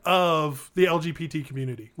spectrum of the LGBT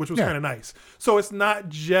community, which was kind of nice. So it's not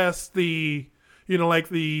just the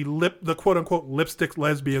the quote unquote lipstick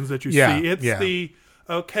lesbians that you see. It's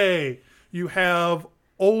you have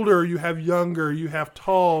older, you have younger, you have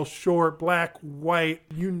tall, short, black, white,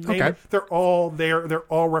 you name it. They're all there. They're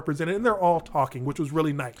all represented, and they're all talking, which was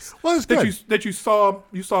really nice. Well, it's good. That you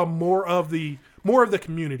saw more of the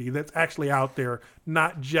community that's actually out there,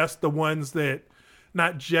 not just the ones that.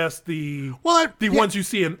 Not just the ones you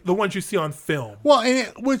see on film. Well,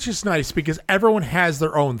 which is nice because everyone has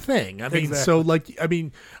their own thing. I mean, so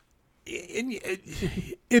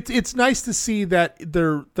it's nice to see that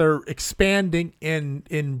they're expanding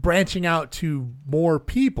and branching out to more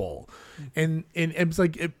people, and it's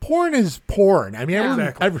like porn is porn. I mean,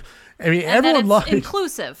 everyone loves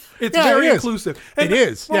inclusive. It's very inclusive. And, it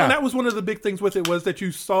is. Well, and that was one of the big things with it was that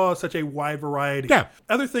you saw such a wide variety. Yeah.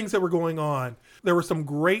 Other things that were going on. There were some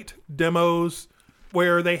great demos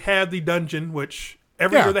where they had the dungeon, which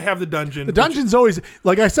every year they have the dungeon. The dungeon's always,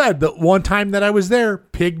 like I said, the one time that I was there,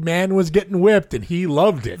 Pigman was getting whipped and he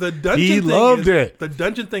loved it. The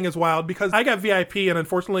dungeon thing is wild because I got VIP and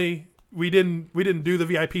unfortunately we didn't do the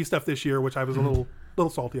VIP stuff this year, which I was a little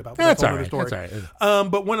salty about. That's all right.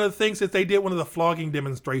 But one of the things is they did one of the flogging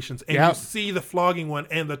demonstrations, and you see the flogging one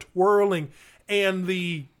and the twirling and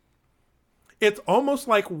the. It's almost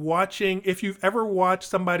like watching, if you've ever watched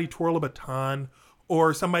somebody twirl a baton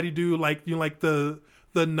or somebody do the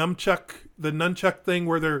nunchuck thing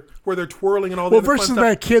where they're twirling and all that. Well, versus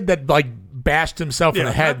that kid that bashed himself in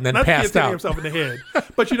the head and then passed out. Himself in the head.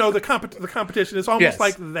 But the competition is almost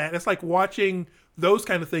like that. It's like watching those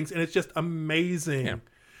kind of things, and it's just amazing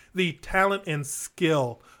the talent and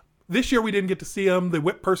skill. This year we didn't get to see them. The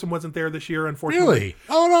whip person wasn't there this year, unfortunately. Really?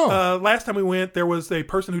 Oh no. Last time we went, there was a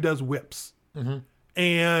person who does whips. Mm-hmm.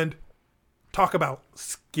 And talk about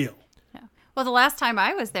skill. Yeah. Well, the last time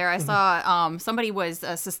I was there, I saw somebody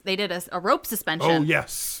they did a rope suspension. Oh,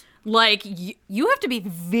 yes. Like, you have to be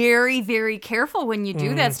very, very careful when you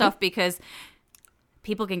do that stuff because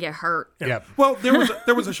people can get hurt. Yeah. Yep. Well, there was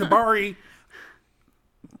a shibari.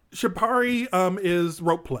 Shibari is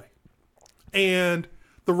rope play. And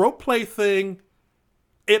the rope play thing,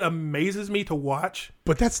 it amazes me to watch.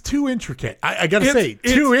 But that's too intricate. I got to say,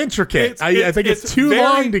 too intricate. I think it's too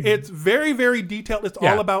long. It's very, very detailed. It's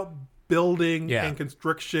all about building and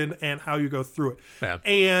construction and how you go through it. Yeah.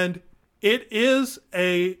 And it is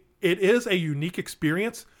a unique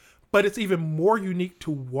experience, but it's even more unique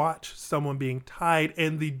to watch someone being tied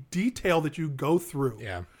and the detail that you go through.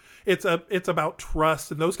 Yeah. It's about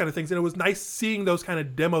trust and those kind of things. And it was nice seeing those kind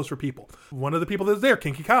of demos for people. One of the people that's there,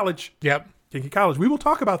 Kinky College. Yep. Kinky College. We will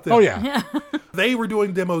talk about this. Oh yeah. They were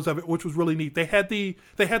doing demos of it, which was really neat. They had the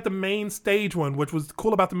main stage one, which was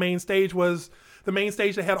cool about the main stage was the main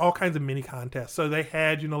stage. They had all kinds of mini contests. So they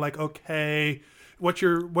had, like, okay, what's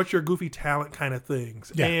your goofy talent kind of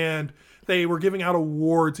things. Yeah. And they were giving out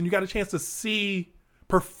awards, and you got a chance to see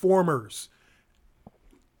performers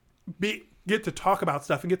get to talk about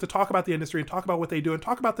stuff and get to talk about the industry and talk about what they do and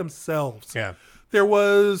talk about themselves. Yeah. There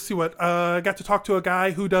was, I got to talk to a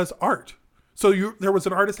guy who does art. So there was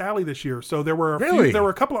an artist alley this year. So there were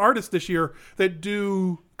a couple of artists this year that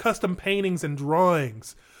do custom paintings and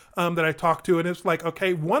drawings that I talked to. And it's like,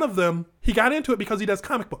 okay, one of them, he got into it because he does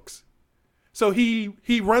comic books. So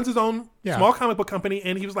he runs his own small comic book company,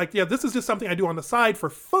 and he was like, yeah, this is just something I do on the side for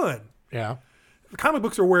fun. Yeah. The comic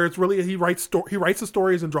books are where it's really, he writes the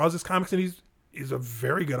stories and draws his comics, and he's a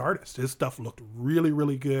very good artist. His stuff looked really,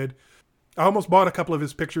 really good. I almost bought a couple of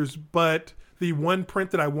his pictures, but the one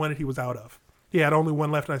print that I wanted, he was out of. He had only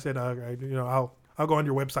one left, and I said, I'll go on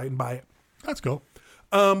your website and buy it. That's cool.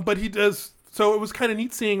 But he does, so it was kind of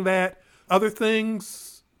neat seeing that. Other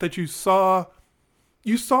things that you saw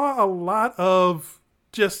a lot of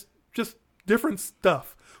just different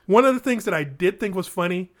stuff. One of the things that I did think was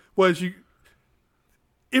funny was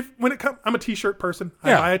I'm a t-shirt person.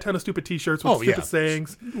 I buy a ton of stupid t-shirts with stupid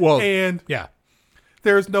sayings. Well, and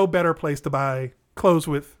there's no better place to buy clothes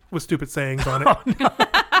with stupid sayings on it.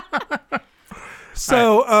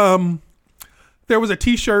 So there was a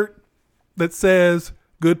t-shirt that says,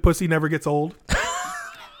 "Good pussy never gets old."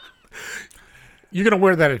 You're going to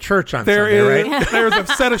wear that at church on Sunday, right? There's a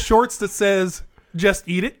set of shorts that says, "Just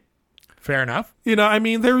eat it." Fair enough.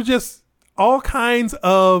 There was just all kinds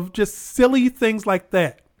of just silly things like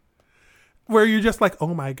that where you're just like,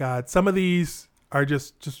 oh my God, some of these are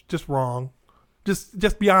just wrong.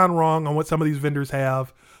 Just beyond wrong on what some of these vendors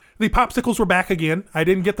have. The popsicles were back again. I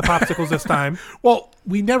didn't get the popsicles this time. Well,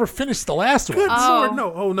 we never finished the last one. Good Lord,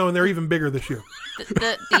 no. Oh, no, and they're even bigger this year.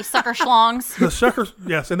 The sucker schlongs. The suckers,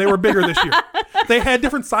 yes, and they were bigger this year. They had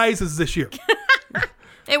different sizes this year.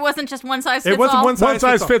 It wasn't just one size fits all. It wasn't one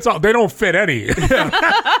size fits all. They don't fit any.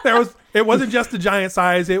 It wasn't just the giant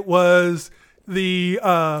size. It was the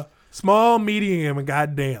small, medium, and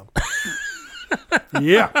goddamn.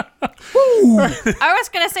 Yeah. Woo. I was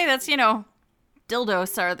going to say that's,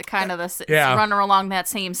 dildos are the kind of running along that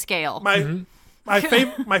same scale. My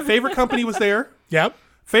favorite company was there. Yep.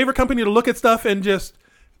 Favorite company to look at stuff and just,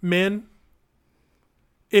 men,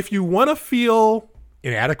 if you want to feel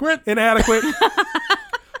inadequate,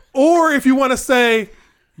 or if you want to say,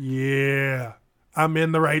 yeah, I'm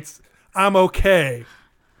in the right, I'm okay,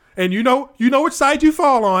 and you know which side you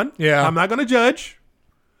fall on. Yeah, I'm not going to judge.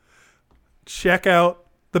 Check out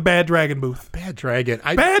the Bad Dragon booth. Bad Dragon.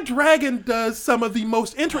 Bad Dragon does some of the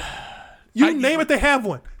most interesting. Name it, they have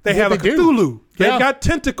one. They have a Cthulhu. They've got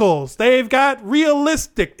tentacles. They've got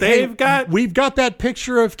realistic. We've got that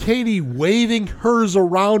picture of Katie waving hers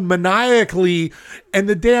around maniacally, and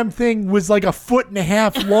the damn thing was like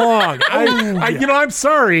 1.5 feet long. I'm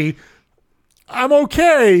sorry. I'm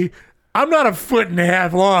okay. I'm not 1.5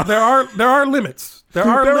 feet long. There are limits. There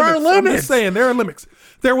are limits. I'm just saying, there are limits.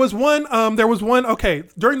 There was one, okay,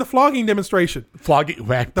 during the flogging demonstration.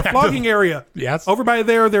 The flogging area. Yes. Over by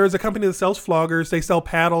there is a company that sells floggers. They sell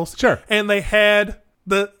paddles. Sure. And they had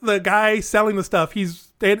the guy selling the stuff. He's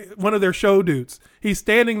one of their show dudes. He's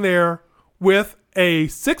standing there with a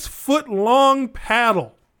 6-foot long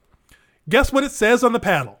paddle. Guess what it says on the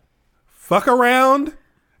paddle? Fuck around.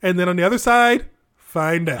 And then on the other side,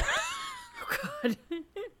 find out. Oh, God.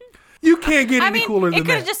 You can't get any cooler than that. It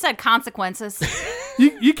could have just said consequences.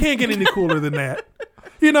 You can't get any cooler than that.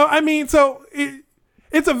 So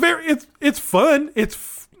it's fun.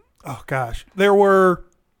 Oh gosh. There were,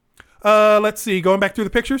 let's see, going back through the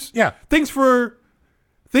pictures. Yeah. Things for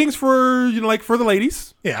like for the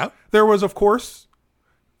ladies. Yeah. There was, of course,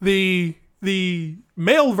 the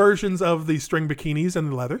male versions of the string bikinis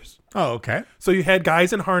and the leathers. Oh, okay. So you had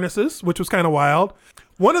guys in harnesses, which was kind of wild.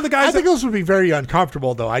 One of the guys, I think those would be very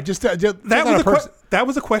uncomfortable, though. That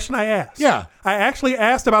was a question I asked. Yeah, I actually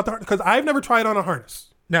asked about because I've never tried on a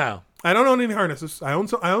harness. No, I don't own any harnesses. I own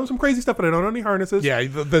some crazy stuff, but I don't own any harnesses. Yeah,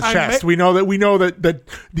 the chest. We know that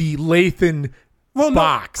the Lathan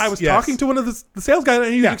box. I was talking to one of the sales guys,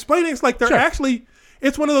 and he was explaining it's like they're actually.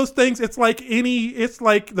 It's one of those things. It's like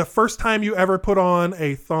the first time you ever put on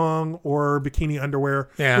a thong or bikini underwear.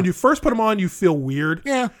 Yeah. When you first put them on, you feel weird.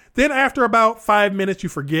 Yeah. Then after about 5 minutes, you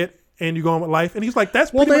forget and you go on with life. And he's like,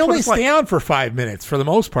 "That's well, pretty they much what only it's like." stay on for 5 minutes for the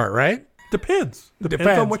most part, right? Depends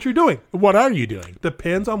on what you're doing. What are you doing?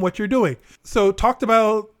 Depends on what you're doing. So talked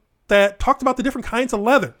about the different kinds of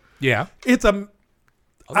leather. Yeah.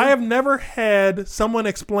 I have never had someone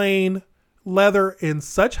explain leather in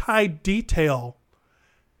such high detail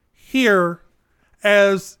here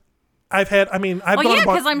as I've had. I mean, I've gone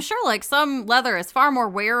because I'm sure like some leather is far more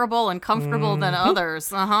wearable and comfortable than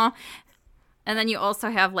others. And then you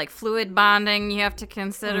also have like fluid bonding you have to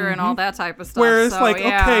consider and all that type of stuff. Where it's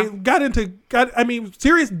I mean,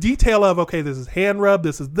 serious detail of, okay, this is hand rub,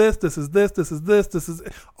 this is this is this, this is this, this is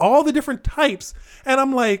all the different types. And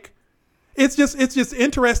I'm like, it's just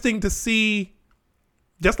interesting to see,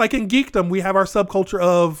 just like in geekdom, we have our subculture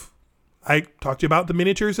of, I talked to you about the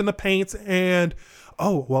miniatures and the paints and,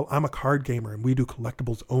 oh, well, I'm a card gamer and we do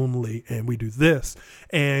collectibles only and we do this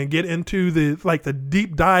and get into the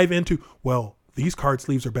deep dive into, well, these card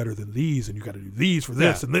sleeves are better than these and you got to do these for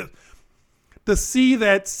this and this. To see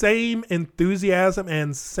that same enthusiasm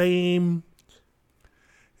and same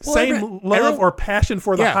love or passion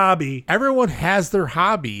for the hobby. Everyone has their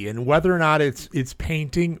hobby, and whether or not it's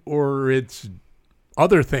painting or it's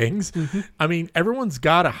other things. I mean, everyone's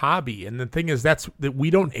got a hobby, and the thing is that we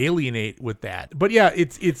don't alienate with that. But yeah,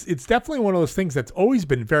 it's definitely one of those things that's always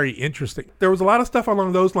been very interesting. There was a lot of stuff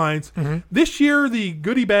along those lines. This year, the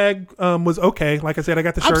goodie bag was okay. Like I said, I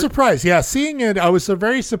got the shirt. I'm surprised. Yeah, seeing it, I was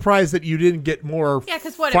very surprised that you didn't get more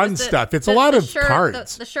fun stuff. It's a lot of shirt,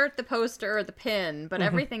 cards. The shirt, the poster, or the pin, but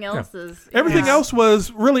everything else is everything else was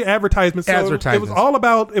really advertisement. So Advertisements.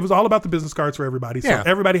 it was all about the business cards for everybody. So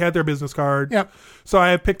everybody had their business card. Yeah. So I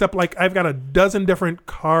have picked up, I've got a dozen different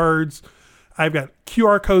cards. I've got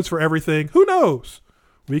QR codes for everything. Who knows?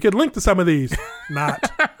 We could link to some of these.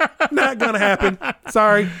 Not gonna happen.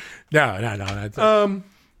 Sorry. No.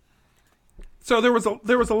 So there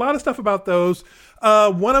was a lot of stuff about those.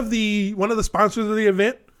 One of the sponsors of the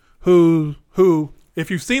event, who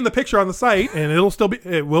if you've seen the picture on the site, and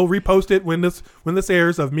we'll repost it when this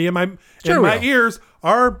airs, of me and my ears,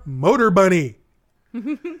 are Motor Bunny.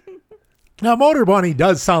 Now, Motor Bunny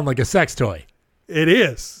does sound like a sex toy. It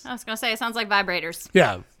is. I was going to say, it sounds like vibrators.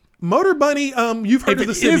 Yeah. Motor Bunny, you've heard of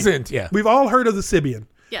the Sibian. Isn't, yeah. We've all heard of the Sibian.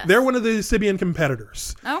 Yes. They're one of the Sibian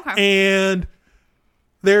competitors. Okay. And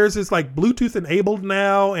theirs is Bluetooth enabled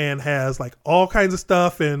now and has all kinds of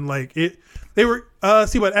stuff. And they were,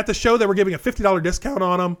 at the show, they were giving a $50 discount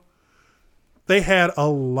on them. They had a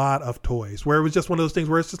lot of toys where it was just one of those things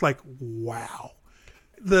where it's just wow.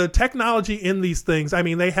 The technology in these things, I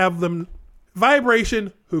mean, they have them.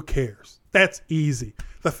 Vibration, who cares? That's easy.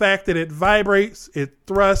 The fact that it vibrates, it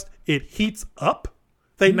thrusts, it heats up.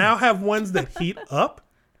 They now have ones that heat up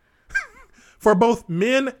for both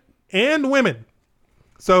men and women.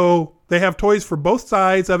 So they have toys for both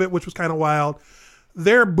sides of it, which was kind of wild.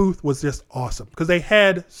 Their booth was just awesome because they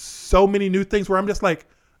had so many new things where I'm just like,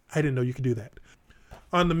 I didn't know you could do that.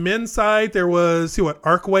 On the men's side, there was,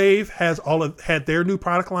 Arcwave had their new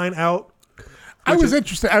product line out. I was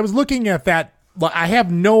interested. I was looking at that. I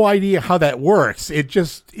have no idea how that works. It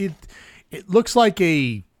looks like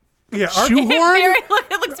a shoehorn.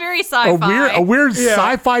 It looks very sci-fi. A weird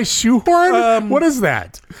sci-fi shoehorn. What is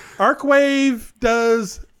that? Arcwave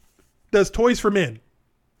does toys for men.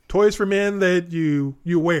 Toys for men that you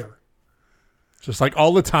wear. Just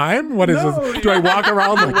all the time? What is this? Do I walk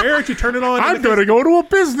around and wear it? You turn it on. I'm going to go to a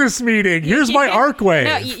business meeting. Here's my Arcwave.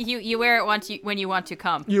 No, you wear it when you want to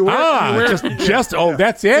come. You wear it.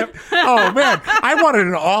 That's it? Yep. Oh, man. I wanted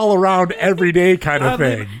an all-around, everyday kind of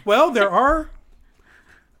thing. Well, there are.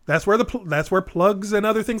 That's where plugs and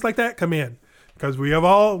other things like that come in. Because we've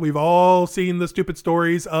all seen the stupid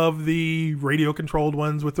stories of the radio controlled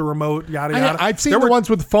ones with the remote, yada yada. I've seen the ones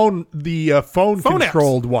with phone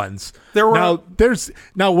controlled ones.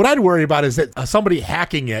 Now what I'd worry about is that somebody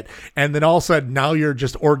hacking it, and then all of a sudden now you're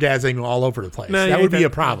just orgasming all over the place. No, that would be a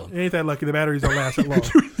problem. You ain't that lucky. The batteries don't last that long.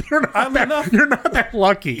 You're not that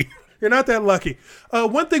lucky. You're not that lucky.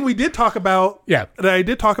 One thing we did talk about. Yeah. That I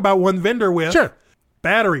did talk about one vendor with. Sure.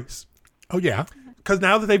 Batteries. Oh yeah. Because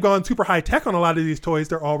now that they've gone super high tech on a lot of these toys,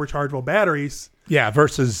 they're all rechargeable batteries. Yeah,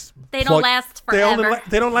 versus they don't last forever.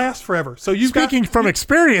 They don't last forever. So speaking from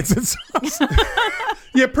experience,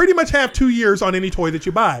 you pretty much have 2 years on any toy that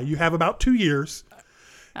you buy. You have about 2 years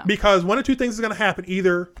because one of two things is going to happen: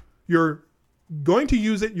 either you're going to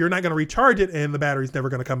use it, you're not going to recharge it, and the battery's never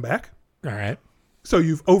going to come back. All right. So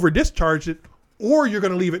you've over discharged it, or you're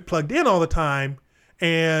going to leave it plugged in all the time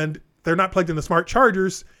and they're not plugged into smart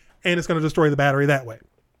chargers and it's going to destroy the battery that way.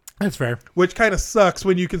 That's fair. Which kind of sucks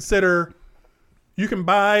when you consider you can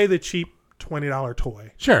buy the cheap $20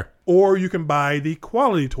 toy. Sure. Or you can buy the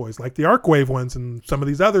quality toys like the Arcwave ones and some of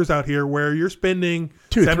these others out here where you're spending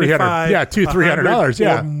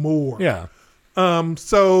 $200-$300 or more. Yeah.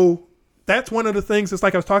 So that's one of the things. It's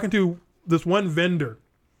like I was talking to this one vendor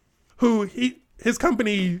who his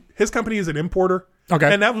company is an importer.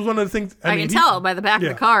 Okay. And that was one of the things I can tell by the back of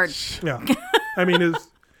the card. Yeah. I mean,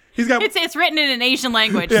 he's got it's written in an Asian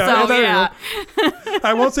language. Yeah, so yeah.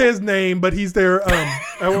 I won't say his name, but he's there.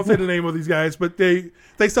 I won't say the name of these guys, but they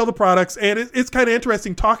sell the products, and it's kind of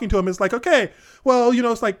interesting talking to him. It's like, okay, well,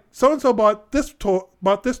 it's like so and so bought this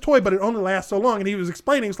toy, but it only lasts so long. And he was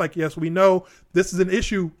explaining, it's like, yes, we know this is an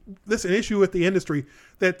issue. This is an issue with the industry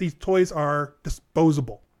that these toys are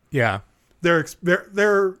disposable. Yeah. It's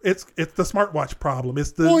the smartwatch problem.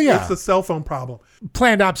 It's the cell phone problem.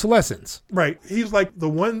 Planned obsolescence. Right. He's like, the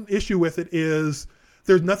one issue with it is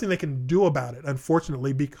there's nothing they can do about it,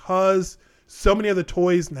 unfortunately, because so many of the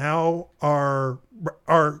toys now are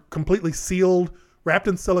completely sealed, wrapped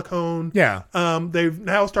in silicone. Yeah. They've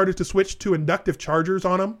now started to switch to inductive chargers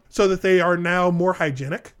on them so that they are now more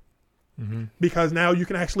hygienic. Mm-hmm. Because now you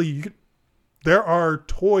can actually... There are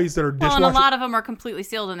toys that are dishwasher. Well, and a lot of them are completely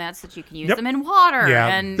sealed in that so that you can use them in water. Yeah.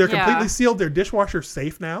 And, they're completely sealed. They're dishwasher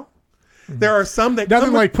safe now. Mm-hmm. There are some that...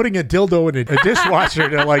 Nothing like putting a dildo in a dishwasher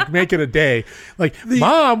to like make it a day. Like,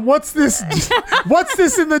 Mom, what's this? What's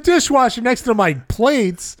this in the dishwasher next to my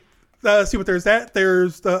plates? See what there's that.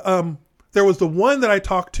 There's the there was the one that I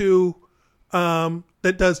talked to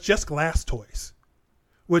that does just glass toys,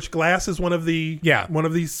 which glass is one of these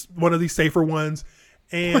safer ones.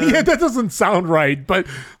 And yeah, that doesn't sound right, but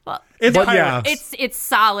it's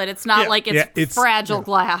solid. It's not like it's fragile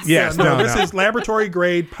glass. Yes, this is laboratory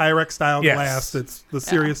grade Pyrex style glass. It's the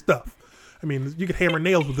serious stuff. I mean, you could hammer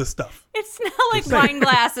nails with this stuff. It's not like wine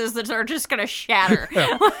glasses that are just going to shatter.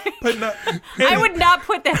 Yeah. I would not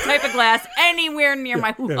put that type of glass anywhere near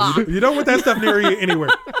my hoo-ha. You don't want that stuff near you anywhere.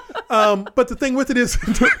 But the thing with it is,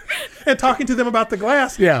 and talking to them about the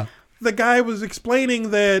glass, the guy was explaining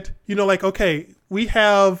that, okay, we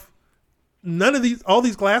have all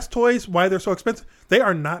these glass toys, why they're so expensive, they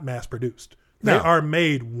are not mass produced. They are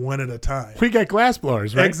made one at a time. We get glass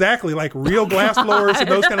blowers, right? Exactly, like real glass blowers and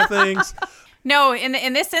those kind of things. No,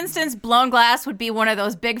 in this instance, blown glass would be one of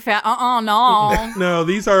those big fat. No. No,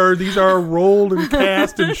 these are rolled and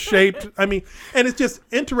cast and shaped. I mean, and it's just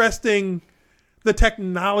interesting the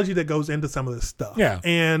technology that goes into some of this stuff,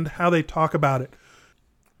 and how they talk about it.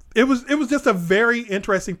 It was just a very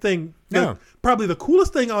interesting thing. Probably the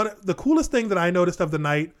coolest thing that I noticed of the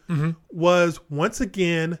night was once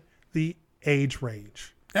again the age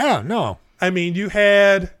range. Yeah, no. I mean, you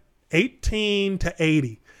had 18 to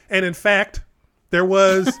 80. And in fact, there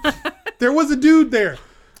was a dude there.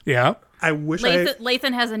 Yeah. I wish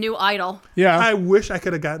Lathan has a new idol. Yeah. I wish I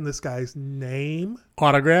could have gotten this guy's name.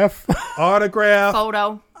 Autograph.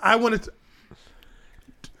 Photo. I want to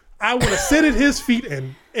sit at his feet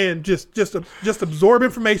and just absorb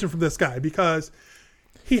information from this guy, because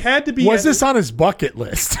he had to be. Was this on his bucket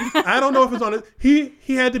list? I don't know if it's on it.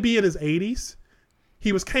 He had to be in his 80s.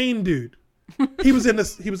 He was Kane dude. He was in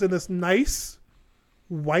this nice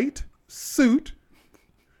white suit,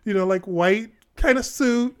 like white kind of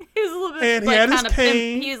suit. He was a little bit, and he had his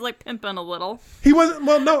cane. He was like pimping a little. He wasn't.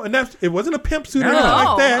 Well, no, and it wasn't a pimp suit or anything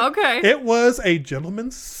like that. Okay. It was a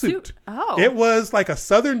gentleman's suit. Oh. It was like a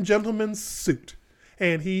Southern gentleman's suit,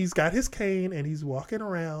 and he's got his cane and he's walking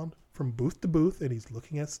around from booth to booth, and he's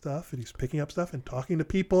looking at stuff and he's picking up stuff and talking to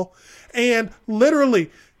people, and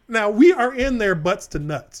literally. Now, we are in there butts to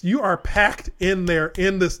nuts. You are packed in there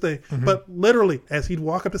in this thing. Mm-hmm. But literally, as he'd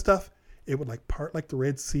walk up to stuff, it would like part like the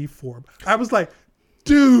Red Sea for him. I was like,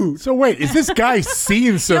 dude. So wait, is this guy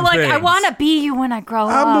seeing some You're like, things? I want to be you when I grow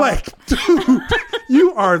up. I'm like, dude,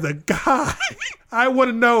 you are the guy. I want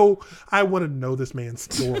to know this man's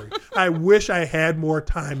story. I wish I had more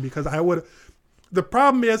time, because I would. The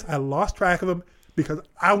problem is I lost track of him, because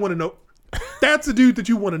I want to know. That's a dude that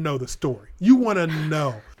you want to know the story. You want to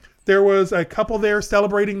know. There was a couple there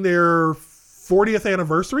celebrating their 40th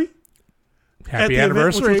anniversary. Happy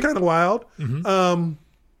anniversary. Event, which was kind of wild. Mm-hmm.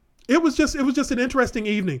 It was just an interesting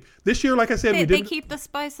evening. This year, like I said, they keep the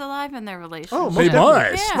spice alive in their relationship. Oh, most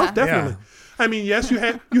definitely. I mean, yes, you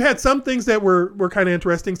had some things that were kind of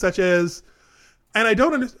interesting, such as, and I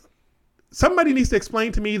don't understand. Somebody needs to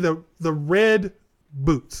explain to me the red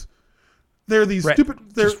boots. They're these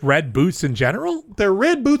just red boots in general? They're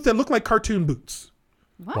red boots that look like cartoon boots.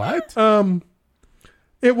 What?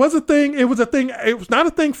 It was a thing. It was a thing. It was not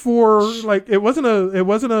a thing for like. It wasn't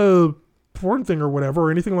a porn thing or whatever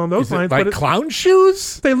or anything along those Is it lines. like but clown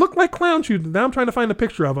shoes? they look like clown shoes. Now I'm trying to find a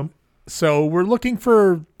picture of them. So we're looking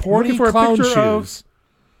for porny a clown picture of- shoes.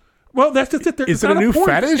 Well, that's just it. Is It's it a not new porn-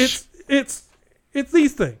 fetish? It's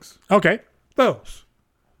these things. Okay. Those.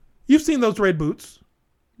 You've seen those red boots.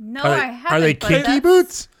 No, Are I they, haven't. are they but kinky that's-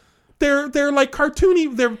 boots? They're like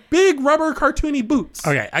cartoony. They're big rubber cartoony boots.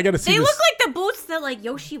 Okay, I gotta see They this. look like the boots that like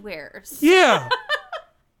Yoshi wears. Yeah.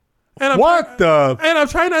 And I'm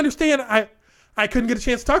trying to understand. I couldn't get a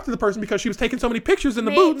chance to talk to the person because she was taking so many pictures in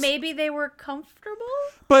the boots. Maybe they were comfortable.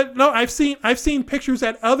 But no, I've seen pictures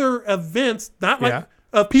at other events, not like Yeah.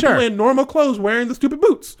 of people Sure. in normal clothes wearing the stupid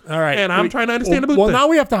boots. All right. And I'm trying to understand the boot Well, thing. now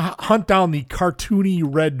we have to hunt down the cartoony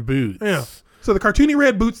red boots. Yeah. So the cartoony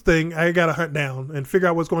red boots thing, I got to hunt down and figure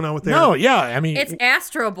out what's going on with there. No, yeah, I mean, It's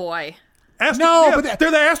Astro Boy. But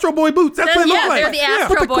they're the Astro Boy boots. That's what they look like. They're the Astro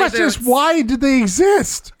but the Boy question boots. is, why did they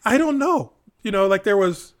exist? I don't know. Like there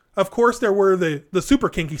was, of course, there were the super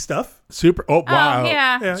kinky stuff. Super. Oh wow. Oh,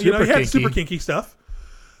 yeah. Yeah, Super you had kinky. super kinky stuff.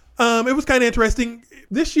 It was kind of interesting.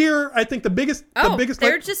 This year, I think the biggest, Oh, the biggest,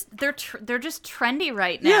 they're like, just trendy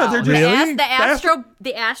right now. Yeah, they're just- Really?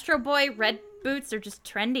 The Astro Boy red boots are just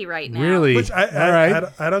trendy right now. Really? which All right.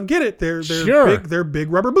 I don't get it. They're Sure. big. They're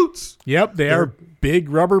big rubber boots. Yep, they are big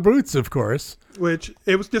rubber boots, of course. Which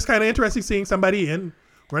it was just kind of interesting seeing somebody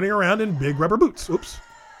running around in big rubber boots. Oops,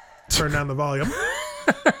 turn down the volume.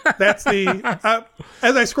 That's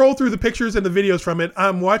as I scroll through the pictures and the videos from it,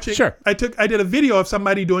 I'm watching. Sure. I did a video of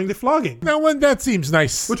somebody doing the flogging. Now, that seems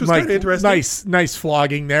nice. Which was like, kinda interesting. Nice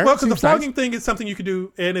flogging there. Well, because the Seems nice. flogging thing is something you could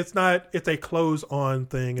do, and it's a clothes-on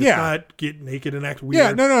thing. It's Yeah. not get naked and act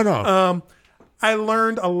weird. Yeah, no. I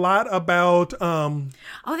learned a lot about. Oh,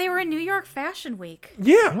 they were in New York Fashion Week.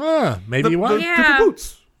 Yeah. Maybe the what? Yeah. stupid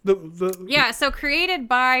boots. The Yeah, so created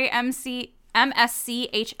by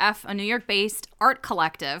MSCHF, a New York-based art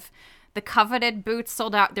collective. The coveted boots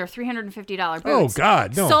sold out. They're $350 boots. Oh,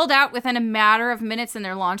 God, no. Sold out within a matter of minutes in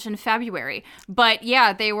their launch in February. But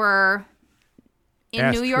yeah, they were in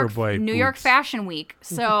Astro Boy New York boots. Fashion Week.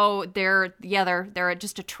 So they're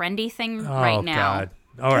just a trendy thing Oh, right now. God.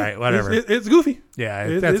 All right, whatever. it's goofy. yeah,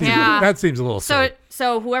 it's that seems, Yeah. that seems a little silly.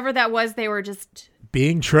 So whoever that was, they were just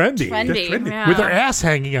Being trendy. trendy. trendy. Yeah. With their ass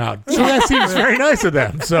hanging out. So that seems very nice of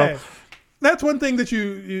them. So Hey, that's one thing that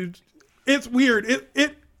you it's weird.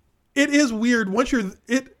 It is weird once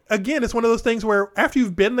it's one of those things where after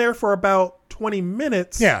you've been there for about 20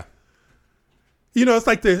 minutes, yeah. it's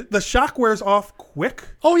like the shock wears off quick.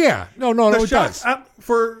 Oh yeah. No, The it shock does.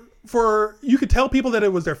 for you could tell people that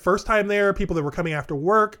it was their first time there, people that were coming after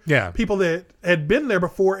work, Yeah. people that had been there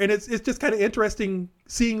before, and it's just kind of interesting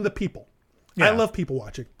seeing the people. Yeah. I love people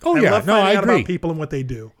watching. Oh, I yeah. love No, finding I out agree. about people and what they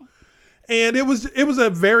do. And it was a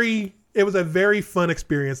very fun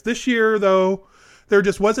experience. This year though, there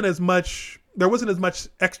wasn't as much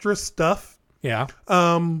extra stuff. Yeah.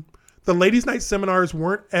 The ladies' night seminars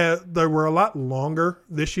they were a lot longer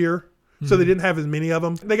this year, so they didn't have as many of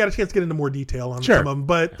them. They got a chance to get into more detail on Sure. some of them,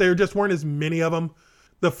 but there just weren't as many of them.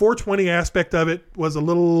 The 420 aspect of it was a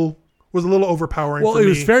little overpowering. Well, for it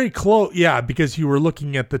was me. very close. Yeah, because you were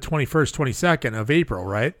looking at the 21st, 22nd of April,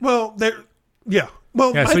 right? Well, yeah.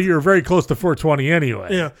 Well, Yeah, so you were very close to 420 anyway.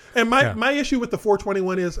 yeah. And my Yeah. my issue with the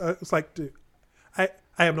 421 is it's like, dude, I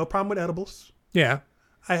have no problem with edibles. Yeah.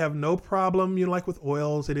 I have no problem, like with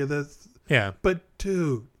oils, any of this. Yeah. But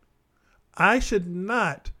dude, I should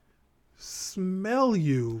not smell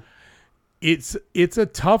you. It's a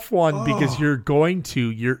tough one because dude,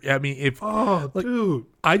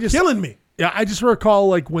 I just killing me. Yeah, I just recall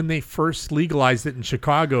like when they first legalized it in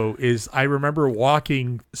Chicago is I remember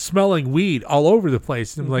smelling weed all over the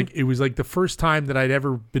place. And like, it was like the first time that I'd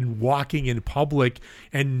ever been walking in public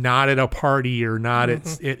and not at a party or not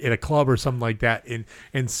at a club or something like that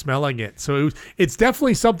and smelling it. So it's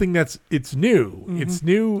definitely something it's new. It's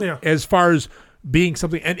new as far as being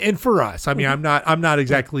something. And for us, I mean, I'm not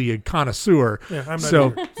exactly a connoisseur. Yeah, I'm not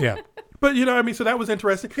so either. yeah. But so that was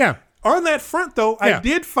interesting. Yeah. On that front though, Yeah. I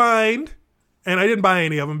did find, and I didn't buy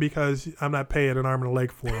any of them because I'm not paying an arm and a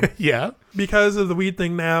leg for them. Yeah. Because of the weed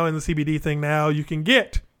thing now and the CBD thing now, you can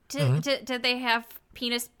get. Did they have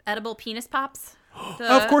edible penis pops?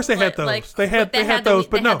 Of course they had those. They had those,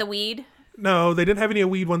 but they no. had the weed. No, they didn't have any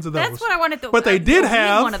weed ones of those. That's what I wanted to. But they did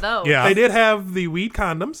have one of those. Yeah. They did have the weed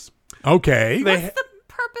condoms. Okay. What's the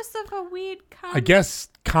purpose of a weed condom? I guess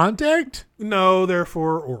contact? No, they're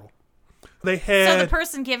for oral. They So had the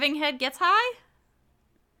person giving head gets high?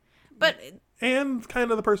 But and kind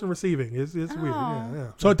of the person receiving is weird. Yeah.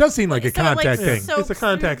 So it does seem like a so it, like, contact thing. soaks It's a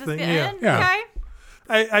contact through the thing, yeah. skin? Yeah. Okay.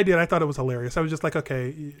 I did. I thought it was hilarious. I was just like,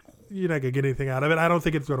 okay, you're not gonna get anything out of it. I don't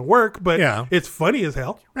think it's gonna work, but it's funny as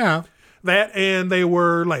hell. Yeah. That, and they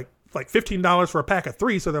were like $15 for a pack of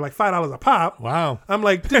 3, so they're like $5 a pop. Wow. I'm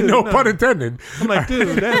like, dude, no pun intended. I'm like,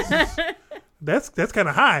 dude, that's kind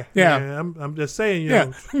of high. Yeah. Man. I'm just saying, you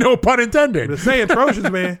know. No pun intended. I'm just saying, Trojans,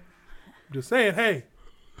 man. I'm just saying, hey,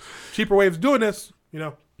 cheaper way of doing this, you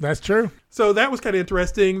know. That's true. So that was kind of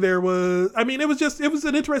interesting. It was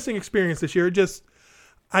an interesting experience this year.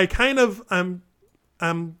 I'm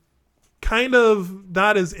kind of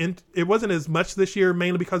not as it wasn't as much this year,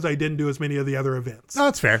 mainly because I didn't do as many of the other events. No,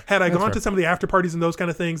 that's fair. Had I gone to some of the after parties and those kind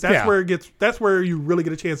of things, that's where you really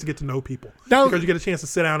get a chance to get to know people. Now, because you get a chance to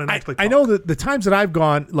sit down and actually talk. I know that the times that I've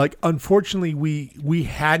gone, like, unfortunately we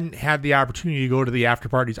hadn't had the opportunity to go to the after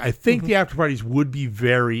parties. I think the after parties would be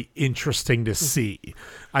very interesting to see.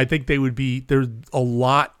 I think they would be, there's a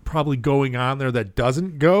lot probably going on there that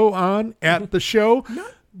doesn't go on at the show.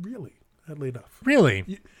 Not really, oddly enough.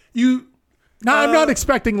 Really? No, I'm not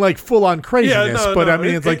expecting like full on craziness, but I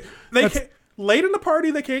mean, it's like late in the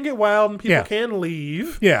party they can get wild and people can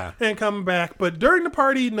leave, and come back. But during the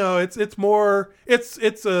party, no, it's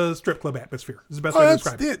a strip club atmosphere. Is the best way to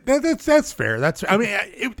describe it. That's fair. I mean,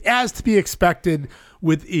 it as to be expected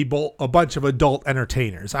with a bunch of adult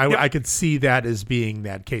entertainers. I could see that as being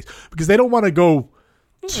that case because they don't want to go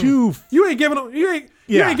too. You ain't giving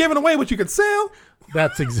away what you can sell.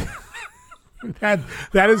 That's exactly. That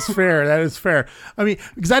is fair. That is fair. I mean,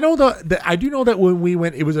 because I do know that when we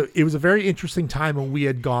went, it was a very interesting time when we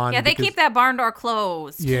had gone. Yeah, they keep that barn door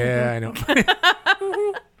closed. Yeah, I know.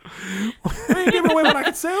 I ain't giving away what I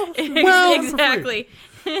can sell. Well, exactly.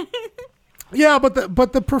 Yeah, but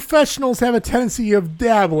the professionals have a tendency of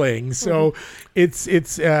dabbling, so it's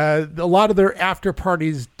a lot of their after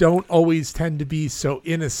parties don't always tend to be so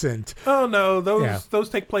innocent. Oh no, those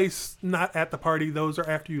take place not at the party; those are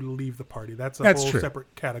after you leave the party. That's whole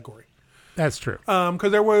separate category. That's true.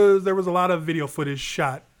 Because there was a lot of video footage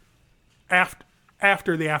shot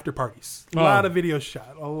after the after parties. A lot of video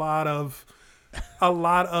shot. A lot of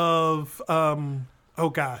oh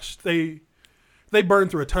gosh, They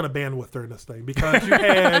burned through a ton of bandwidth during this thing because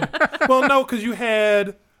you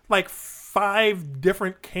had like 5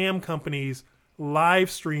 different cam companies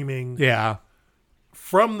live streaming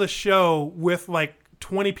from the show with like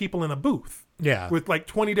 20 people in a booth. Yeah. With like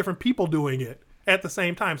 20 different people doing it at the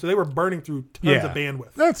same time. So they were burning through tons of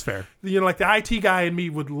bandwidth. That's fair. You know, like the IT guy and me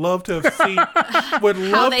would love to have seen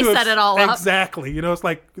how they set it all up. Exactly. You know, it's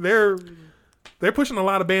like they're pushing a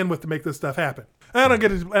lot of bandwidth to make this stuff happen. I don't get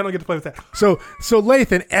to play with that. So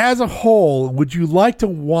Lathan, as a whole, would you like to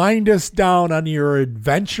wind us down on your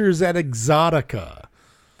adventures at Exotica?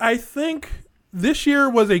 I think this year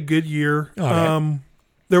was a good year. Okay.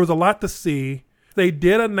 There was a lot to see. They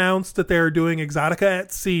did announce that they're doing Exotica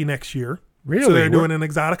at sea next year. Really? So they're doing an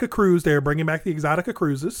Exotica cruise. They're bringing back the Exotica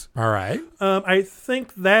cruises. All right. I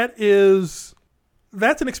think that's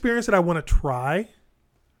an experience that I want to try.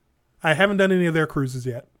 I haven't done any of their cruises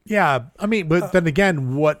yet. Yeah, I mean, but then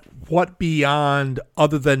again, what beyond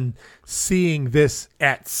other than seeing this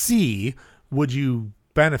at sea would you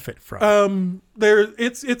benefit from?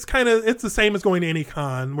 It's the same as going to any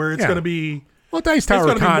con where it's going to be. Well, Dice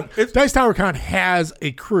Tower Con has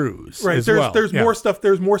a cruise, right? As there's more stuff.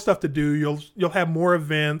 There's more stuff to do. You'll have more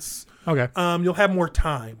events. Okay. You'll have more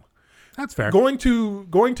time. That's fair. Going to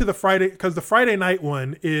the Friday, because the Friday night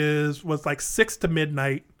one was like 6 to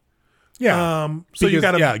midnight. Yeah. So you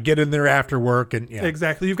got to get in there after work and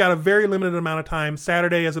exactly. You've got a very limited amount of time.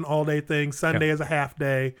 Saturday is an all day thing. Sunday is a half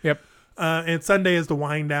day. Yep. And Sunday is the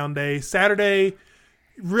wind down day. Saturday,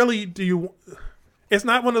 really, it's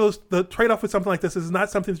not one of those. The trade off with something like this is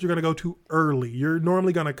not something that you're going to go to early. You're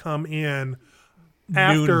normally going to come in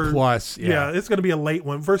after noon plus. Yeah, it's going to be a late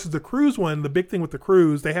one versus the cruise one. The big thing with the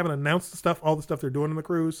cruise, they haven't announced all the stuff they're doing in the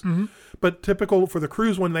cruise. Mm-hmm. But typical for the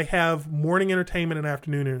cruise one, they have morning entertainment and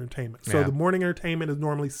afternoon entertainment. So the morning entertainment is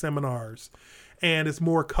normally seminars, and it's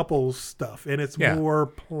more couples stuff, and it's more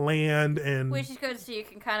planned and which is good, so you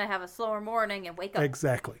can kind of have a slower morning and wake up.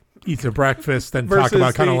 Exactly. Eat a breakfast, then talk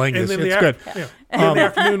about cunnilingus. It's good. Yeah. And then the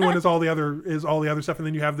afternoon one is all the other stuff, and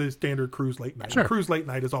then you have the standard cruise late night. Sure. Cruise late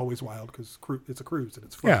night is always wild because it's a cruise and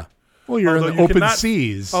it's fun. Yeah. Well, you're in the open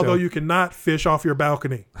seas. Although you cannot fish off your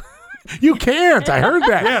balcony. You can't. I heard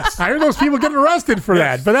that. Yes. I heard those people getting arrested for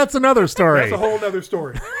that, but that's another story. That's a whole other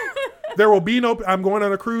story. There will be I'm going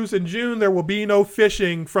on a cruise in June. There will be no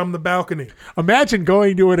fishing from the balcony. Imagine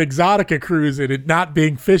going to an Exotica cruise and it not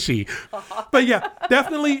being fishy. But yeah,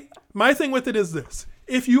 definitely. My thing with it is this.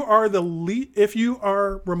 if you are if you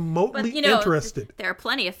are remotely interested, there are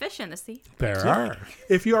plenty of fish in the sea. There are.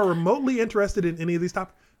 If you are remotely interested in any of these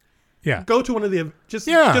topics, go to one of the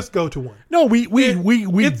just go to one. No, we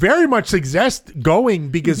very much suggest going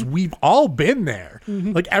because we've all been there.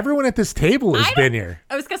 Like everyone at this table has been here.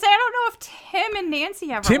 I was gonna say I don't know if Tim and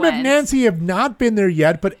Nancy ever Tim went. and Nancy have not been there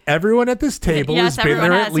yet, but everyone at this table has been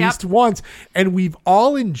there at least once, and we've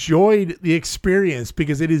all enjoyed the experience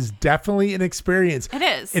because it is definitely an experience. It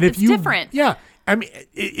is. And it's different. Yeah, I mean,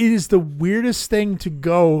 it is the weirdest thing to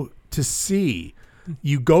go to see.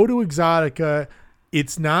 You go to Exotica.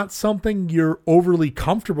 It's not something you're overly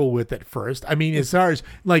comfortable with at first. I mean, as far as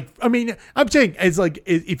I'm saying it's like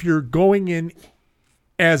if you're going in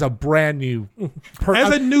as a brand new as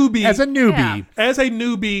a newbie,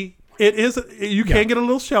 it is you can get a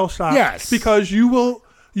little shell shock. Yes, because you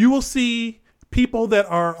will see people that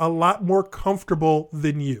are a lot more comfortable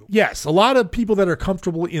than you. Yes, a lot of people that are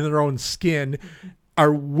comfortable in their own skin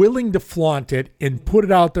are willing to flaunt it and put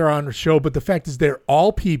it out there on a show. But the fact is, they're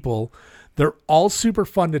all people. They're all super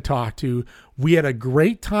fun to talk to. We had a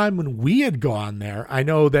great time when we had gone there. I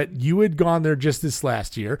know that you had gone there just this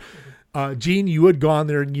last year. Gene, you had gone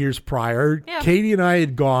there in years prior. Yeah. Katie and I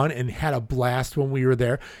had gone and had a blast when we were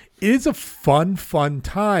there. It is a fun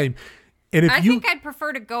time. And if I think I'd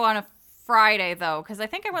prefer to go on a Friday though, because I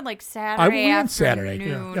think I went like Saturday. We went Saturday.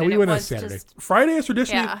 Yeah, we went on Saturday. Friday is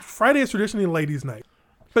traditionally ladies' night,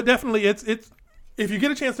 but definitely it's. If you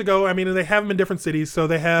get a chance to go, I mean, they have them in different cities. So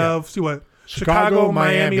they have Chicago,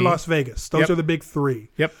 Miami, Las Vegas. Those are the big three.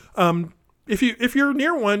 Yep. If you're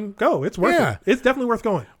near one, go. It's worth it. It's definitely worth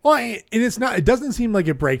going. Well, and it's not. It doesn't seem like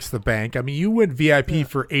it breaks the bank. I mean, you went VIP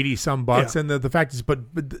for $80 some, and the fact is,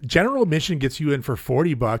 but the general admission gets you in for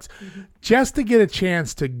 $40 just to get a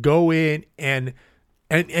chance to go in and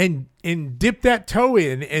dip that toe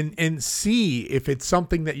in and see if it's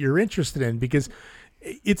something that you're interested in, because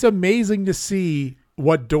it's amazing to see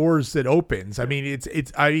what doors it opens. I mean,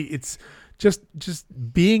 it's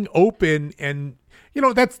just being open, and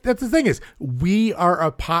that's the thing is we are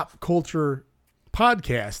a pop culture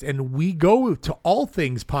podcast and we go to all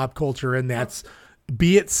things pop culture, and that's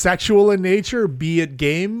be it sexual in nature, be it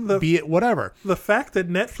game, be it whatever. The fact that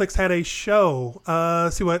Netflix had a show,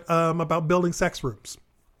 about building sex rooms.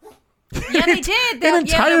 Yeah, they did. An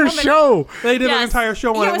entire show. They did an entire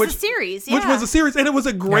show on it. It was a series. Yeah. Which was a series, and it was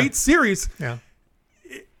a great series. Yeah.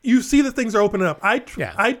 You see that things are opening up. I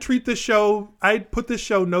treat this show, I put this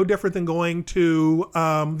show no different than going to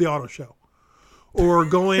the auto show. Or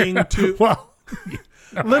going to... well...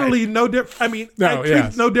 Literally no different. I mean, I treat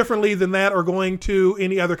it no differently than that, or going to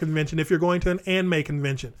any other convention. If you're going to an anime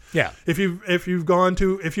convention, If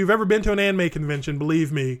you've ever been to an anime convention,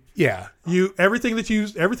 believe me, everything that you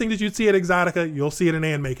see at Exotica, you'll see at an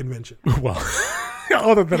anime convention. Well,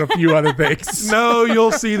 other than a few other things. No,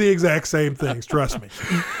 you'll see the exact same things. Trust me.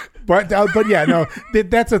 But yeah, no,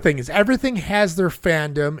 that's the thing is everything has their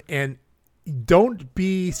fandom, and don't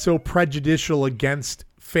be so prejudicial against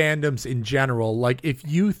fandoms in general. Like if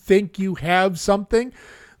you think you have something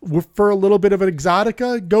for a little bit of an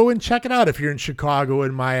Exotica, go and check it out if you're in Chicago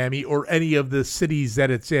and Miami or any of the cities that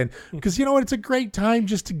it's in, because you know what, it's a great time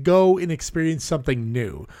just to go and experience something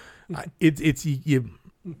new.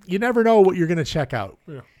 You never know what you're going to check out.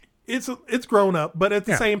 It's grown up, but at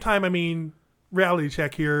the same time, I mean, reality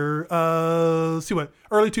check here,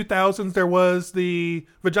 early 2000s there was the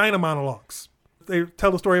vagina monologues. They tell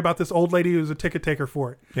the story about this old lady who's a ticket taker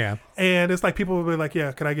for it. Yeah. And it's like people will be like,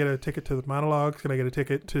 can I get a ticket to the monologues? Can I get a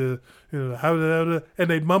ticket to, and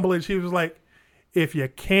they'd mumble it. She was like, if you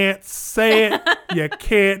can't say it, you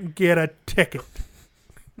can't get a ticket.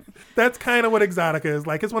 That's kind of what Exotica is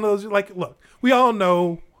like. It's one of those, like, look, we all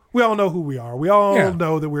know who we are. We all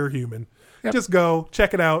know that we're human. Yep. Just go,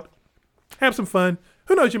 check it out, have some fun.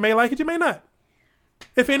 Who knows? You may like it, you may not.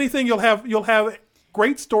 If anything, you'll have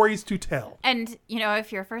great stories to tell. And,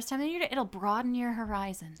 if you're a first time, it'll broaden your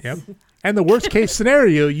horizons. Yep. And the worst case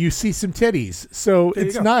scenario, you see some titties. So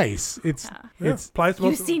it's nice.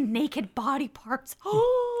 You see naked body parts.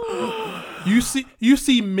 You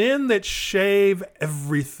see men that shave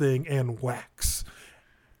everything and wax.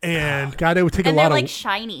 And God, it would take a lot they're of... like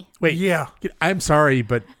shiny. Wait, yeah. I'm sorry,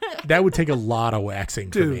 but that would take a lot of waxing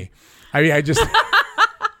for me. I mean, I just...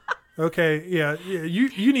 Okay, yeah.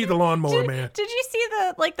 You need the lawnmower, man. Did you see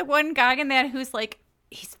the one guy in that who's like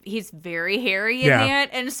he's very hairy in that,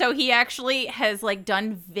 and so he actually has like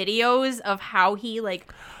done videos of how he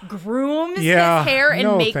like grooms his hair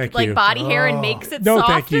and body hair and makes it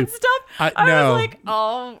soft and stuff. I was like,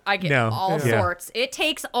 I get all sorts. It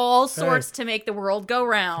takes all sorts to make the world go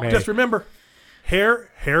round. Just remember, hair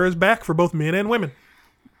is back for both men and women.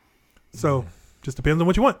 So just depends on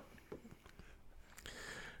what you want.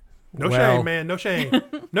 No shame, man. No shame.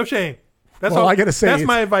 No shame. That's all I gotta say. That's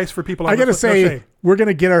my advice for people. I gotta say, no shame. we're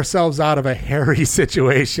gonna get ourselves out of a hairy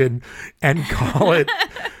situation and call it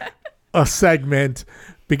a segment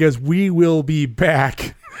because we will be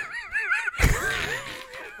back,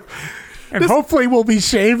 and hopefully we'll be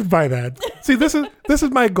shaved by then. See, this is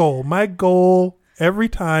my goal. My goal every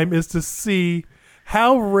time is to see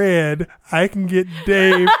how red I can get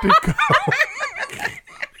Dave to go.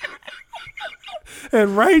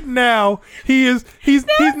 And right now, he's a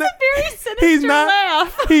very sinister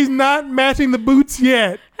laugh. He's not matching the boots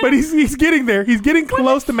yet, but he's getting there. He's getting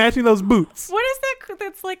close to matching those boots. What is that?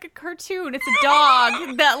 That's like a cartoon. It's a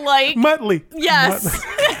dog that like Muttley. Yes.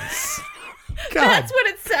 Muttley. God. That's what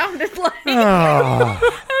it sounded like. Oh. I was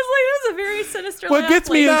like, that was a very sinister What laugh. gets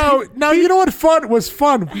me is Now you know what fun was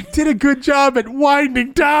fun. We did a good job at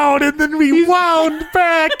winding down, and then we wound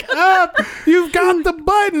back up. You've got the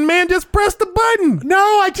button, man. Just press the button. No,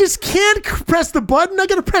 I just can't press the button. I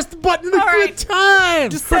gotta press the button at a good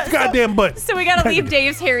time. Just press the goddamn button. So we gotta leave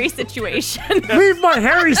Dave's hairy situation. Leave my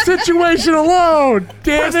hairy situation alone.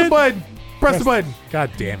 Damn Press it. the button. Press the button.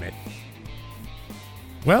 God damn it.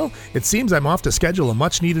 Well, it seems I'm off to schedule a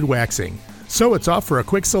much-needed waxing. So it's off for a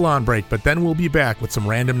quick salon break, but then we'll be back with some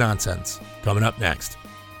random nonsense. Coming up next.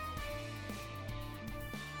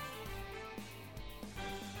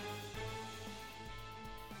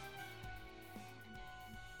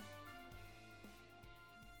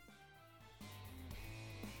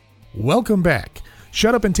 Welcome back.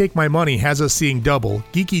 Shut Up and Take My Money has us seeing double,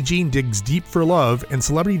 Geeky Gene digs deep for love, and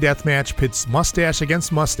Celebrity Deathmatch pits mustache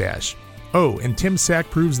against mustache. Oh, and Tim Sack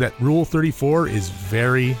proves that Rule 34 is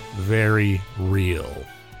very, very real.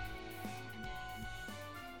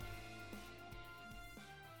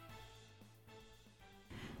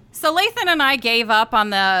 So Lathan and I gave up on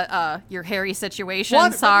the your hairy situation.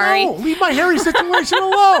 What? Sorry. No, leave my hairy situation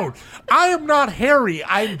alone. I am not hairy.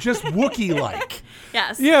 I'm just Wookiee-like.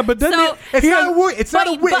 Yes. Yeah, but then So- It's not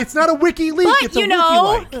a wiki leak. but It's a you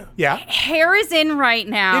know- Wookiee-like. Yeah. Hair is in right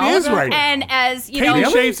now. It is right now. And as you Katie know,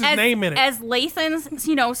 shaves his as, name in it. as Lathan's,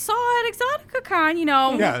 saw at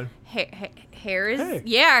ExoticaCon, Yeah. hair is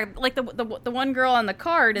Hey. like the one girl on the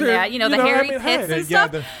card and The- that, the you know, hairy I mean, hey, pits and yeah,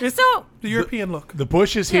 stuff. It's So the European look. The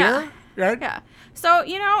bush is Yeah. here, right? yeah. So,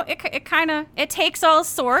 it kind of takes all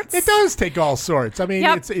sorts. It does take all sorts. I mean,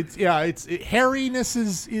 Yep. hairiness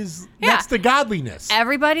is Yeah. next to godliness.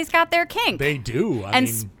 Everybody's got their kink. They do. I and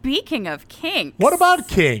mean, speaking of kinks. what about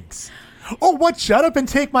kinks? Oh, what? Shut up and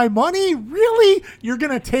take my money? Really? You're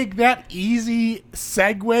going to take that easy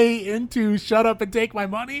segue into shut up and take my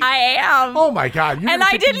money? I am. Oh my God! And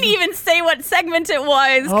I didn't even say what segment it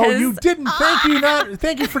was. Oh, 'cause- you didn't.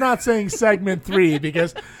 Thank you for not saying segment 3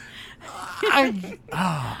 because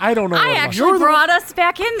I don't know. I what actually brought us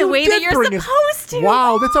back in the You way did that you're bring us- supposed to.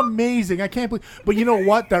 Wow, that's amazing. I can't believe. But you know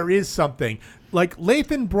what? There is something. Like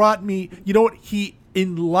Lathan brought me. You know what? He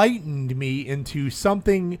enlightened me into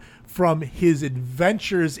something from his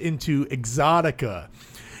adventures into Exotica.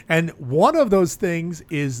 And one of those things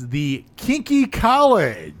is the Kinky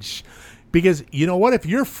College. Because you know what? If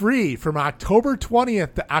you're free from October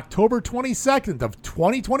 20th to October 22nd of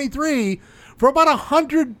 2023, for about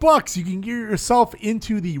 $100, you can get yourself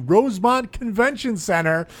into the Rosemont Convention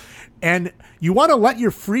Center. And you want to let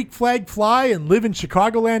your freak flag fly and live in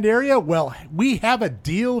Chicagoland area? Well, we have a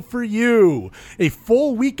deal for you. A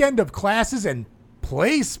full weekend of classes and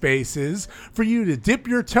play spaces for you to dip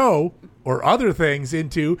your toe or other things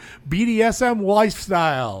into BDSM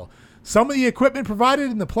lifestyle. Some of the equipment provided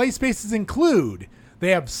in the play spaces include, they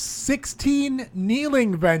have 16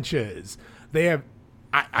 kneeling benches. They have,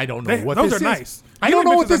 I don't know what those this are is. nice. I don't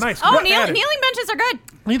know what this Nice. Oh, Look at it. kneeling benches are good.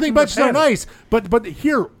 Kneeling benches are nice, but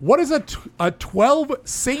here, what is a 12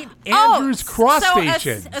 St. Andrew's cross so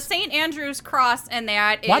station? a St. Andrew's cross, and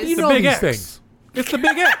that is. Why do you the know big these X. things? It's the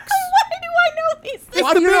big X. Why do I know these things?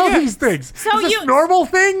 Why do you the know big X. these things? So is this you- normal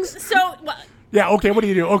things? So. Yeah, okay, what do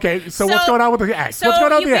you do? Okay, so what's going on with the X? So What's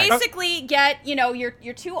going on you with the X? basically get,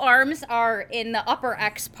 your two arms are in the upper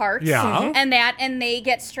X parts. Yeah. Mhm. And they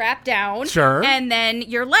get strapped down. Sure. And then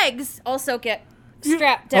your legs also get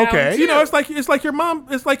strapped down. okay. too. You know, it's like your mom.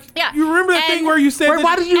 It's like you remember that And- thing where you said, Wait,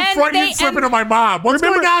 why did you and Freudian they- slip and- into my mom? What's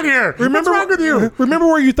Remember- going on here? Remember What's wrong with you? Remember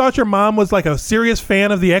where you thought your mom was like a serious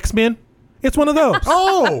fan of the X-Men? It's one of those.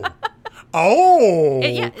 Oh. Oh.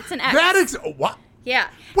 Yeah, it's an X. That is, what? Yeah.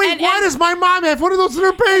 Wait, why does my mom have one of those in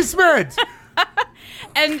her basement?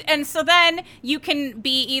 And so then you can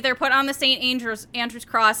be either put on the St. Andrew's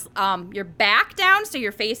cross, your back down, so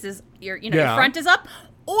your face is your Yeah. front is up,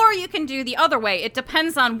 or you can do the other way. It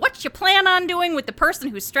depends on what you plan on doing with the person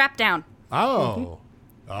who's strapped down. Oh.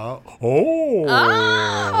 Oh,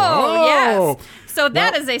 yes. So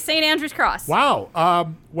that is a St. Andrew's cross.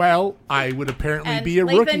 Wow. Well, I would apparently And be a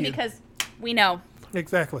Lathan, rookie. because we know.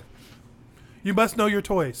 Exactly. You must know your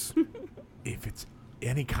toys. If it's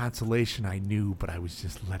any consolation, I knew, but I was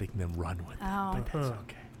just letting them run with it. Oh. But that's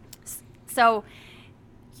okay. So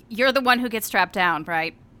you're the one who gets strapped down,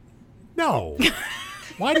 right? No.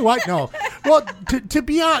 Why do I know? Well, to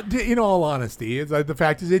be honest, in all honesty, the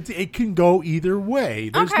fact is it can go either way.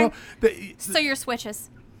 There's Okay. So your switches.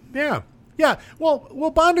 Yeah.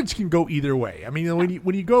 Well, bondage can go either way. I mean,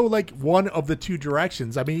 when you go like one of the two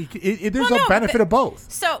directions, I mean, there's a benefit of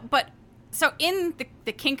both. So in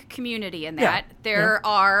the kink community, in that there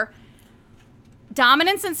are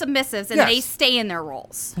dominants and submissives, and they stay in their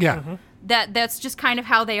roles. Yeah. Mm-hmm. That's just kind of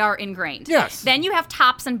how they are ingrained. Yes. Then you have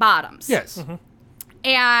tops and bottoms. Yes. Mm-hmm.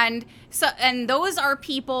 And those are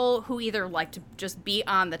people who either like to just be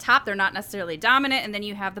on the top, they're not necessarily dominant, and then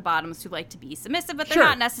you have the bottoms who like to be submissive, but they're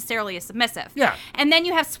not necessarily a submissive. Yeah. And then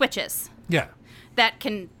you have switches. Yeah. That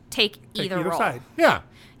can take either role. side. Yeah.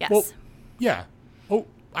 Yes. Well, yeah. Oh,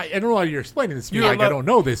 I don't know how you're explaining this to me. Like I don't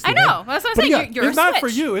know this. I know. That's what I'm saying. Yeah, You're It's a not for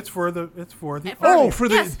switch. you. It's for the. Oh, for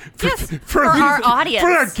the Yes. for our audience. for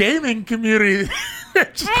our gaming community.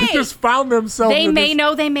 just found themselves. They in may this-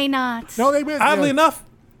 know, they may not. No, they may. Oddly enough,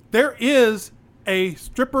 there is a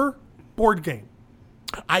stripper board game.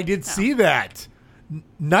 I did see that.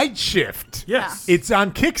 Night Shift. Yes. It's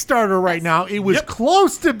on Kickstarter right now. It was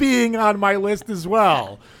close to being on my list as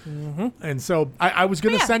well. Mm-hmm. And so I was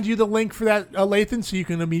going to send you the link for that, Lathan, so you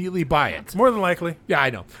can immediately buy it. More than likely. Yeah, I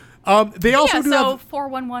know. They also do so have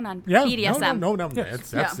 411 on Yeah, BDSM. no.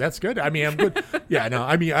 That's good. I mean, I'm good. Yeah, no.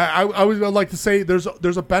 I mean, I would like to say there's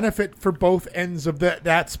a benefit for both ends of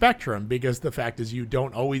that spectrum, because the fact is you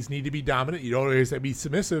don't always need to be dominant, you don't always have to be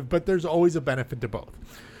submissive, but there's always a benefit to both.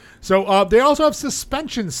 So they also have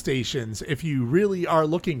suspension stations if you really are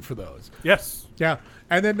looking for those. Yes. Yeah,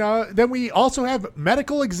 and then we also have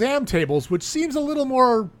medical exam tables, which seems a little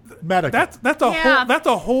more medical. That's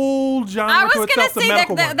a whole genre I was to going itself. to The say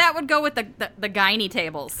medical one. that would go with the gynae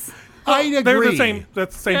tables. I agree. They're the same.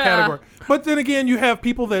 That's the same category. But then again, you have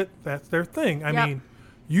people that's their thing. I mean,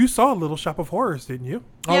 you saw Little Shop of Horrors, didn't you?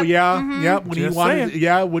 Oh Yep. yeah, Mm-hmm. yeah. When Just he wanted,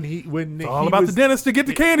 saying. when It's all about the dentist to get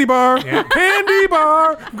the candy bar. Yeah. Candy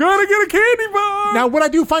bar. I'm gonna get a candy bar. Now, what I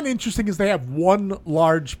do find interesting is they have one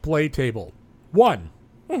large play table. One.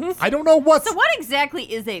 I don't know what's. So what exactly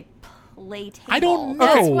is a play table? I don't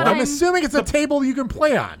That's know. what I'm assuming it's a table you can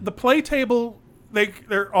play on. The play table,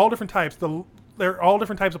 they're all different types. They're all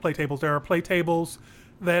different types of play tables. There are play tables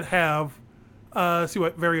that have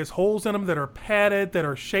various holes in them, that are padded, that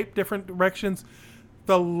are shaped different directions.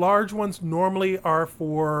 The large ones normally are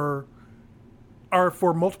for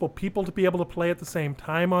multiple people to be able to play at the same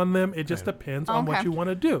time on them. It just depends on what Okay. you want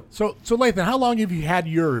to do. So Lathan, how long have you had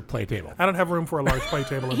your play table? I don't have room for a large play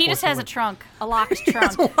table. He just has a unfortunately. trunk, a locked trunk.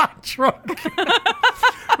 That's a lot trunk.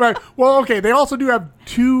 Right. Well, okay. They also do have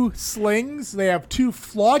 2 slings. They have 2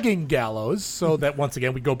 flogging gallows. So that once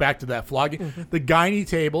again we go back to that flogging. The gynae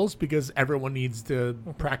tables, because everyone needs to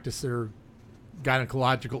practice their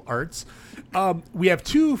gynecological arts. We have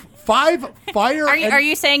 5 fire. Are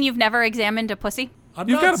you saying you've never examined a pussy?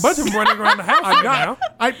 You've got a bunch of them running around the house right now.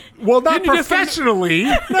 Not Didn't you just get- professionally.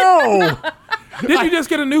 No. Did you just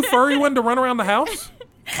get a new furry one to run around the house?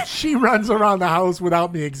 She runs around the house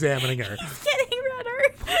without me examining her. Getting redder.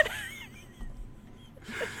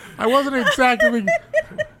 I wasn't exactly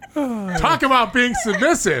talk about being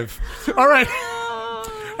submissive. All right.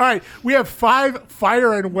 All right, we have 5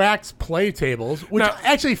 fire and wax play tables, which Now-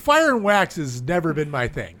 actually fire and wax has never been my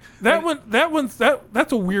thing.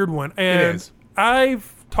 That's a weird one. And It is.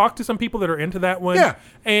 I've talked to some people that are into that one. Yeah.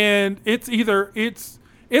 And it's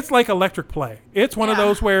like electric play. It's one of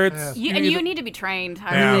those where it's You need to be trained,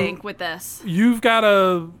 I Yeah. think, with this. you've got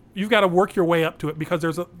to work your way up to it, because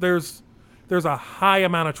there's a high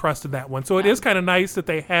amount of trust in that one. So it is kind of nice that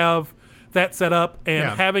they have that set up and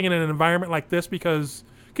Yeah. having it in an environment like this, because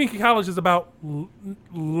Kinky College is about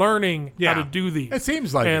learning how to do these. It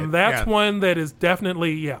seems like and it, that's yeah. one that is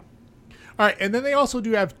definitely All right, and then they also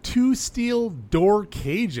do have 2 steel door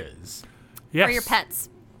cages. yes. For your pets.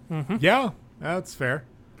 Yeah, that's fair.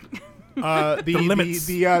 The limits.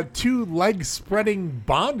 the 2 leg spreading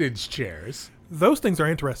bondage chairs. Those things are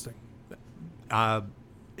interesting. I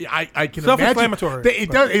can Self-explanatory. imagine. It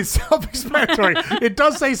does. It's self-explanatory. It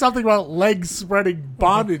does say something about leg spreading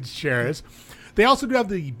bondage chairs. They also do have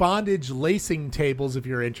the bondage lacing tables if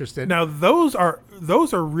you're interested. Now those are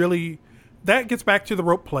really, that gets back to the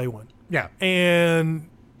rope play one. Yeah. And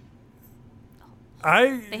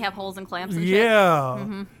They have holes and clamps and shit.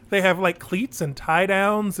 Yeah. They have like cleats and tie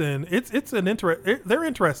downs, and they're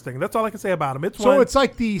interesting. That's all I can say about them. It's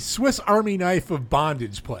like the Swiss Army knife of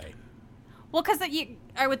bondage play. Well, because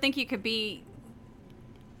I would think you could be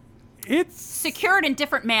it's secured in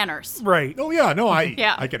different manners. Right. Oh yeah, no,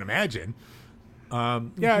 I can imagine.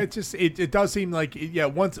 It does seem like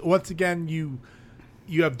once again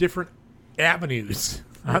you have different avenues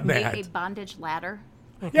on that. A bondage ladder.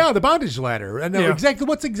 Yeah, the bondage ladder. And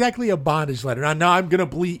what's exactly a bondage ladder? Now I'm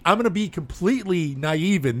gonna be completely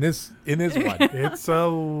naive in this one. It's a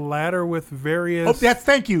ladder with various.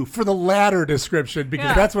 Thank you for the ladder description,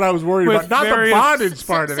 because that's what I was worried about. Not the bondage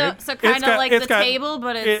part of it. So kind of like the table,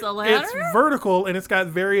 but it's a ladder. It's vertical, and it's got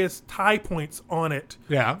various tie points on it.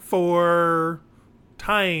 Yeah. For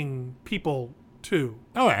tying people to.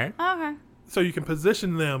 Okay. So you can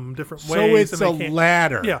position them different ways. So it's a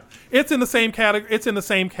ladder. Yeah, it's in the same category. It's in the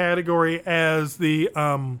same category as the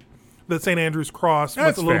St. Andrew's Cross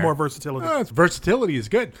with a little more versatility. Versatility is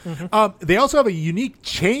good. They also have a unique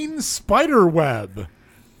chain spider web.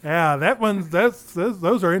 Yeah, that one's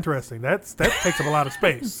those are interesting. That takes up a lot of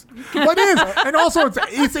space. What is? And also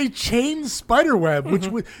it's a chain spider web,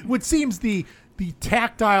 which seems the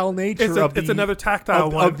tactile nature it's another tactile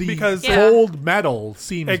one of the because cold metal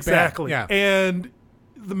seems exactly. bad. Yeah. And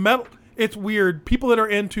the metal, it's weird. People that are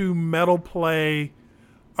into metal play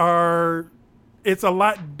it's a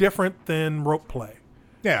lot different than rope play.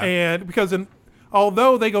 Yeah. And because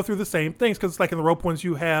although they go through the same things, because like in the rope ones,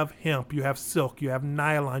 you have hemp, you have silk, you have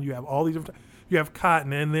nylon, you have all these different, you have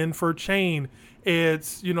cotton, and then for chain,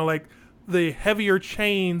 it's like the heavier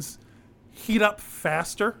chains heat up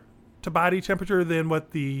faster to body temperature than what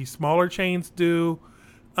the smaller chains do,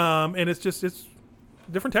 and it's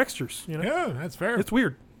different textures. Yeah, that's fair. It's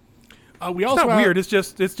weird. We also it's not weird. It's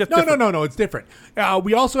just different. No. It's different.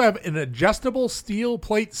 We also have an adjustable steel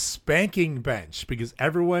plate spanking bench, because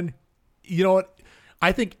everyone, you know what?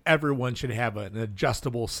 I think everyone should have an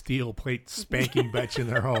adjustable steel plate spanking bench in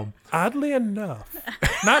their home. Oddly enough,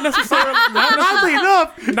 not necessarily.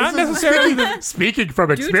 Speaking from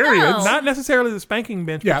experience, not necessarily the spanking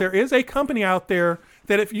bench, but there is a company out there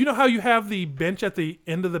that if you know how you have the bench at the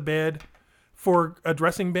end of the bed for a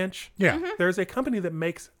dressing bench, there's a company that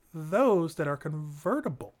makes those that are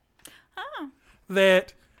convertible. They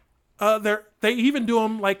even do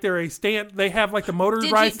them like they're a stand. They have like the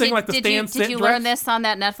motorized thing, like the stand sit. Did you learn this on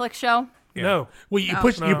that Netflix show? Yeah. No. Well, you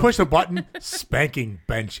push a button, spanking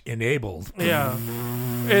bench enabled. Yeah.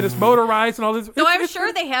 And it's motorized and all this. So I'm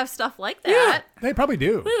sure they have stuff like that. Yeah, they probably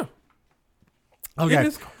do. Yeah. Okay. It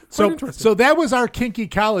is quite interesting. So that was our Kinky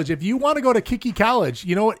College. If you want to go to Kinky College,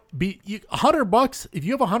 you know what? $100. If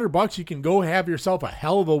you have $100, you can go have yourself a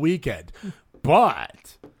hell of a weekend.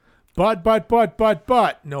 But,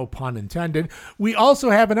 no pun intended, we also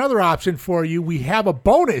have another option for you. We have a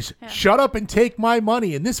bonus. Yeah. Shut up and take my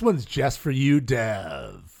money. And this one's just for you,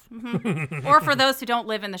 Dev. Mm-hmm. Or for those who don't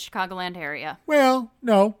live in the Chicagoland area. Well,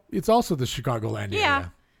 no, it's also the Chicagoland area. Yeah.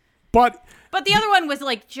 But the other one was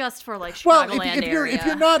like just for like Chicagoland area. If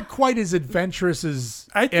you're not quite as adventurous as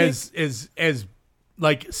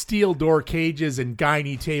like steel door cages and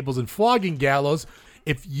gynae tables and flogging gallows,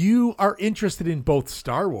 if you are interested in both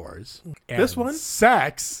Star Wars and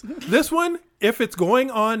sex, this one, if it's going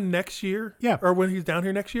on next year, or when he's down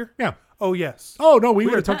here next year, oh yes. Oh no, we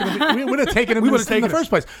would have taken him. We would have taken him in the first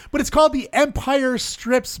place. But it's called The Empire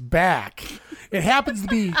Strips Back. It happens to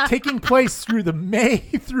be taking place through May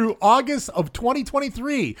through August of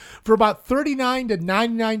 2023 for about $39 to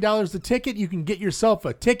 $99 a ticket. You can get yourself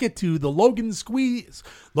a ticket to the Logan Square.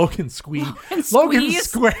 The Logan Squeeze.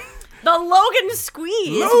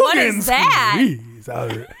 What is that? Squeeze.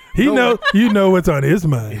 You know what's on his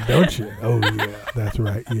mind, don't you? Oh yeah, that's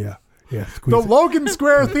right. Yeah. The Logan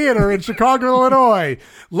Square Theater in Chicago, Illinois.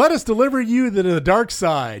 Let us deliver you to the dark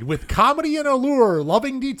side with comedy and allure,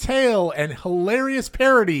 loving detail, and hilarious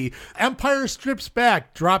parody. Empire Strips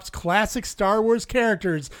Back drops classic Star Wars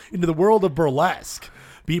characters into the world of burlesque.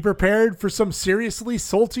 Be prepared for some seriously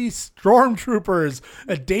salty stormtroopers,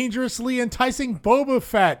 a dangerously enticing Boba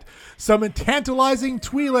Fett, some tantalizing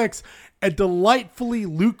Twi'leks, a delightfully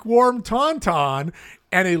lukewarm Tauntaun,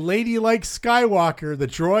 and a ladylike Skywalker, the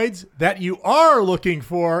droids that you are looking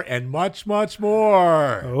for, and much, much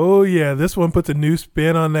more. Oh, yeah. This one puts a new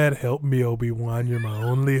spin on that. Help me, Obi-Wan. You're my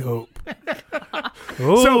only hope.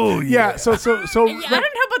 Yeah. So I don't know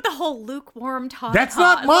about the whole lukewarm Tauntaun. That's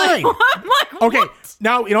not mine. I'm like, okay. what?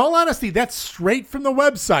 Now, in all honesty, that's straight from the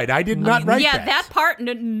website. I did not write that. Yeah, that part.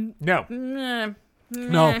 No.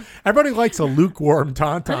 No, everybody likes a lukewarm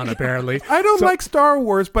Tauntaun, apparently. I don't like Star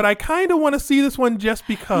Wars, but I kind of want to see this one just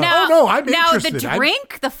because. No, I'm interested. Now, the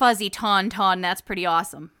drink, the fuzzy Tauntaun, that's pretty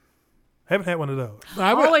awesome. I haven't had one of those.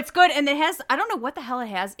 It's good. And it has, I don't know what the hell it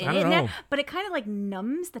has in it, know. but it kind of like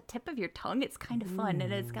numbs the tip of your tongue. It's kind of fun.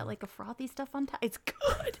 And it's got like a frothy stuff on top. It's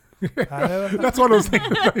good. That's what I was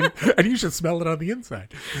thinking. And you should smell it on the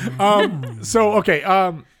inside.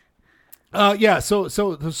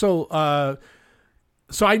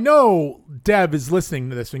 So I know Dev is listening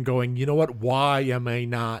to this and going, you know what? Why am I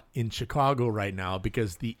not in Chicago right now?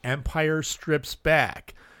 Because the Empire Strips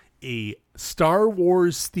Back, a Star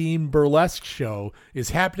Wars themed burlesque show,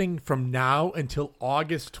 is happening from now until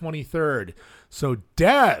August 23rd. So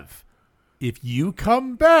Dev, if you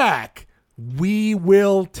come back, we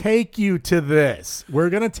will take you to this. We're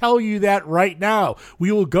going to tell you that right now.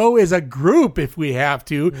 We will go as a group if we have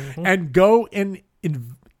to, and go and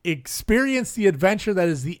experience the adventure that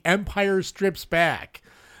is the Empire Strips Back.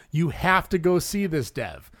 You have to go see this,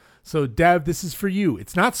 Dev. So, Dev, this is for you.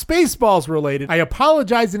 It's not Spaceballs related. I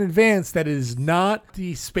apologize in advance that it is not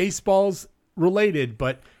the Spaceballs related,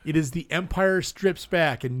 but it is the Empire Strips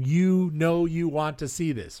Back, and you know you want to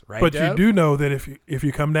see this, right, But Dev? you do know that if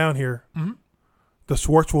you come down here, the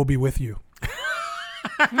Swartz will be with you.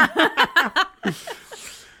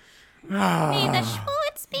 May the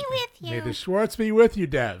Schwartz be with you. May the Schwartz be with you,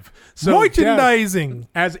 Dev. So, Merchandising.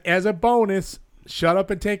 Dev, as a bonus, shut up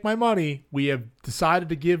and take my money. We have decided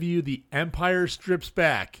to give you the Empire Strips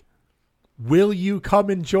Back. Will you come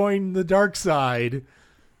and join the dark side,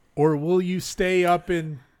 or will you stay up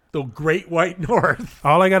in the Great White North?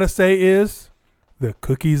 All I got to say is the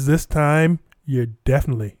cookies this time, you're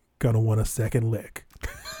definitely going to want a second lick.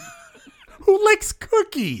 Who licks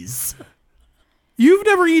cookies? You've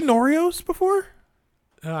never eaten Oreos before?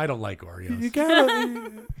 I don't like Oreos. You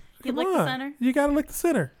gotta You lick the center? You gotta lick the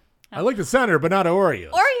center. I like the center, but not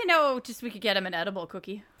Oreos. Or, just we could get him an edible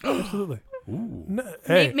cookie. Absolutely. Ooh. No,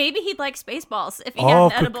 hey, Maybe he'd like Spaceballs if he All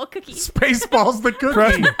had an edible cookie. Spaceballs the cookie.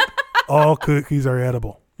 trust me, all cookies are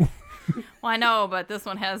edible. Well, I know, but this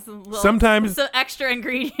one has Sometimes- some extra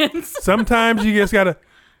ingredients. Sometimes you just gotta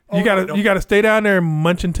you gotta stay down there and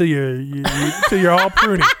munch until till you're all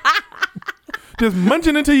pruny. Just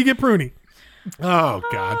munching until you get pruny. Oh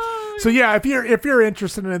God! So yeah, if you're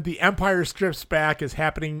interested in it, the Empire Strips Back is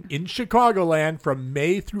happening in Chicagoland from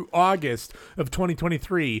May through August of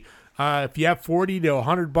 2023. If you have $40 to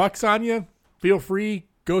 $100 on you, feel free,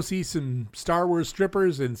 go see some Star Wars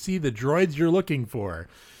strippers and see the droids you're looking for.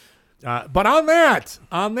 But on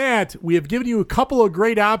that, we have given you a couple of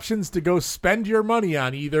great options to go spend your money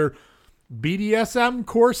on, either BDSM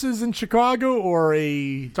courses in Chicago or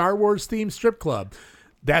a Star Wars themed strip club.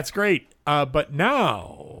 That's great. But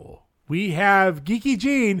now we have Geeky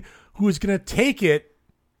Jean, who is going to take it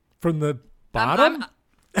from the bottom.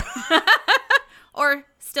 Or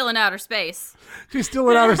still in outer space. She's still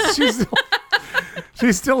in outer.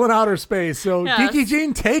 She's still in outer space. So Yes. Geeky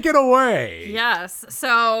Jean, take it away. Yes.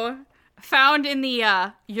 So found in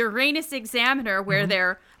the Uranus Examiner, where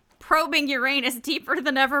they're probing Uranus deeper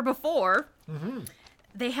than ever before,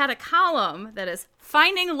 they had a column that is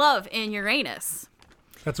Finding Love in Uranus.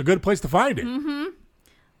 That's a good place to find it.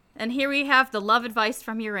 And here we have the love advice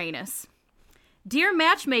from Uranus. Dear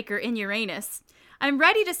matchmaker in Uranus, I'm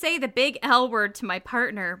ready to say the big L word to my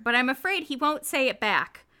partner, but I'm afraid he won't say it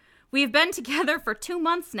back. We have been together for 2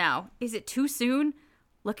 months now. Is it too soon?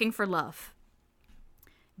 Looking for love.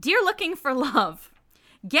 Dear looking for love,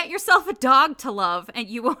 get yourself a dog to love and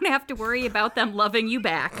you won't have to worry about them loving you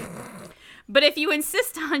back. But if you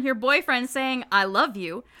insist on your boyfriend saying, I love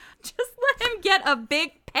you, just let him get a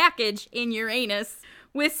big package in Uranus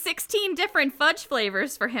with 16 different fudge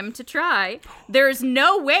flavors for him to try. There's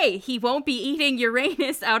no way he won't be eating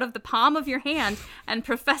Uranus out of the palm of your hand and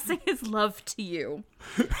professing his love to you.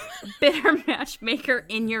 Bitter matchmaker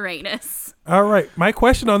in Uranus. All right. My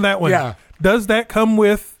question on that one. Yeah. Does that come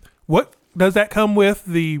with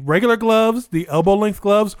the regular gloves, the elbow length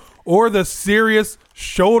gloves, or the serious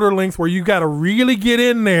shoulder length where you got to really get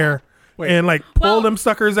in there and pull them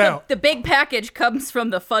suckers out? The big package comes from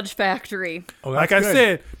the Fudge Factory. Oh, Like that's I good.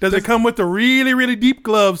 said, does it come with the really, really deep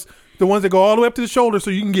gloves, the ones that go all the way up to the shoulder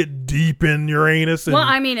so you can get deep in Uranus? And, Well,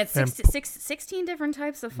 I mean, it's and 16 different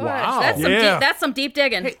types of fudge. Wow. That's some deep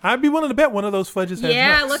digging. I'd be willing to bet one of those fudges has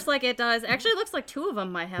Yeah, nuts. it looks like it does. Actually, it looks like 2 of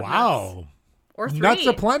them might have nuts. Wow. Or 3. Nuts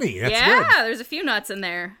aplenty. That's yeah, good. there's a few nuts in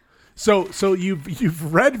there. So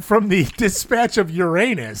you've read from the dispatch of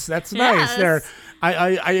Uranus. That's nice. Yes. There,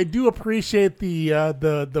 I do appreciate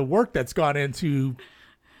the work that's gone into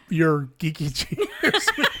your Geeky Genius.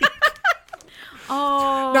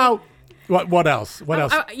 Oh. Now, What else? What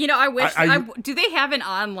else? I wish. Do they have an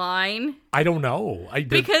online? I don't know.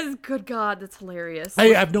 Because, good God, that's hilarious.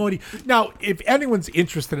 I have no idea. Now, if anyone's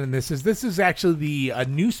interested in this is actually the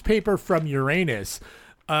newspaper from Uranus.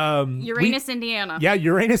 Uranus, Indiana. Yeah,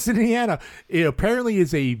 Uranus, Indiana. It apparently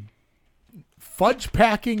is a fudge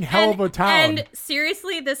packing hell of a town. And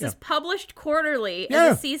seriously, this is published quarterly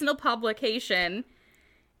as a seasonal publication.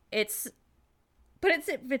 It's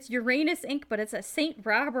Uranus Inc., but it's a St.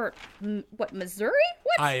 Robert, Missouri?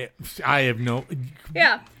 What? I have no.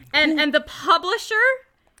 Yeah, and the publisher.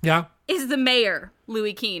 Yeah. Is the mayor,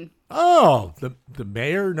 Louis Keene. Oh, the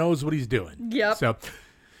mayor knows what he's doing. Yep. So,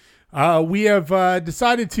 we have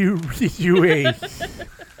decided to read you a.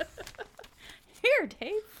 Here,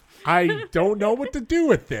 Dave. I don't know what to do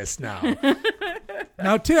with this now.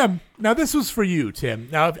 Now, Tim, this was for you, Tim.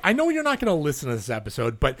 Now, I know you're not going to listen to this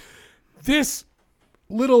episode, but this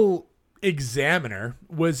little examiner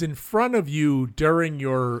was in front of you during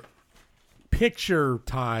your picture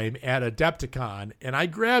time at Adepticon, and I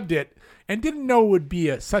grabbed it and didn't know it would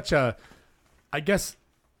be such a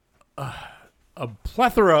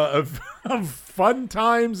plethora of fun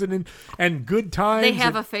times and good times. They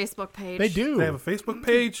have a Facebook page. They do. They have a Facebook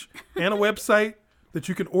page and a website that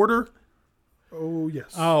you can order. Oh,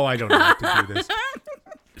 yes. Oh, I don't know how to do this.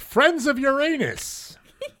 Friends of Uranus.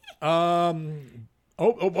 Hang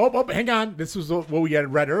on. This was what we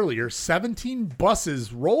had read earlier. 17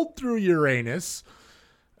 buses rolled through Uranus.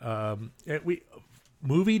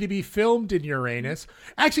 Movie to be filmed in Uranus.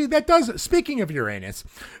 Actually, speaking of Uranus,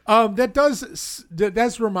 that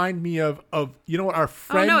does remind me of our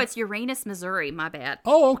friend. Oh, no, it's Uranus, Missouri. My bad.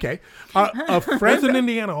 Oh, okay. A friend. There's in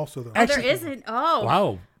Indiana also, though. Actually, there isn't. Oh.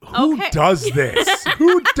 Wow. Who does this?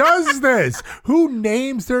 Who does this? Who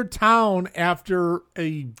names their town after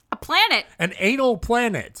a planet? An anal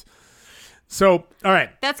planet. So, all right.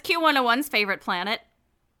 That's Q101's favorite planet.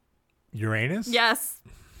 Uranus? Yes.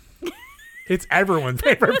 It's everyone's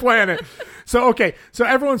favorite planet. So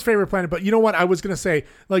everyone's favorite planet. But you know what? I was going to say,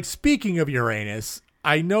 speaking of Uranus,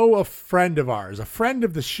 I know a friend of ours, a friend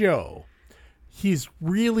of the show. He's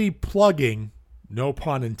really plugging, no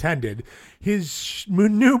pun intended, his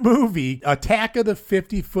new movie, Attack of the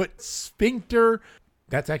 50-Foot Sphincter.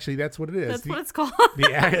 That's what it is. That's what it's called.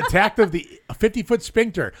 The Attack of the 50-Foot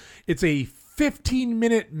Sphincter. It's a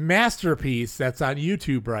 15-minute masterpiece that's on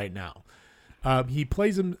YouTube right now. He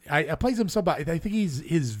plays him. I plays him somebody. I think he's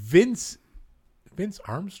Vince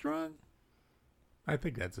Armstrong. I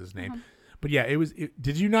think that's his name. Uh-huh. But yeah,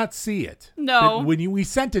 did you not see it? No. When we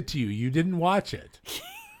sent it to you, you didn't watch it.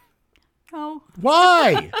 Oh.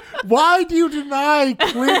 Why? Why do you deny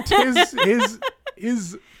Clint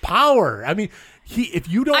his power? I mean, if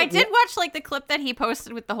you don't. I did watch the clip that he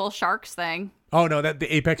posted with the whole sharks thing. Oh no,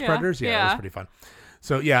 the Apex Predators. Yeah, that was pretty fun.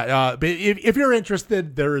 So, yeah, but if you're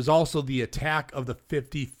interested, there is also the Attack of the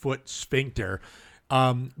 50-Foot Sphincter,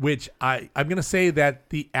 which I'm going to say that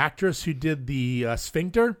the actress who did the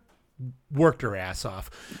sphincter worked her ass off.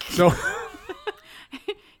 So,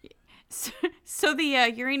 so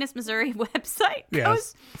the Uranus, Missouri website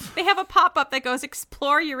goes, they have a pop-up that goes,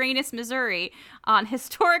 Explore Uranus, Missouri on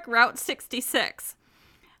Historic Route 66.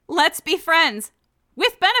 Let's be friends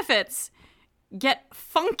with benefits. Get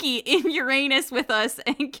funky in Uranus with us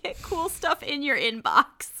and get cool stuff in your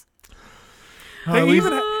inbox. At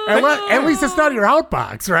least it's not your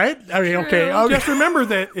outbox, right? I mean, okay. Just remember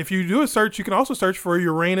that if you do a search, you can also search for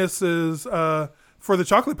Uranus's for the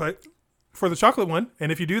chocolate one,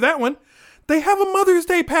 and if you do that one, they have a Mother's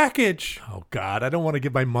Day package. Oh God, I don't want to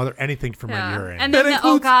give my mother anything for my Uranus. And then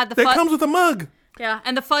that comes with a mug. Yeah,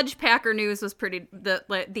 and the fudge packer news was pretty.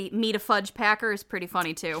 The meet a fudge packer is pretty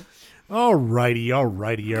funny too. Alrighty.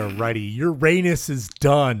 Uranus is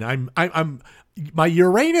done. My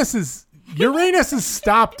Uranus is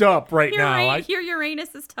stopped up right now. Your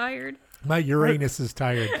Uranus is tired. My Uranus is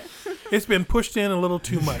tired. It's been pushed in a little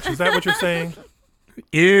too much. Is that what you're saying?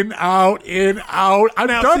 In, out. I'm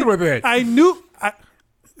done with it. I knew.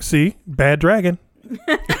 See, bad dragon.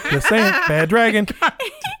 Just saying, bad dragon.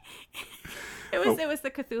 It was the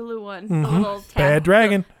Cthulhu one. Mm-hmm. The little bad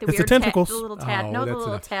dragon. It's the tentacles. The little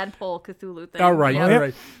tadpole Cthulhu thing. All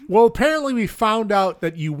right. Well, apparently we found out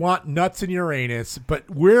that you want nuts in Uranus, but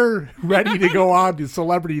we're ready to go on to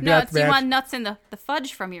Celebrity Deathmatch. You want nuts in the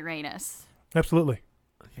fudge from Uranus. Absolutely.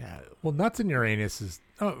 Yeah. Well, nuts in Uranus is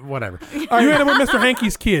whatever. You had it with Mr.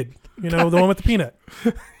 Hankey's kid. The one with the peanut.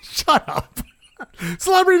 Shut up.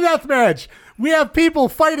 Celebrity Deathmatch. We have people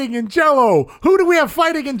fighting in Jell-O. Who do we have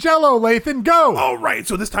fighting in Jell-O, Lathan? Go. All right.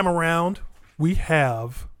 So this time around, we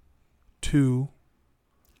have two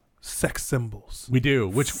sex symbols. We do.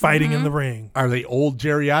 Which Fighting in the ring. are they? Old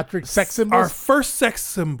geriatric sex symbols? Our first sex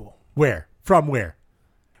symbol. Where? From where?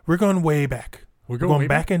 We're going way back. We're going way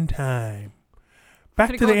back in time. Back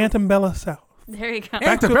Gonna to go the Antebellum South. There you go.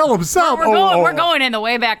 Antebellum South. We're going in the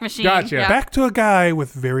Wayback Machine. Gotcha. Yeah. Back to a guy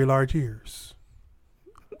with very large ears.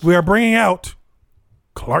 We are bringing out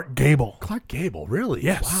Clark Gable. Clark Gable, really?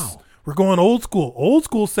 Yes. Wow. We're going old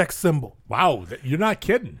school sex symbol. Wow. You're not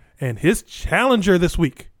kidding. And his challenger this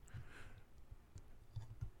week,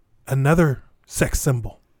 another sex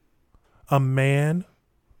symbol. A man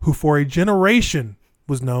who for a generation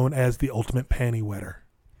was known as the ultimate panty wetter.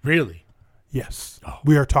 Really? Yes. Oh.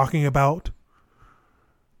 We are talking about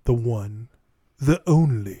the one, the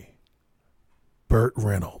only, Burt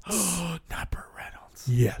Reynolds. Not Burt Reynolds.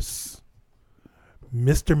 Yes.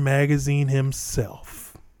 Mr. Magazine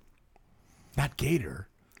himself. Not Gator.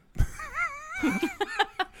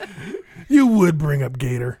 You would bring up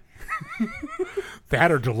Gator.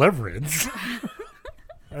 That or Deliverance.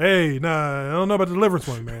 Hey, nah, I don't know about the Deliverance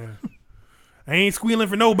one, man. I ain't squealing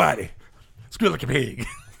for nobody. Squeal like a pig.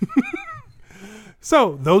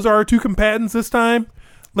 So, those are our two combatants this time.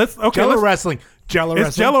 Jello wrestling. Jello It's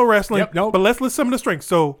wrestling. Jello wrestling. Yep, nope. But let's list some of the strengths.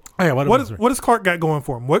 So, Yeah, what what has Clark got going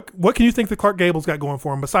for him? What can you think that Clark Gable's got going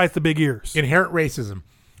for him besides the big ears? Inherent racism.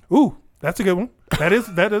 Ooh, that's a good one. That is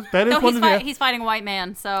No, one of the. he's fighting a white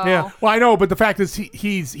man, so Yeah. Well, I know, but the fact is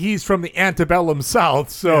he's from the antebellum South,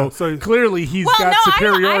 so, Yeah, so- clearly he's Well, got no,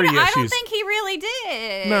 superiority I issues. don't think he really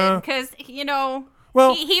did. No. Because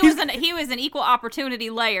Well, he was an equal opportunity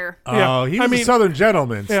layer. Oh, he was a Southern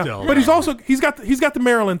gentleman Yeah, still. but he's got the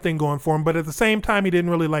Maryland thing going for him. But at the same time, he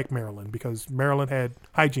didn't really like Maryland because Maryland had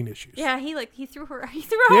hygiene issues. Yeah, he threw her. He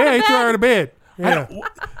threw her. Yeah, out he of threw her bed. out of bed. Yeah.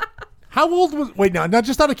 How old was? Wait, now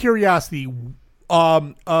just out of curiosity,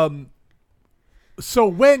 so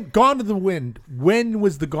when Gone to the Wind? When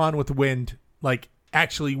was the Gone with the Wind? Like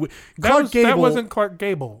actually, That wasn't Clark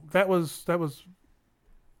Gable. That was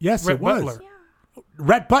Yes, Rhett it was. Butler.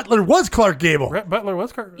 Rhett Butler was Clark Gable. Rhett Butler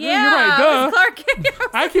was Clark. Yeah, you're right. Duh. it was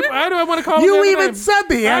Clark Gable. I don't want to call him. You that even name. said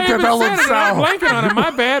the I even antebellum said it. I'm South. blanking on it.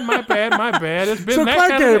 My bad. It's been So that Clark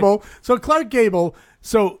kind of Gable.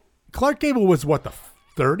 So Clark Gable was what, the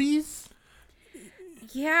 30s?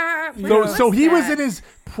 Yeah. So he was in his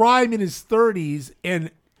prime in his 30s,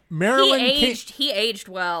 and Maryland He aged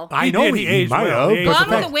well. I know he aged might well. have. He but aged the Gone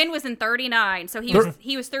with fact- the Wind was in 39, so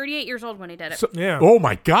he was 38 years old when he did it. So, Yeah. Oh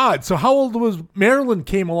my God! So how old was Maryland?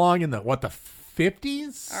 Came along in the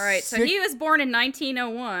 50s? All right, so he was born in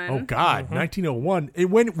 1901. Oh God, 1901.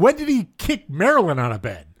 And when did he kick Maryland out of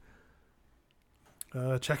bed?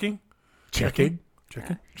 Checking. Checking.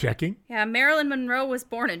 Yeah, Marilyn Monroe was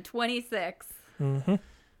born in 26.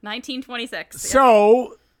 1926.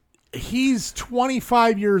 So he's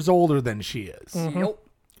 25 years older than she is. Yep.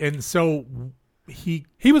 And so he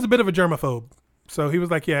He was a bit of a germaphobe, so he was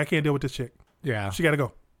like, "Yeah, I can't deal with this chick. yeah. She got to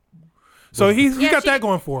go." So he's got she- that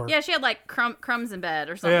going for her. Yeah, she had like crumbs in bed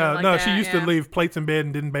or something. Yeah, like no, that. she used yeah. to leave plates in bed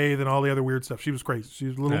and didn't bathe and all the other weird stuff. She was crazy. She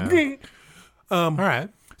was a little. Yeah. All right.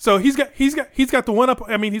 So he's got the one up.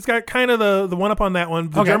 I mean, he's got kind of the one up on that one.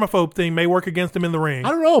 The Okay. germaphobe thing may work against him in the ring. I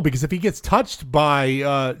don't know, because if he gets touched by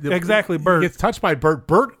Exactly, Bert. he gets touched by Bert.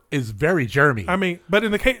 Bert is very germy. I mean, but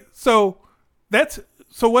in the case, so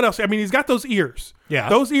what else? I mean, he's got those ears. Yeah.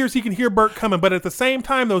 Those ears, he can hear Bert coming, but at the same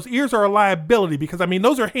time, those ears are a liability because I mean,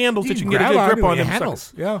 those are handles that you can get a good grip on them. handles.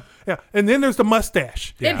 suckers. Yeah. Yeah, and then there's the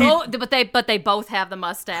mustache. They both have the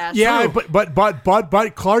mustache. Yeah,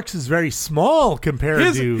 but Clark's is very small compared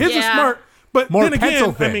His to is smart, but More then again,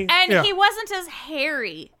 pencil thin. I mean, And yeah, he wasn't as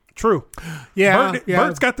hairy. true. yeah.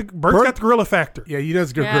 Bert's got the gorilla factor. Yeah, he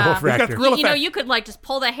does good Yeah. grill He's got fracture. the gorilla You know, factor. you could like just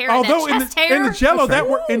pull the hair Although in that chest hair. in the Jello That's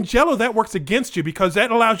right. in Jello that works against you because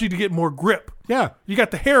that allows you to get more grip. Yeah. You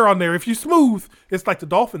got the hair on there. If you smooth, it's like the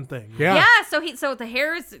dolphin thing. Yeah. Yeah, so the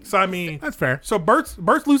hair is. So I mean, That's fair. So Bert's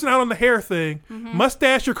losing out on the hair thing.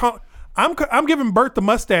 Mustache, I'm giving Bert the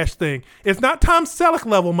mustache thing. It's not Tom Selleck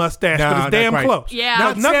level mustache, No, but not it's damn quite. close. Yeah.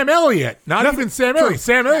 Not Nothing- Sam Elliott. Not nothing- even Sam true. Elliott.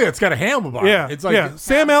 Sam Elliott's got a handlebar. Yeah, It's like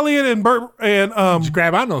Sam Elliott and Bert and just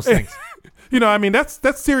grab on those things. you know, I mean that's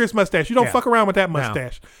serious mustache. You don't Yeah. fuck around with that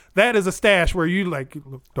mustache. That is a stash where you like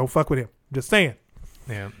don't fuck with him. Just saying.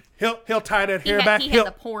 Yeah. He'll tie that He hair had, back. he He'll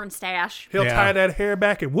had the porn stash. He'll Yeah. tie that hair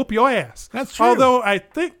back and whoop your ass. That's true. Although I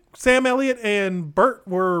think Sam Elliott and Bert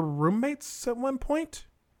were roommates at one point.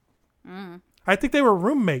 I think they were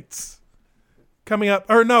roommates coming up.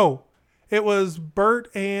 Or no, it was Bert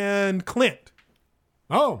and Clint.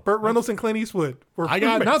 Oh. Burt Reynolds and Clint Eastwood were I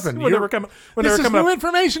got roommates nothing. when they were coming. When This they were is coming new up,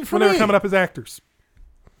 information for when me. they were coming up as actors.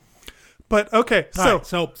 But okay, All right,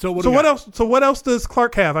 so what do we what got? else? So what else does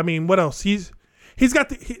Clark have? I mean, what else? He's got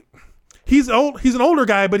the He's old. He's an older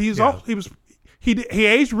guy, but he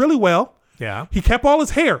aged really well. Yeah. He kept all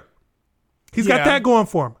his hair. He's got that going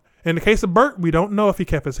for him. In the case of Bert, we don't know if he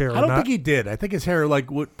kept his hair or not. I don't think he did. I think his hair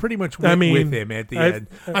pretty much went with him at the end.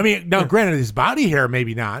 I mean, now granted, his body hair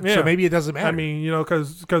maybe not, so maybe it doesn't matter. I mean,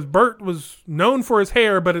 because Bert was known for his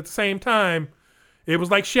hair, but at the same time, it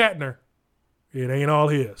was like Shatner. It ain't all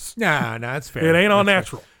his. Nah, that's fair. It ain't all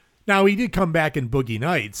natural. Fair. Now he did come back in Boogie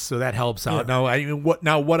Nights, so that helps out. Yeah.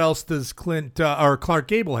 Now, what else does or Clark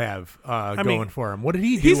Gable have going for him? What did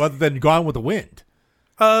he do other than Gone with the Wind?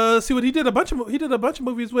 See what he did a bunch of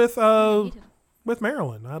movies with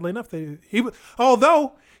Marilyn. Oddly enough,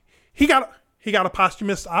 although he got a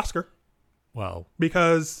posthumous Oscar. Well,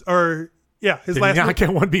 because his did last he not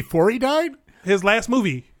get one before he died? His last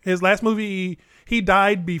movie, he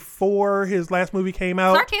died before his last movie came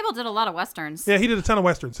out. Clark Gable did a lot of westerns. Yeah, he did a ton of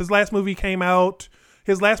westerns. His last movie came out.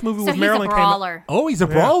 His last movie with Marilyn came out. Oh, he's a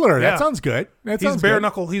brawler. Yeah. That sounds good. He's bare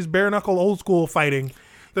knuckle old school fighting.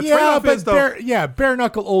 The bare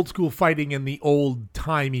knuckle old school fighting in the old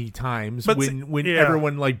timey times when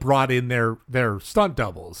everyone like brought in their stunt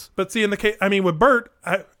doubles. But see, in the case, I mean, with Bert,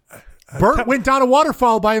 Bert went down a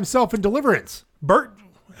waterfall by himself in Deliverance. Bert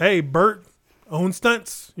owned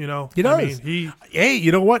stunts. You know, he does. I mean,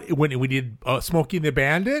 you know what? When we did Smokey and the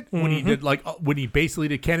Bandit, when he did when he basically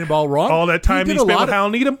did Cannonball Run, all that time he spent with Hal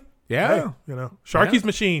Needham. Yeah, hey, Sharky's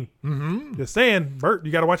Machine. Mm-hmm. Just saying, Bert,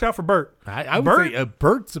 you got to watch out for Bert. I would say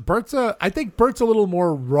Bert's I think Bert's a little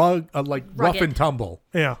more rough and tumble.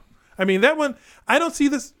 Yeah, I mean that one. I don't see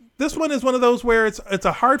this. This one is one of those where it's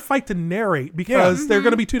a hard fight to narrate because they're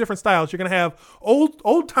going to be two different styles. You're going to have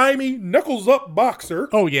old timey knuckles up boxer.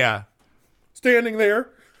 Oh yeah, standing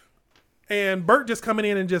there, and Bert just coming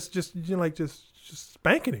in and just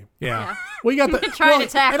spanking him. Yeah. Well, you got the trying to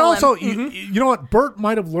tackle and also, him. you know what? Bert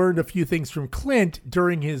might have learned a few things from Clint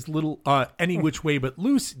during his little Any Which Way But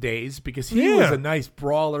Loose days because he was a nice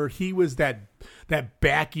brawler. He was that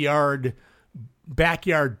backyard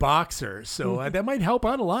boxer, so that might help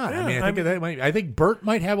out a lot. Yeah, I think Bert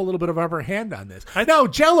might have a little bit of upper hand on this. Now,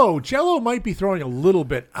 Jello might be throwing a little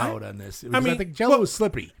bit out on this. I think Jello was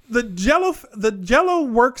slippy. The Jello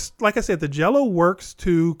works, like I said, the Jello works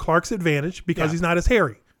to Clark's advantage because he's not as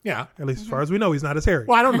hairy. Yeah, at least as far as we know, he's not as hairy.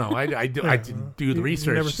 Well, I don't know. I didn't do the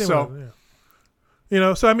research, never seen so.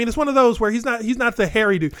 one, so I mean, it's one of those where he's not the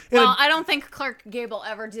hairy dude. Well, I don't think Clark Gable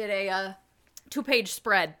ever did a 2-page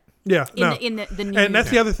spread. Yeah, in the nude. And that's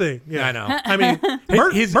the other thing. Yeah, I know. I mean,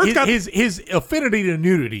 Bert's got his affinity to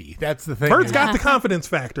nudity. That's the thing. Bert's got the confidence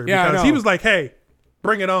factor because he was like, "Hey,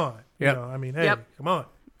 bring it on." Yep. I mean, hey, come on.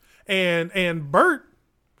 And Bert,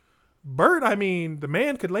 I mean, the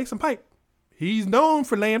man could lay some pipe. He's known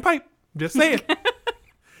for laying pipe. Just saying.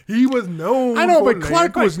 He was known. I know, for but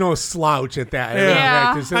Clark pipe. was no slouch at that.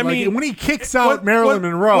 Yeah. I mean, when he kicks out Marilyn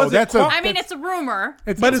Monroe, it's a rumor.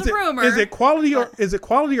 It's a rumor. Is it quality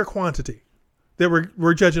or quantity that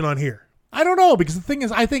we're judging on here? I don't know, because the thing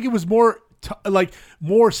is, I think it was more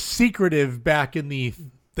more secretive back in the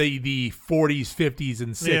 40s, 50s,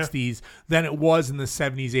 and 60s than it was in the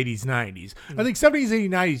 70s, 80s, 90s. I think 70s, 80s,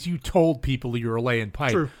 90s, you told people you were laying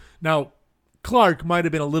pipe. True. Now, Clark might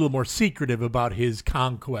have been a little more secretive about his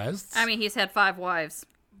conquests. I mean, he's had 5 wives.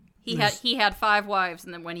 He had 5 wives,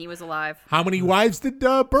 and then when he was alive. How many wives did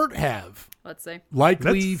Bert have? Let's see.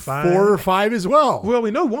 Likely 4 or 5 as well. Well,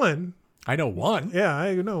 we know one. I know one. Yeah,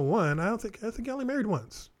 I know one. I think he only married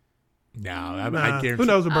once. No, I guarantee. Who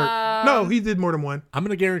knows with Bert? No, he did more than one. I'm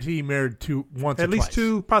going to guarantee he married once At or least twice.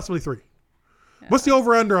 2, possibly 3. Yeah. What's the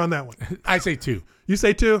over-under on that one? I say 2. You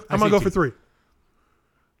say 2? I'm going to go 2. for 3.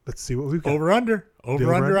 Let's see what we've got.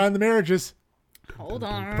 Over-under on the marriages. Hold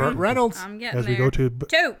on. Burt Reynolds. I'm getting As there. we go to 2.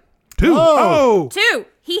 2. Oh. 2.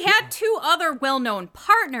 He had 2 other well-known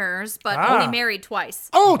partners, but only married twice.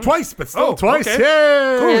 Oh, twice, but still twice. Okay.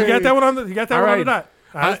 Yay. Cool. You got that one on the dot.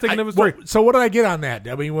 I was thinking it was 3. So what did I get on that?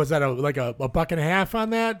 I mean, was that a $1.50 on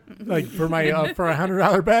that? Like for my for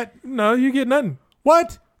 $100 bet? No, you get nothing.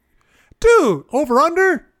 What? Dude. Over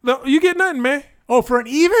under? No, you get nothing, man. Oh, for an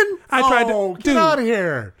even? I tried to get out of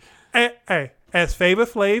here. Hey, as Favor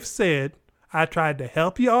Flav said, I tried to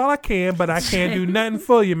help you all I can, but I can't do nothing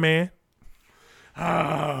for you, man.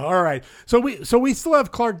 All right. So we still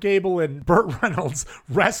have Clark Gable and Burt Reynolds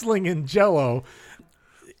wrestling in Jello.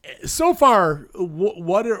 So far,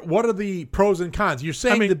 what are the pros and cons? You're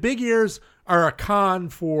saying the big ears are a con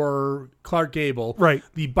for Clark Gable. Right.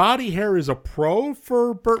 The body hair is a pro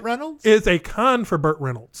for Burt Reynolds? It's a con for Burt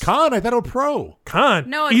Reynolds. Con? I thought it was pro. Con.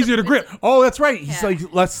 No, it's easier to grip. Oh, that's right. He's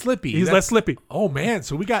like less slippy. He's less slippy. Oh man,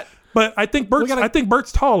 so we got. But I think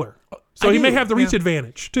Bert's taller. So he may have the reach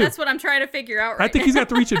advantage, too. That's what I'm trying to figure out right I think he's got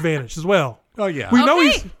the reach advantage as well. Oh, yeah. We know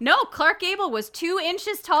Okay. he's... No, Clark Gable was 2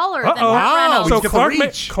 inches taller than Burt Wow. Reynolds. So He's got the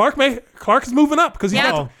reach. Clark's moving up because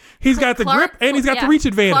he's got the grip and he's got the reach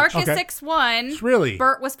advantage. Clark is 6'1". Really?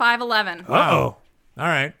 Burt was 5'11". Uh-oh. All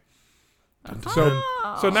right.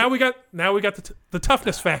 So now we got the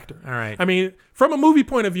toughness factor. All right. I mean, from a movie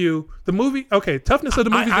point of view, toughness of the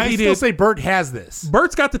movies that I he still did. say Burt has this.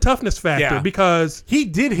 Bert's got the toughness factor because he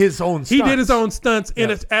did his own stunts.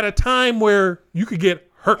 at a time where you could get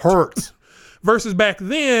hurt. Versus back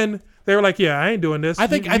then, they were like, "Yeah, I ain't doing this." I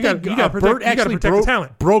think Burt actually broke, the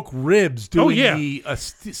talent. broke ribs doing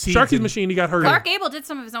Sharky's Machine. He got hurt. Clark Gable did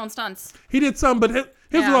some of his own stunts. He did some, but his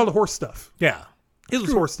was all the horse stuff. Yeah. His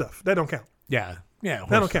was horse stuff. That don't count. Yeah. That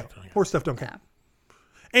don't count. Horse stuff don't count.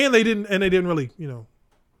 And they didn't really,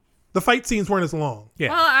 the fight scenes weren't as long.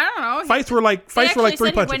 Yeah. Well, I don't know. Fights were like 3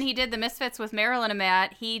 punches. When he did the Misfits with Marilyn and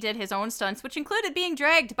Matt, he did his own stunts, which included being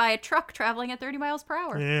dragged by a truck traveling at 30 miles per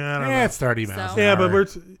hour. Yeah, I don't know. It's 30 miles. So- Yeah,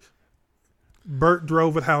 but Burt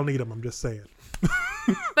drove with Hal Needham. I'm just saying.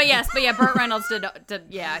 But Burt Reynolds did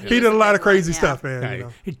He did a lot of crazy stuff, man. Yeah,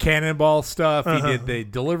 he cannonball stuff. He did the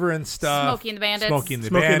Deliverance stuff. Smokey and the Bandits. Smokey and the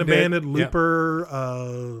Smoking the Bandit. Bandit,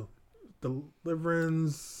 Looper,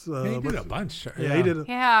 Deliverance. He did a bunch. Yeah, he did.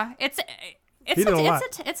 Yeah, it's did a lot.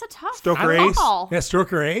 It's a tough Stoker Ace. call. Yeah,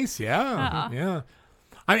 Stroker Ace. Yeah, yeah.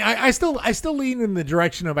 I still lean in the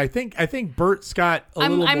direction of I think Bert's got a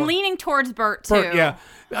little more. I'm leaning towards Burt too. Yeah,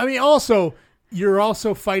 I mean also you're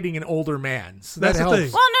also fighting an older man. So That's that the helps.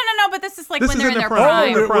 thing. Well, no, but this is like when is they're in in their their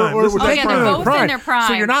prime. prime. Prime. We're This is Oh, yeah, taking they're it both in their prime.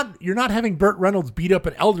 So you're not having Burt Reynolds beat up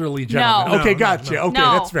an elderly gentleman. No. Okay, No, gotcha. no. Okay,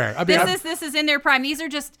 No, that's fair. I mean, this is in their prime. These are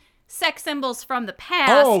just sex symbols from the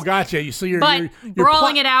past. oh, gotcha. So you're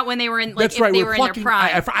brawling it out when they were in like that's if right. they We're were plucking, in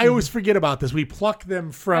their prime. I always forget about this. We pluck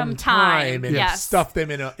them from time and yes. stuff them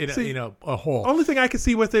in a hole. Only thing I can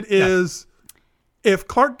see with it is if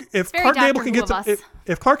Clark Gable Doctor can Who get of to, us.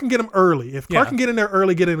 if Clark can get him early, if Clark can get in there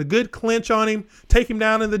early, get in a good clinch on him, take him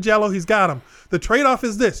down in the Jello, he's got him. The trade off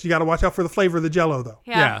is this: you got to watch out for the flavor of the Jello, though.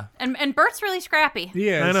 Yeah. And Bert's really scrappy.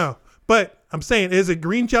 Yeah, I know, but I'm saying, is it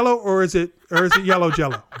green Jello or is it yellow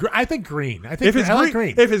Jello? I think green. I think If it's I green, like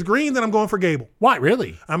green. if it's green, then I'm going for Gable. Why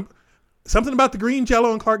really? Something about the green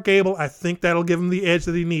Jello and Clark Gable, I think that'll give him the edge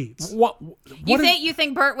that he needs. You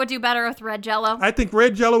think Burt would do better with red Jello? I think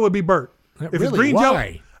red Jello would be Burt. If really? it's green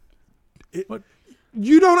Why? Jello,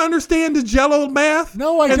 you don't understand the Jello math?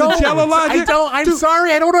 No, I and don't. The Jello logic? I don't. I'm Dude,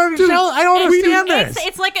 sorry. I don't understand. I don't understand this.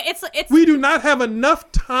 It's like We do not have enough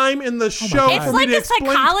time in the show it's for like me to a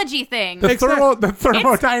explain. psychology thing. the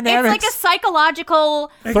thermodynamics. It's like a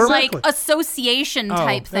psychological Exactly. like association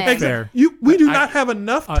type thing. that's fair. We do not have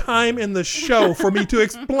enough time in the show for me to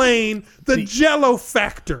explain the Jello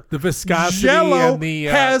factor. The viscosity Jello and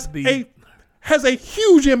the has a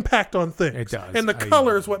huge impact on things. It does. And the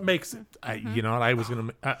color is what makes it. you know what I was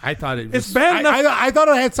gonna. I thought it was. It's bad enough- I thought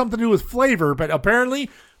it had something to do with flavor, but apparently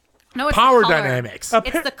No, it's power the color. dynamics.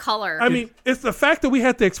 It's the color. I mean, it's the fact that we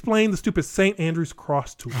had to explain the stupid St. Andrew's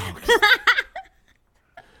cross to him.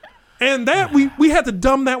 And that we had to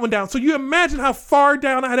dumb that one down. So you imagine how far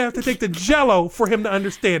down I'd have to take the Jello for him to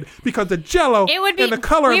understand, because the Jello it would be, and the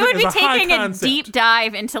color we of would it be is a high taking a concept. deep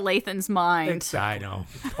dive into Lathan's mind. I know.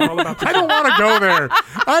 All about the I don't want to go there.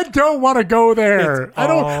 I don't want to go there. It's I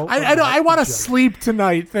don't. all I want to about sleep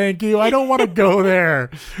tonight. Thank you. I don't want to go there.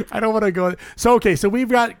 I don't want to go. So okay. So we've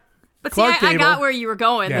got. But Clark see, I Gable. got where you were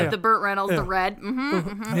going. Yeah. The Burt Reynolds, the red.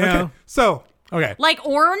 Yeah. Okay. So Okay. Like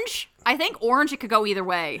orange. I think orange, it could go either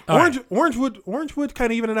way. orange would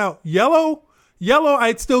kind of even it out. Yellow,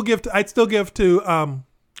 I'd still give to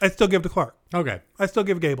Clark. Okay. I still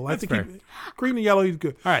give Gable. I think fair. green and yellow, he's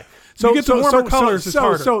good. All right. You get the warmer colors, it's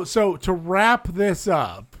harder. So to wrap this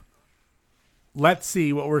up, let's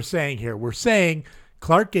see what we're saying here. We're saying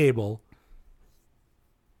Clark Gable,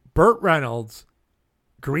 Burt Reynolds,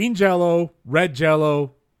 green Jello, red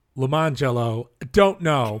Jello, lemon Jello. Don't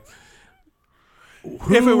know.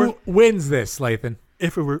 Who wins this, Lathan?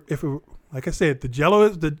 If it were like I said, the Jello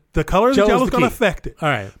is the color of the Jello is going to affect it. All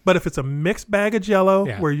right. But if it's a mixed bag of Jello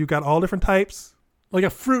where you got all different types, Like a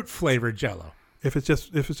fruit flavored Jello. if it's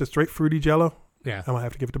just straight fruity Jello, Yeah. I'm gonna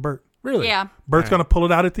have to give it to Burt. Really? Yeah. Bert's going to pull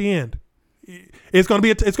it out at the end. It's going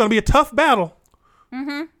to be a tough battle.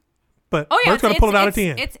 Mm-hmm. But Oh yeah, Bert's going to pull it out at the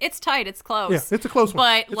end. It's tight. It's close. Yeah, it's a close one.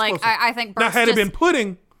 But It's like close one. I think Bert's Now, had it just, been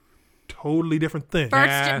pudding, totally different thing.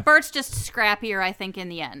 Bert's just scrappier. I think in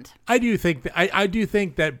the end. I do think that I do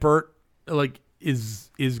think that Burt is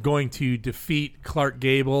going to defeat Clark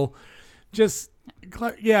Gable. Just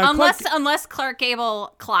Clark, Unless Clark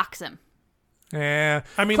Gable clocks him. Yeah.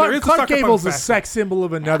 I mean, Clark, there is a Clark sucker Gable's a punch factor. sex symbol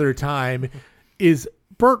of another time. Is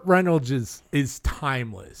Burt Reynolds is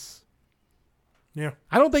timeless. Yeah.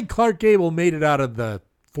 I don't think Clark Gable made it out of the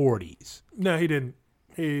 40s. No, he didn't.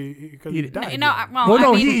 He died.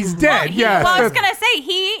 Well, he's dead. Yes. Well, I was gonna say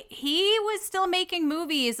he was still making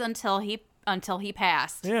movies until he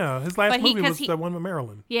passed. Yeah, his last movie was he- the one with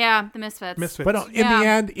Marilyn. Yeah, the Misfits. But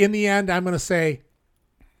in the end, I'm going to say,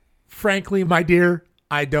 frankly, my dear,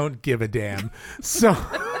 I don't give a damn. So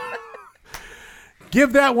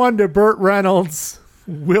give that one to Burt Reynolds.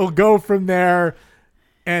 We'll go from there.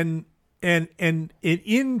 And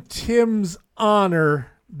in Tim's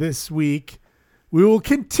honor this week, we will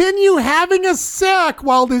continue having a sack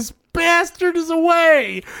while this bastard is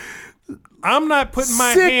away. I'm not putting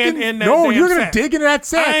my Sick hand and- in that No, damn you're gonna sack. dig into that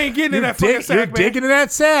sack. I ain't getting in that fucking sack, You're man. digging in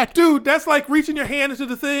that sack. Dude, that's like reaching your hand into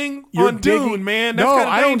the thing You're on digging- Dune, man. That's No, kind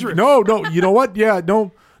I of don't- dangerous. No. You know what? Yeah,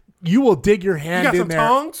 no. You will dig your hand You got in some there.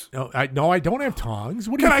 tongs? No, I don't have tongs.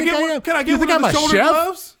 What do Can you I think get I one? am? Can I You get think one of I'm the a shoulder chef?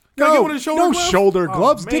 gloves? Can I get one of the shoulder gloves? No shoulder Oh,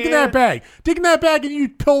 gloves. Dig in man. that bag. Dig in that bag, and you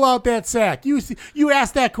pull out that sack. You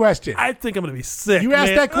asked that question. I think I'm gonna be sick. You asked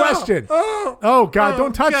man. that question. Oh God!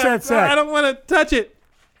 Don't touch God, that sack. I don't want to touch it.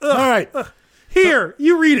 Ugh. All right. Here,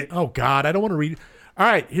 you read it. Oh God, I don't want to read it. All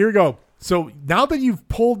right, here we go. So now that you've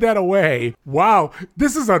pulled that away, wow,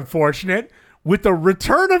 this is unfortunate. With the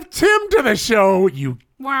return of Tim to the show, you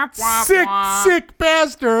sick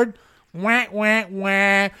bastard. Wah, wah,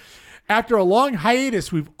 wah. After a long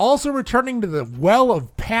hiatus, we've also returning to the well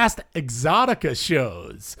of past Exotica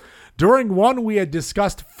shows. During one, we had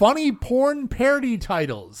discussed funny porn parody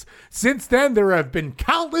titles. Since then, there have been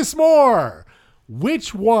countless more.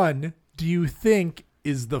 Which one do you think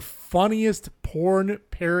is the funniest porn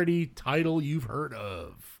parody title you've heard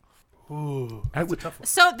of? Ooh, that's a tough one.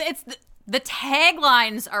 So it's the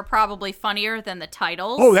taglines are probably funnier than the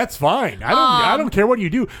titles. Oh, that's fine. I don't care what you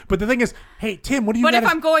do. But the thing is, hey Tim, what do you? But if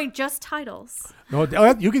I'm going just titles, no,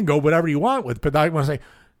 you can go whatever you want with. But I want to say,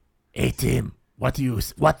 hey Tim, what do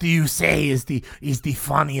you say is the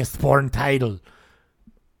funniest porn title?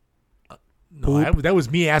 No, that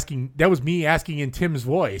was me asking. That was me asking in Tim's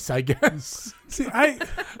voice, I guess. See, I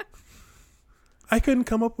couldn't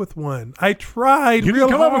come up with one. I tried You real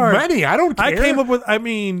can come hard. up with many. I don't care. I came up with. I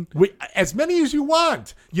mean, as many as you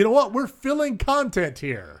want. You know what? We're filling content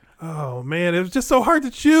here. oh man, it was just so hard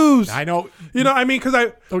to choose. I know. You know, I mean, because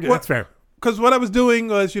Okay, that's fair. Because what I was doing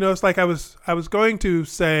was, it's like I was going to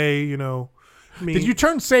say, I mean, Did you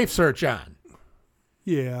turn Safe Search on?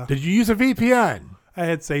 Yeah, Did you use a VPN? I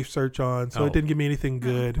had Safe Search on, so it didn't give me anything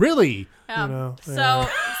good. Really? You know, so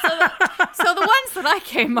the ones that I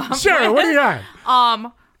came up Sure. with, What do you got?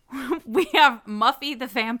 we have Muffy the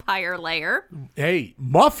Vampire Lair. Hey,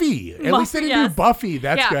 Muffy. At least they didn't yes. do Buffy.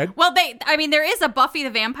 That's good. Well, there is a Buffy the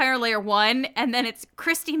Vampire Lair 1, and then it's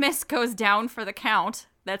Christy Miss goes down for the count.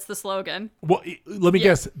 That's the slogan. Well, let me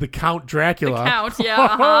guess. The Count Dracula. The count,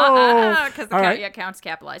 yeah. Because the All count, right. count's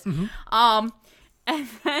capitalized. And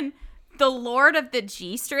then the Lord of the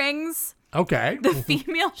G-Strings, Okay. the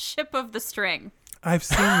female ship of the string. I've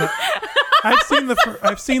seen that.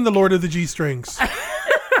 I've seen the Lord of the G Strings.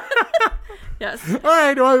 Yes. All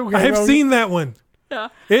right. Okay, I've seen that one. Yeah.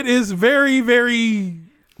 It is very, very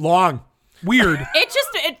long. weird. It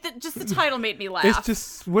just the title made me laugh. It's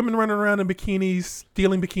just women running around in bikinis,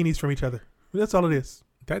 stealing bikinis from each other. That's all it is.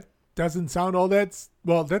 That doesn't sound all that.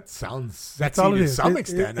 Well, that sounds. That's all it to is. some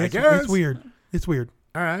extent, I it's, guess. It's weird. It's weird.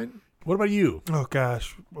 All right. What about you? Oh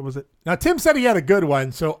gosh, what was it? Now, Tim said he had a good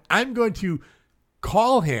one, so I'm going to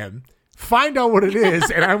call him, find out what it is,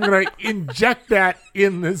 and I'm going to inject that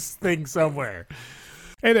in this thing somewhere.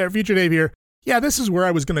 Hey there, Future Dave here. Yeah, this is where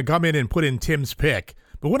I was going to come in and put in Tim's pick,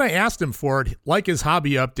 but when I asked him for it, like his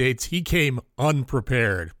hobby updates, he came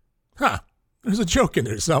unprepared. There's a joke in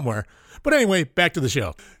there somewhere. But anyway, back to the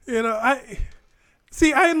show. I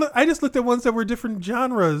just looked at ones that were different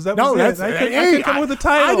genres. That No, was that's it. I couldn't come up with a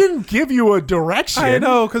title. I didn't give you a direction. I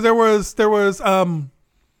know, because there were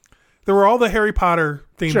all the Harry Potter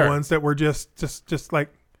themed ones that were just like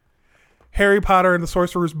Harry Potter and the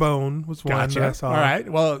Sorcerer's Bone was one that I saw. All right.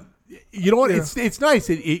 Well, you know what? Yeah. It's nice.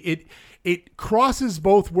 It crosses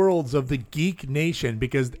both worlds of the geek nation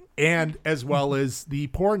and as well as the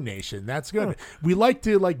porn nation. That's good. We like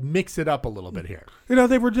to mix it up a little bit here.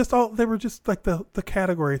 They were just like the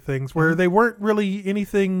category things where they weren't really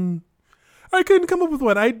anything. I couldn't come up with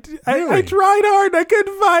one. I tried hard. I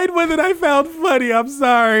couldn't find one that I found funny. I'm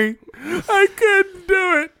sorry. I couldn't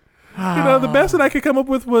do it. The best that I could come up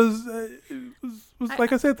with was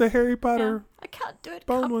like I said, the Harry Potter. I can't do it,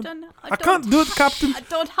 Bone Captain. one. I can't do it, Captain. I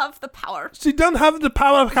don't have the power. She doesn't have the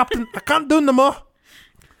power, Captain. I can't do it no more.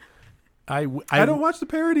 I don't watch the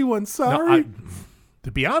parody ones. Sorry.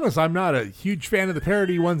 To be honest, I'm not a huge fan of the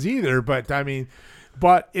parody ones either. But I mean,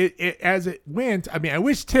 it as it went, I mean, I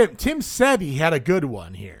wish Tim said he had a good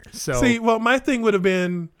one here. So see, well, my thing would have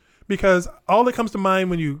been, because all that comes to mind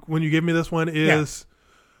when you give me this one is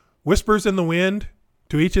whispers in the wind,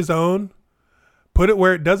 to each his own, put it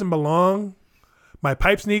where it doesn't belong, my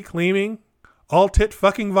pipes need cleaning, all tit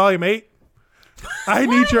fucking volume 8. I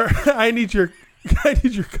need your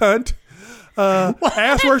cunt.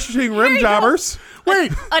 Ass worshipping rim jobbers.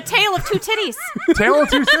 wait, A tale of two titties. Tale of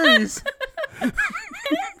Two Cities.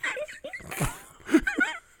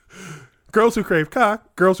 Girls who crave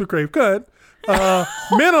cock, girls who crave cunt.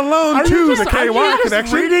 Men alone Are to you the just KY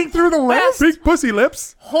connection. reading through the list? Big pussy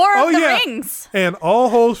lips. Whore of the Rings. And all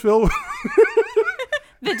holes filled with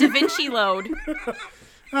The Da Vinci Load.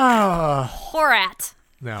 Ah, Horat.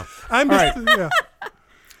 no. I'm just yeah.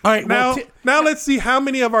 All right, Now, well, now let's see how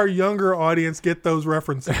many of our younger audience get those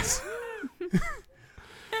references.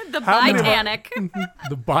 The many of our- Titanic.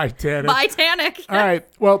 the Titanic. Titanic. All right.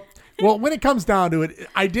 Well, when it comes down to it,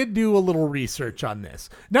 I did do a little research on this.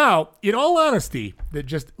 Now, in all honesty, that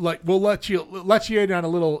just like we'll let you in on a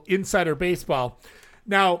little insider baseball.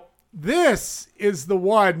 Now, this is the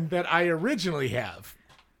one that I originally have.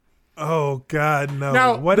 Oh God, no!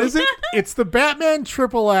 Now, What is it? It's the Batman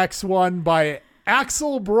XXX one by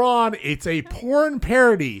Axel Braun. It's a porn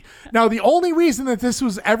parody. Now, the only reason that this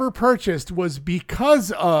was ever purchased was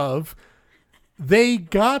because of they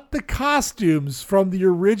got the costumes from the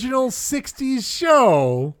original 60s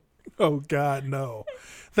show. Oh God, no!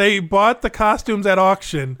 They bought the costumes at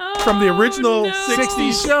auction from the original no.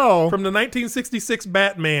 60s show. from the 1966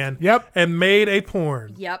 Batman. Yep. And made a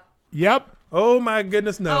porn. Yep. Oh my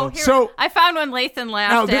goodness, no! Oh, here, So- I found one Lathan Now,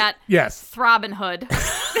 laughed at. yes. Throbbing Hood.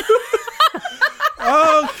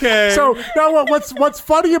 Okay. So now what's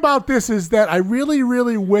funny about this is that I really,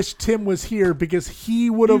 really wish Tim was here because he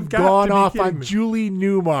would have You've got to gone be off kidding on me. Julie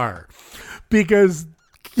Newmar. Because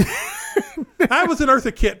I was an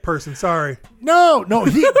Eartha Kitt person. Sorry. no,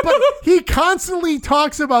 but he constantly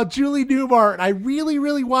talks about Julie Newmar, and I really,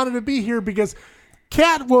 really wanted to be here because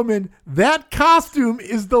Catwoman, that costume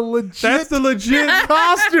is the legit That's the legit.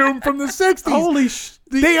 costume from the 60s. Holy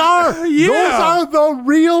They are. Yeah. Those are the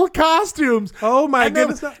real costumes. Oh my And then-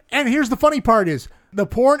 goodness. And here's the funny part is the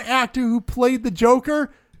porn actor who played the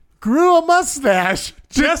Joker grew a mustache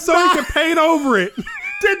Just so he could paint over it.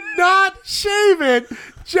 did not shave it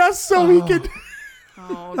just so he could.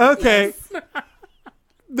 Oh, Okay.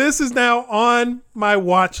 This is now on my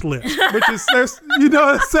watch list, which is,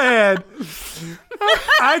 it's sad.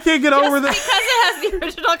 I can't get over because this. it has the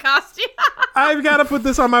original costume. I've got to put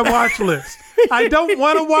this on my watch list. I don't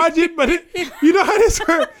want to watch it, but you know how this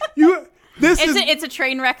hurt. It's a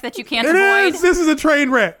train wreck that you can't It avoid. is. This is a train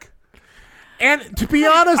wreck. And to be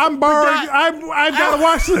honest, I'm borrowing. I've got to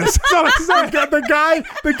watch this. That's all I'm saying.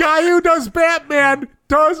 the guy who does Batman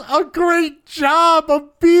does a great job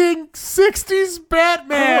of being 60s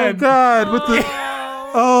Batman. Oh God! With the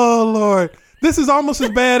Lord, this is almost as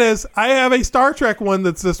bad as I have a Star Trek one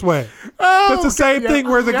that's this way. That's the same thing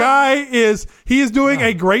where the guy is doing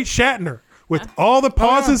a great Shatner with all the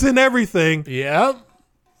pauses and everything. Yep.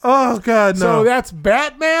 Oh God, no! So that's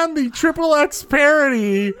Batman, the XXX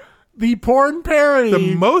parody, the porn parody.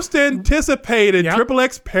 The most anticipated Yep.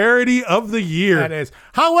 XXX parody of the year. That is.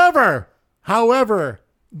 However,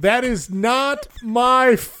 that is not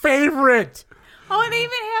my favorite. Oh, and they even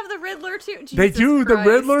have the Riddler too. They Jesus do. The Christ.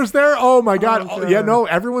 Riddler's there. Oh my God. Oh, Yeah, God. no,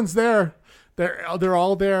 everyone's there. They're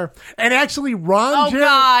all there. And actually,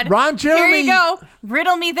 God. Ron Jeremy. Here you go.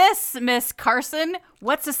 Riddle me this, Miss Carson.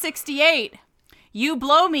 What's a 68? You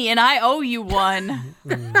blow me and I owe you one.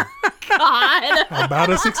 God. About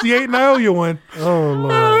a 68 and I owe you one. Oh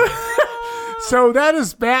Lord! So that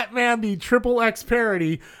is Batman, the XXX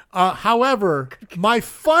parody. However, my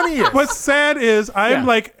funniest. What's sad is I'm Yeah.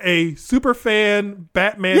 like a super fan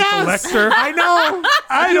Batman collector. I know.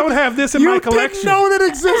 I don't have this in You my didn't collection. know that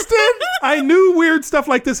existed? I knew weird stuff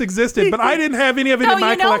like this existed, but I didn't have any of it No, in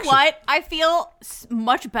my you know collection. what? I feel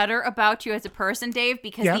much better about you as a person, Dave,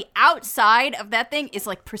 because Yeah. the outside of that thing is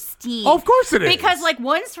like pristine. Oh, of course it is. Because like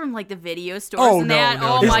ones from like the video stores Oh, and no, that. no,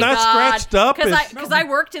 Oh no. It's my not God. scratched up. Because I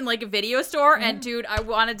worked in like a video store and dude, I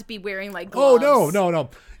wanted to be wearing like gloves. Oh, no.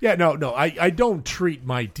 Yeah, no. I don't treat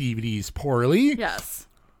my DVDs poorly. Yes.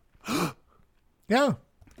 Yeah.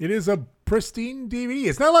 It is a pristine DVD.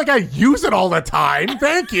 It's not like I use it all the time.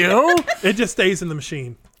 Thank you. It just stays in the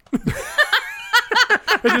machine.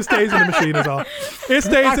 It just stays in the machine is all. It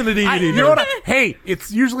stays in the DVD. You know what? Hey,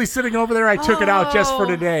 it's usually sitting over there. I took it out just for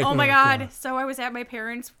today. Oh my God. So I was at my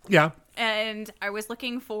parents' Yeah. and I was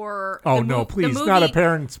looking for. Oh no! Please, not a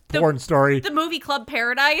parent's porn story. The movie Club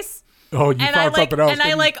Paradise. Oh, you found something else. And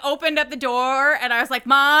I opened up the door, and I was like,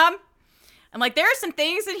 "Mom, I'm like, there are some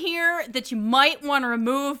things in here that you might want to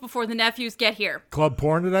remove before the nephews get here." Club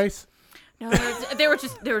Paradise? No, they were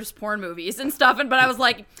just porn movies and stuff. But I was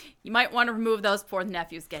like, you might want to remove those before the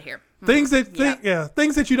nephews get here. Things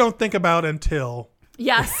that you don't think about until.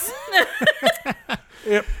 Yes.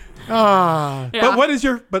 Yep. Ah. Yeah. But what is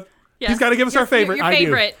your? But he's got to give us our favorite. Your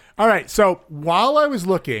favorite. All right. So while I was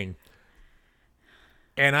looking,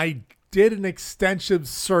 and I did an extensive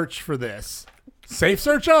search for this, safe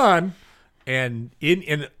search on, and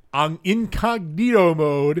on incognito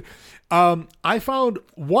mode, I found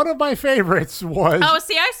one of my favorites was. Oh,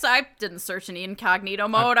 see, I didn't search in incognito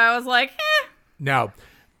mode. I was like, Now,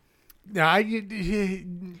 I've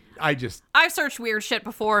searched weird shit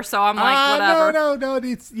before, so I'm like, whatever. No.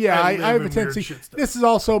 I have a tendency. This is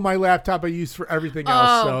also my laptop I use for everything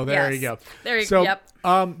else. So there you go. There you go. Yep.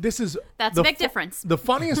 That's a big difference. The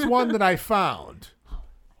funniest one that I found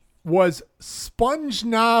was Sponge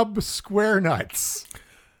Knob Square Nuts.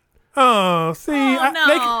 Oh, see,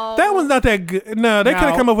 that one's not that good. No, they could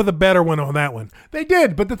have come up with a better one on that one. They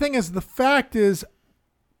did, but the thing is, the fact is,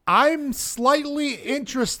 I'm slightly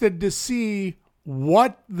interested to see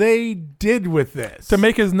what they did with this. To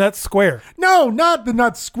make his nuts square. No, not the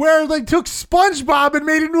nuts square. They took SpongeBob and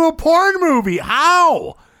made it into a porn movie.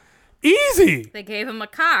 How? Easy. They gave him a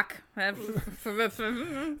cock. I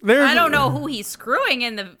don't know who he's screwing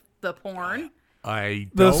in the porn.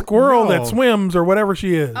 The squirrel that swims or whatever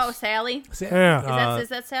she is. Oh, Sally? Yeah. Is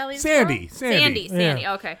that Sally? Sandy.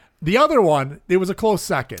 Yeah. Okay. The other one, it was a close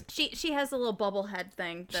second. She has a little bubble head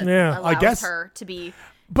thing that allows I guess her to be...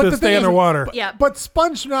 But to stay underwater. Yeah. But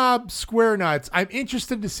SpongeBob Square Nuts, I'm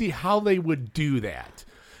interested to see how they would do that.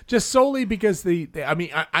 Just solely because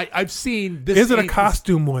I've seen this. Is it a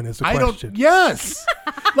costume one? Is the question. Yes.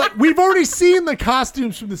 Like we've already seen the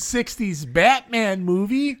costumes from the '60s Batman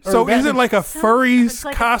movie. So is it like a furry's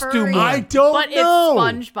costume one? I don't know.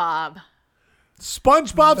 But it's SpongeBob.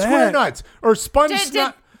 SpongeBob Square Nuts or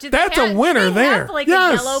SpongeBob. That's a winner there. Have like a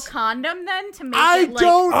yellow condom then to make I it like...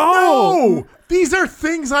 don't know. These are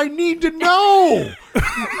things I need to know.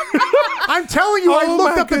 I'm telling you, I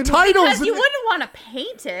looked up the titles. Because you wouldn't want to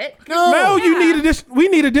paint it. No, we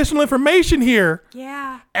need additional information here.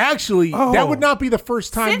 Yeah. Actually, that would not be the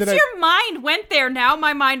first time Since your mind went there, now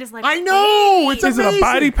my mind is like, I know. hey. It's Is amazing. it a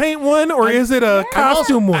body paint one or is it a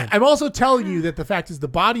costume one? I'm also telling you that the fact is the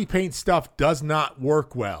body paint stuff does not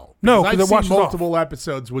work well. No, because because it I've washes seen multiple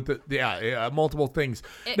episodes with multiple things.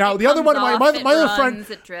 Now the other one, my other friend,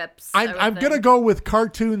 it drips. I'm gonna go with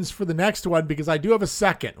cartoons for the next one because I do have a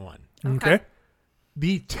second one. Okay.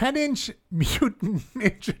 The 10-inch Mutant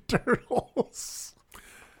Ninja Turtles.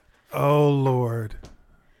 Oh Lord.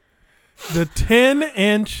 The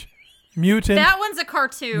 10-inch Mutant That one's a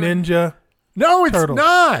cartoon. Ninja. No, it's Turtles.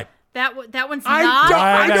 not. That one's I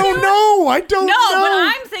not. don't know. I don't know. No, but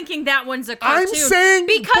I'm thinking that one's a cartoon. I'm saying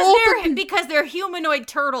because they're humanoid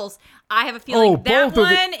turtles. I have a feeling that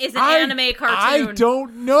one is an anime cartoon. I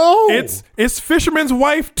don't know. It's Fisherman's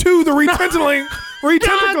Wife 2, the retentling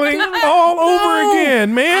all over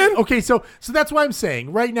again, man. Okay, so that's what I'm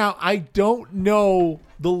saying. Right now, I don't know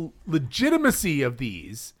the legitimacy of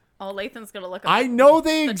these. Oh, Lathan's gonna look up. I know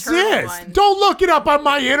they exist. Don't look it up on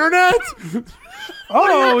my internet.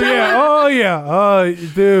 Oh yeah. Oh,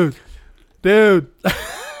 dude.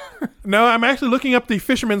 No, I'm actually looking up the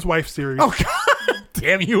Fisherman's Wife series. Oh God!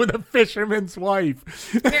 Damn you, with a Fisherman's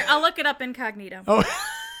Wife. Here, I'll look it up incognito.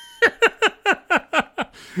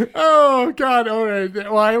 Oh God! All right.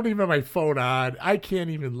 Well, I don't even have my phone on. I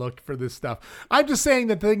can't even look for this stuff. I'm just saying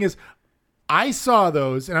the thing is, I saw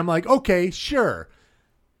those and I'm like, okay, sure,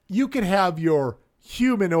 you could have your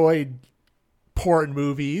humanoid porn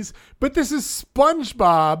movies, but this is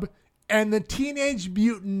SpongeBob and the Teenage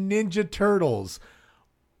Mutant Ninja Turtles.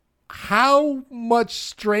 How much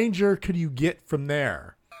stranger could you get from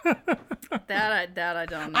there? That I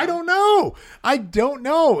don't know. I don't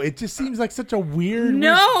know. It just seems like such a weird.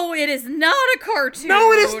 No, it is not a cartoon.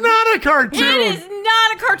 No, it is not a cartoon. It is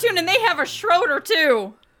not a cartoon, and they have a Schroeder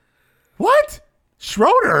too. What?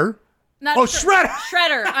 Schroeder? Not Shredder.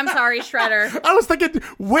 Shredder. I'm sorry, Shredder. I was thinking,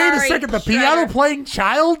 wait a second, the piano playing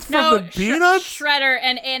child from the Peanuts? Shredder,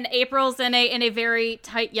 and April's in a very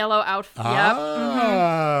tight yellow outfit.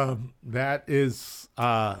 Ah, that is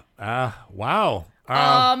wow.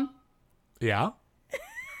 Yeah. I don't know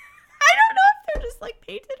if they're just like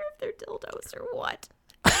painted or if they're dildos or what.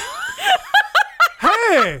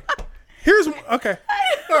 Hey, here's okay.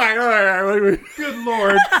 All right. Good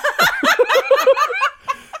Lord.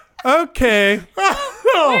 Okay. Wait,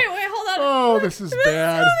 hold on. Oh, this is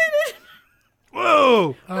bad.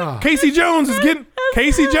 Whoa. Casey Jones is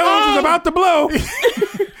about to blow.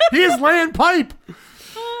 He is laying pipe.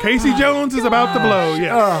 Casey Jones is about to blow.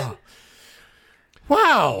 Yes.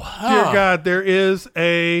 Wow. Dear God, there is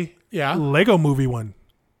a Lego movie one.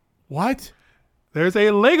 What? There's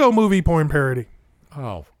a Lego movie porn parody.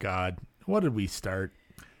 Oh, God. What did we start?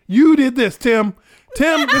 You did this, Tim.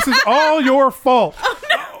 Tim, this is all your fault. Oh,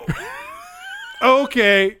 no.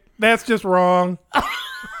 Okay, that's just wrong.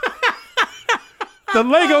 The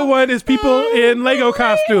Lego one is people in Lego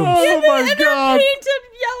costumes. Oh, my and God. They're painted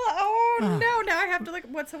yellow. Oh, no. Now I have to,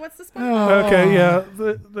 what's the sponge? Okay, yeah.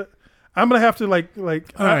 I'm going to have to, right.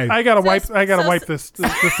 I got to wipe this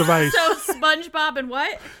device. So SpongeBob and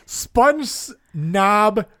what? Sponge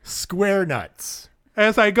knob square nuts.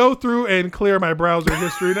 As I go through and clear my browser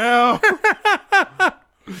history now.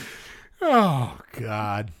 Oh,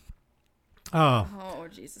 God. Oh,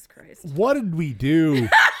 Jesus Christ. What did we do?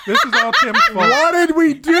 This is all Tim's fault. What did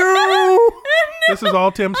we do? This is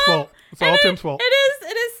all Tim's fault. It's all Tim's fault. It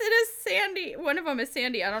is Sandy. One of them is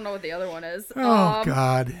Sandy. I don't know what the other one is. Oh,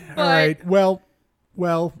 God. All right. Well,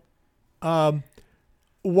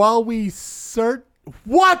 while we search...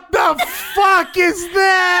 What the fuck is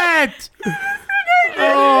that?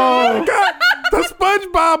 Oh, God. The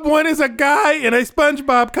SpongeBob one is a guy in a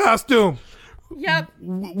SpongeBob costume. Yep.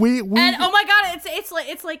 We and oh my God, it's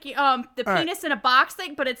like the penis in a box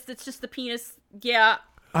thing, but it's just the penis. Yeah.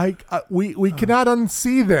 We cannot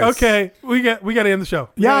unsee this. Okay, we got to end the show.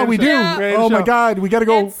 Yeah, we do. Yeah. Oh my God, we got to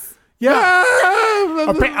go. Yeah.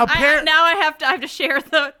 Now I have to share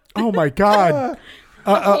the. Oh my God.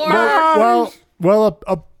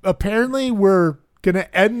 Apparently we're gonna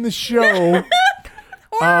end the show.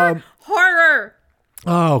 Horror.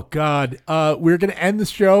 Oh God. We're gonna end the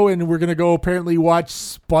show and we're gonna go apparently watch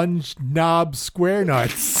Sponge Knob Square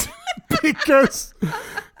Nuts because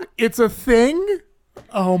it's a thing.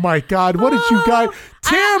 Oh my God. What did you guys,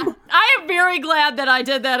 Tim? I am very glad that I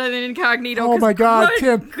did that in incognito. Oh my God,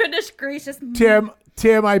 Tim. Goodness gracious. Tim,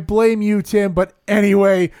 I blame you, Tim. But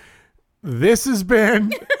anyway, this has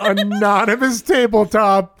been Anonymous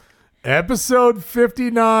Tabletop, episode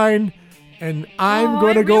 59. And I'm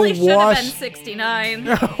going to go really should wash. have been 69.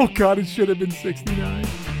 Oh, God, it should have been 69.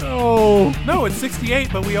 Oh. No, it's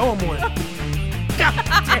 68, but we owe him one.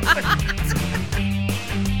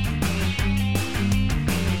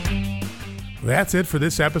 That's it for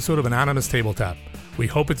this episode of Anonymous Tabletop. We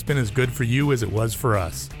hope it's been as good for you as it was for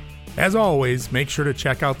us. As always, make sure to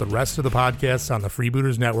check out the rest of the podcasts on the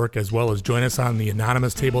Freebooters Network, as well as join us on the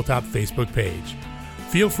Anonymous Tabletop Facebook page.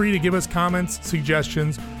 Feel free to give us comments,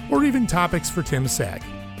 suggestions, or even topics for Tim's sack.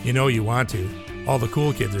 You know you want to. All the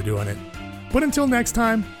cool kids are doing it. But until next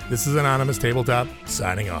time, this is Anonymous Tabletop,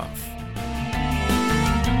 signing off.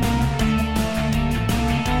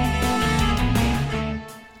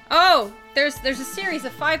 Oh, there's a series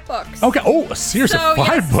of 5 books. Okay. Oh, a series of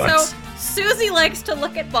 5 books. So Susie likes to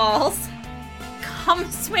look at balls.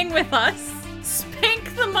 Come swing with us.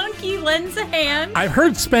 Spank the monkey lends a hand. I've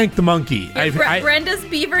heard Spank the Monkey. Brenda's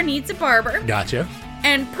beaver needs a barber. Gotcha.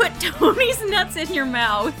 And put Tony's nuts in your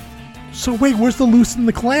mouth. So wait, where's the Loosen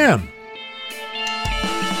the Clam?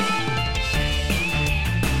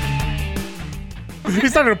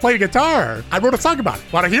 He's not going to play the guitar. I wrote a song about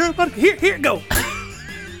it. Want to hear it? Here it go.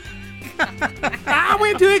 I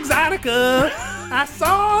went to Exotica. I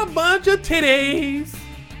saw a bunch of titties.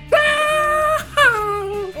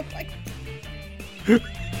 Oh my God.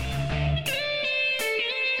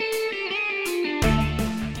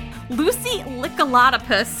 Lucy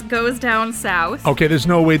Lickalotopus goes down south. Okay, there's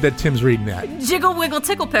no way that Tim's reading that. Jiggle wiggle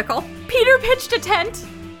tickle pickle. Peter pitched a tent.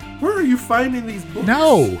 Where are you finding these books?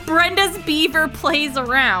 No. Brenda's beaver plays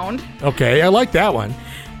around. Okay, I like that one.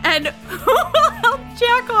 And who will help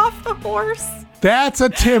jack off the horse? That's a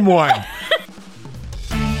Tim one.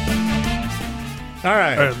 All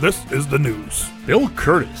right. And this is the news. Bill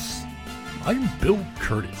Curtis. I'm Bill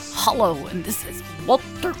Curtis. Hello, and this is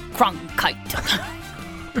Walter Cronkite.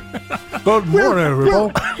 Good morning,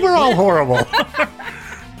 everyone. We're all horrible.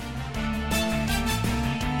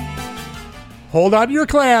 Hold on to your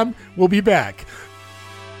clam. We'll be back.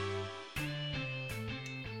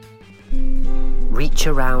 Reach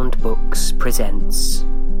Around Books presents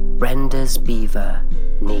Brenda's Beaver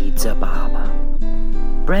Needs a Barber.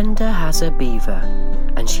 Brenda has a beaver,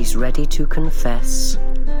 and she's ready to confess.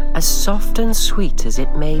 As soft and sweet as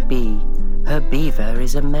it may be, her beaver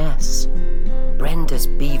is a mess. Brenda's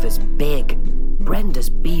beaver's big, Brenda's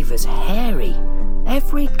beaver's hairy,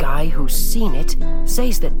 Every guy who's seen it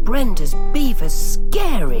says that Brenda's beaver's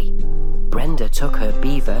scary. Brenda took her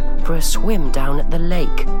beaver for a swim down at the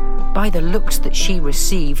lake. By the looks that she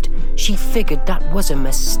received, she figured that was a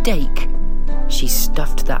mistake. She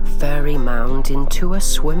stuffed that furry mound into a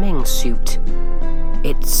swimming suit.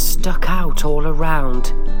 It stuck out all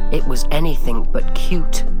around. It was anything but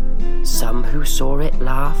cute. Some who saw it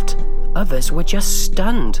laughed. Others were just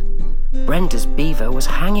stunned. Brenda's beaver was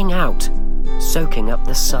hanging out, soaking up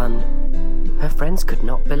the sun. Her friends could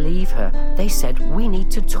not believe her. They said, "We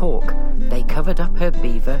need to talk." They covered up her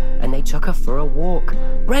beaver and they took her for a walk.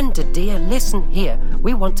 "Brenda, dear, listen here.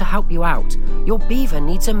 We want to help you out. Your beaver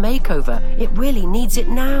needs a makeover. It really needs it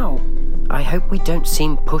now." "I hope we don't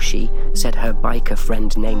seem pushy," said her biker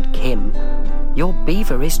friend named Kim. "Your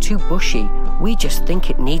beaver is too bushy. We just think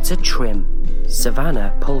it needs a trim."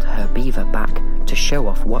 Savannah pulled her beaver back to show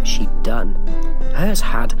off what she'd done. Hers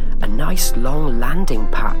had a nice long landing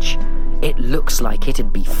patch. It looks like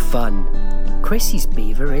it'd be fun. Chrissy's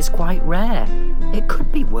beaver is quite rare. It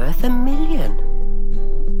could be worth $1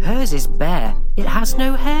 million. Hers is bare. It has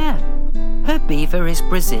no hair. Her beaver is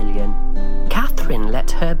Brazilian. Catherine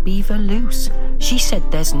let her beaver loose. She said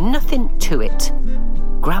there's nothing to it.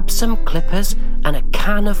 Grab some clippers and a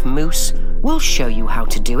can of mousse. We'll show you how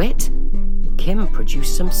to do it. Kim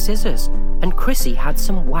produced some scissors and Chrissy had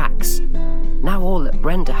some wax. Now all that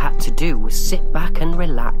Brenda had to do was sit back and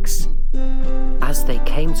relax. As they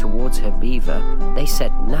came towards her beaver, they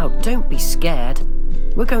said, "Now don't be scared.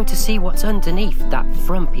 We're going to see what's underneath that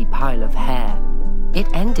frumpy pile of hair." It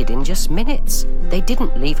ended in just minutes. They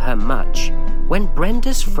didn't leave her much. When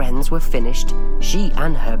Brenda's friends were finished, she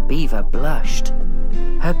and her beaver blushed.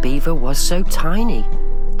 Her beaver was so tiny,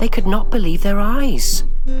 they could not believe their eyes.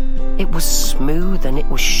 It was smooth and it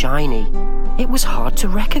was shiny. It was hard to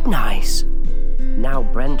recognize. Now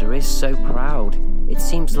Brenda is so proud. It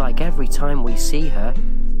seems like every time we see her,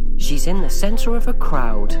 she's in the center of a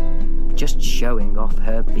crowd, just showing off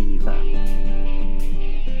her beaver.